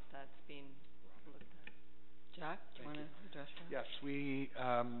forward if that's been looked at. Jack, do you want to address that? Yes, we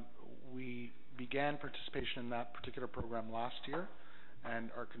began participation in that particular program last year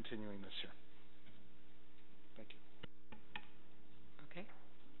and are continuing this year. Thank you. Okay.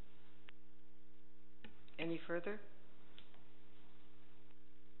 Any further?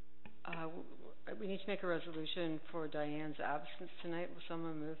 We need to make a resolution for Diane's absence tonight. Will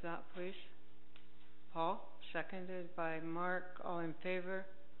someone move that, please? Paul, seconded by Mark. All in favor?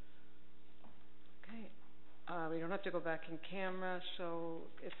 Okay. We don't have to go back in camera, so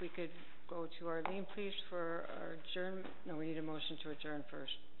if we could go to Arlene, please, for our adjournment. No, we need a motion to adjourn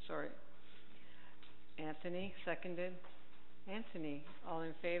first. Sorry. Anthony, seconded. Anthony, all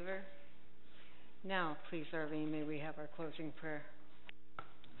in favor? Now, please, Arlene, may we have our closing prayer?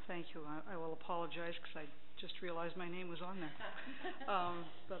 Thank you. I will apologize because I just realized my name was on there.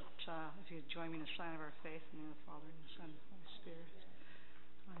 But if you'd join me in a sign of our faith, in the name of the Father, and the Son, and the Holy Spirit.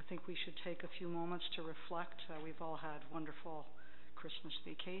 I think we should take a few moments to reflect. We've all had wonderful Christmas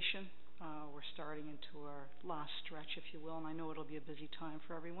vacation. We're starting into our last stretch, if you will, and I know it'll be a busy time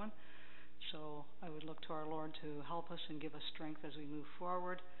for everyone. So I would look to our Lord to help us and give us strength as we move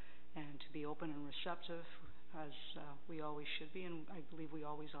forward, and to be open and receptive as we always should be, and I believe we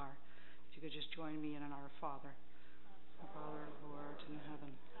always are. If you could just join me in Our Father. Our Father, who art in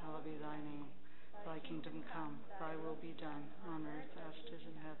heaven, hallowed be thy name. Thy kingdom come, thy will be done, on earth as it is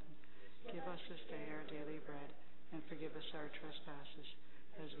in heaven. Give us this day our daily bread, and forgive us our trespasses,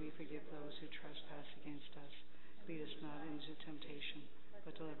 as we forgive those who trespass against us. Lead us not into temptation,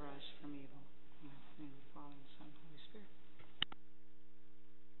 but deliver us from evil.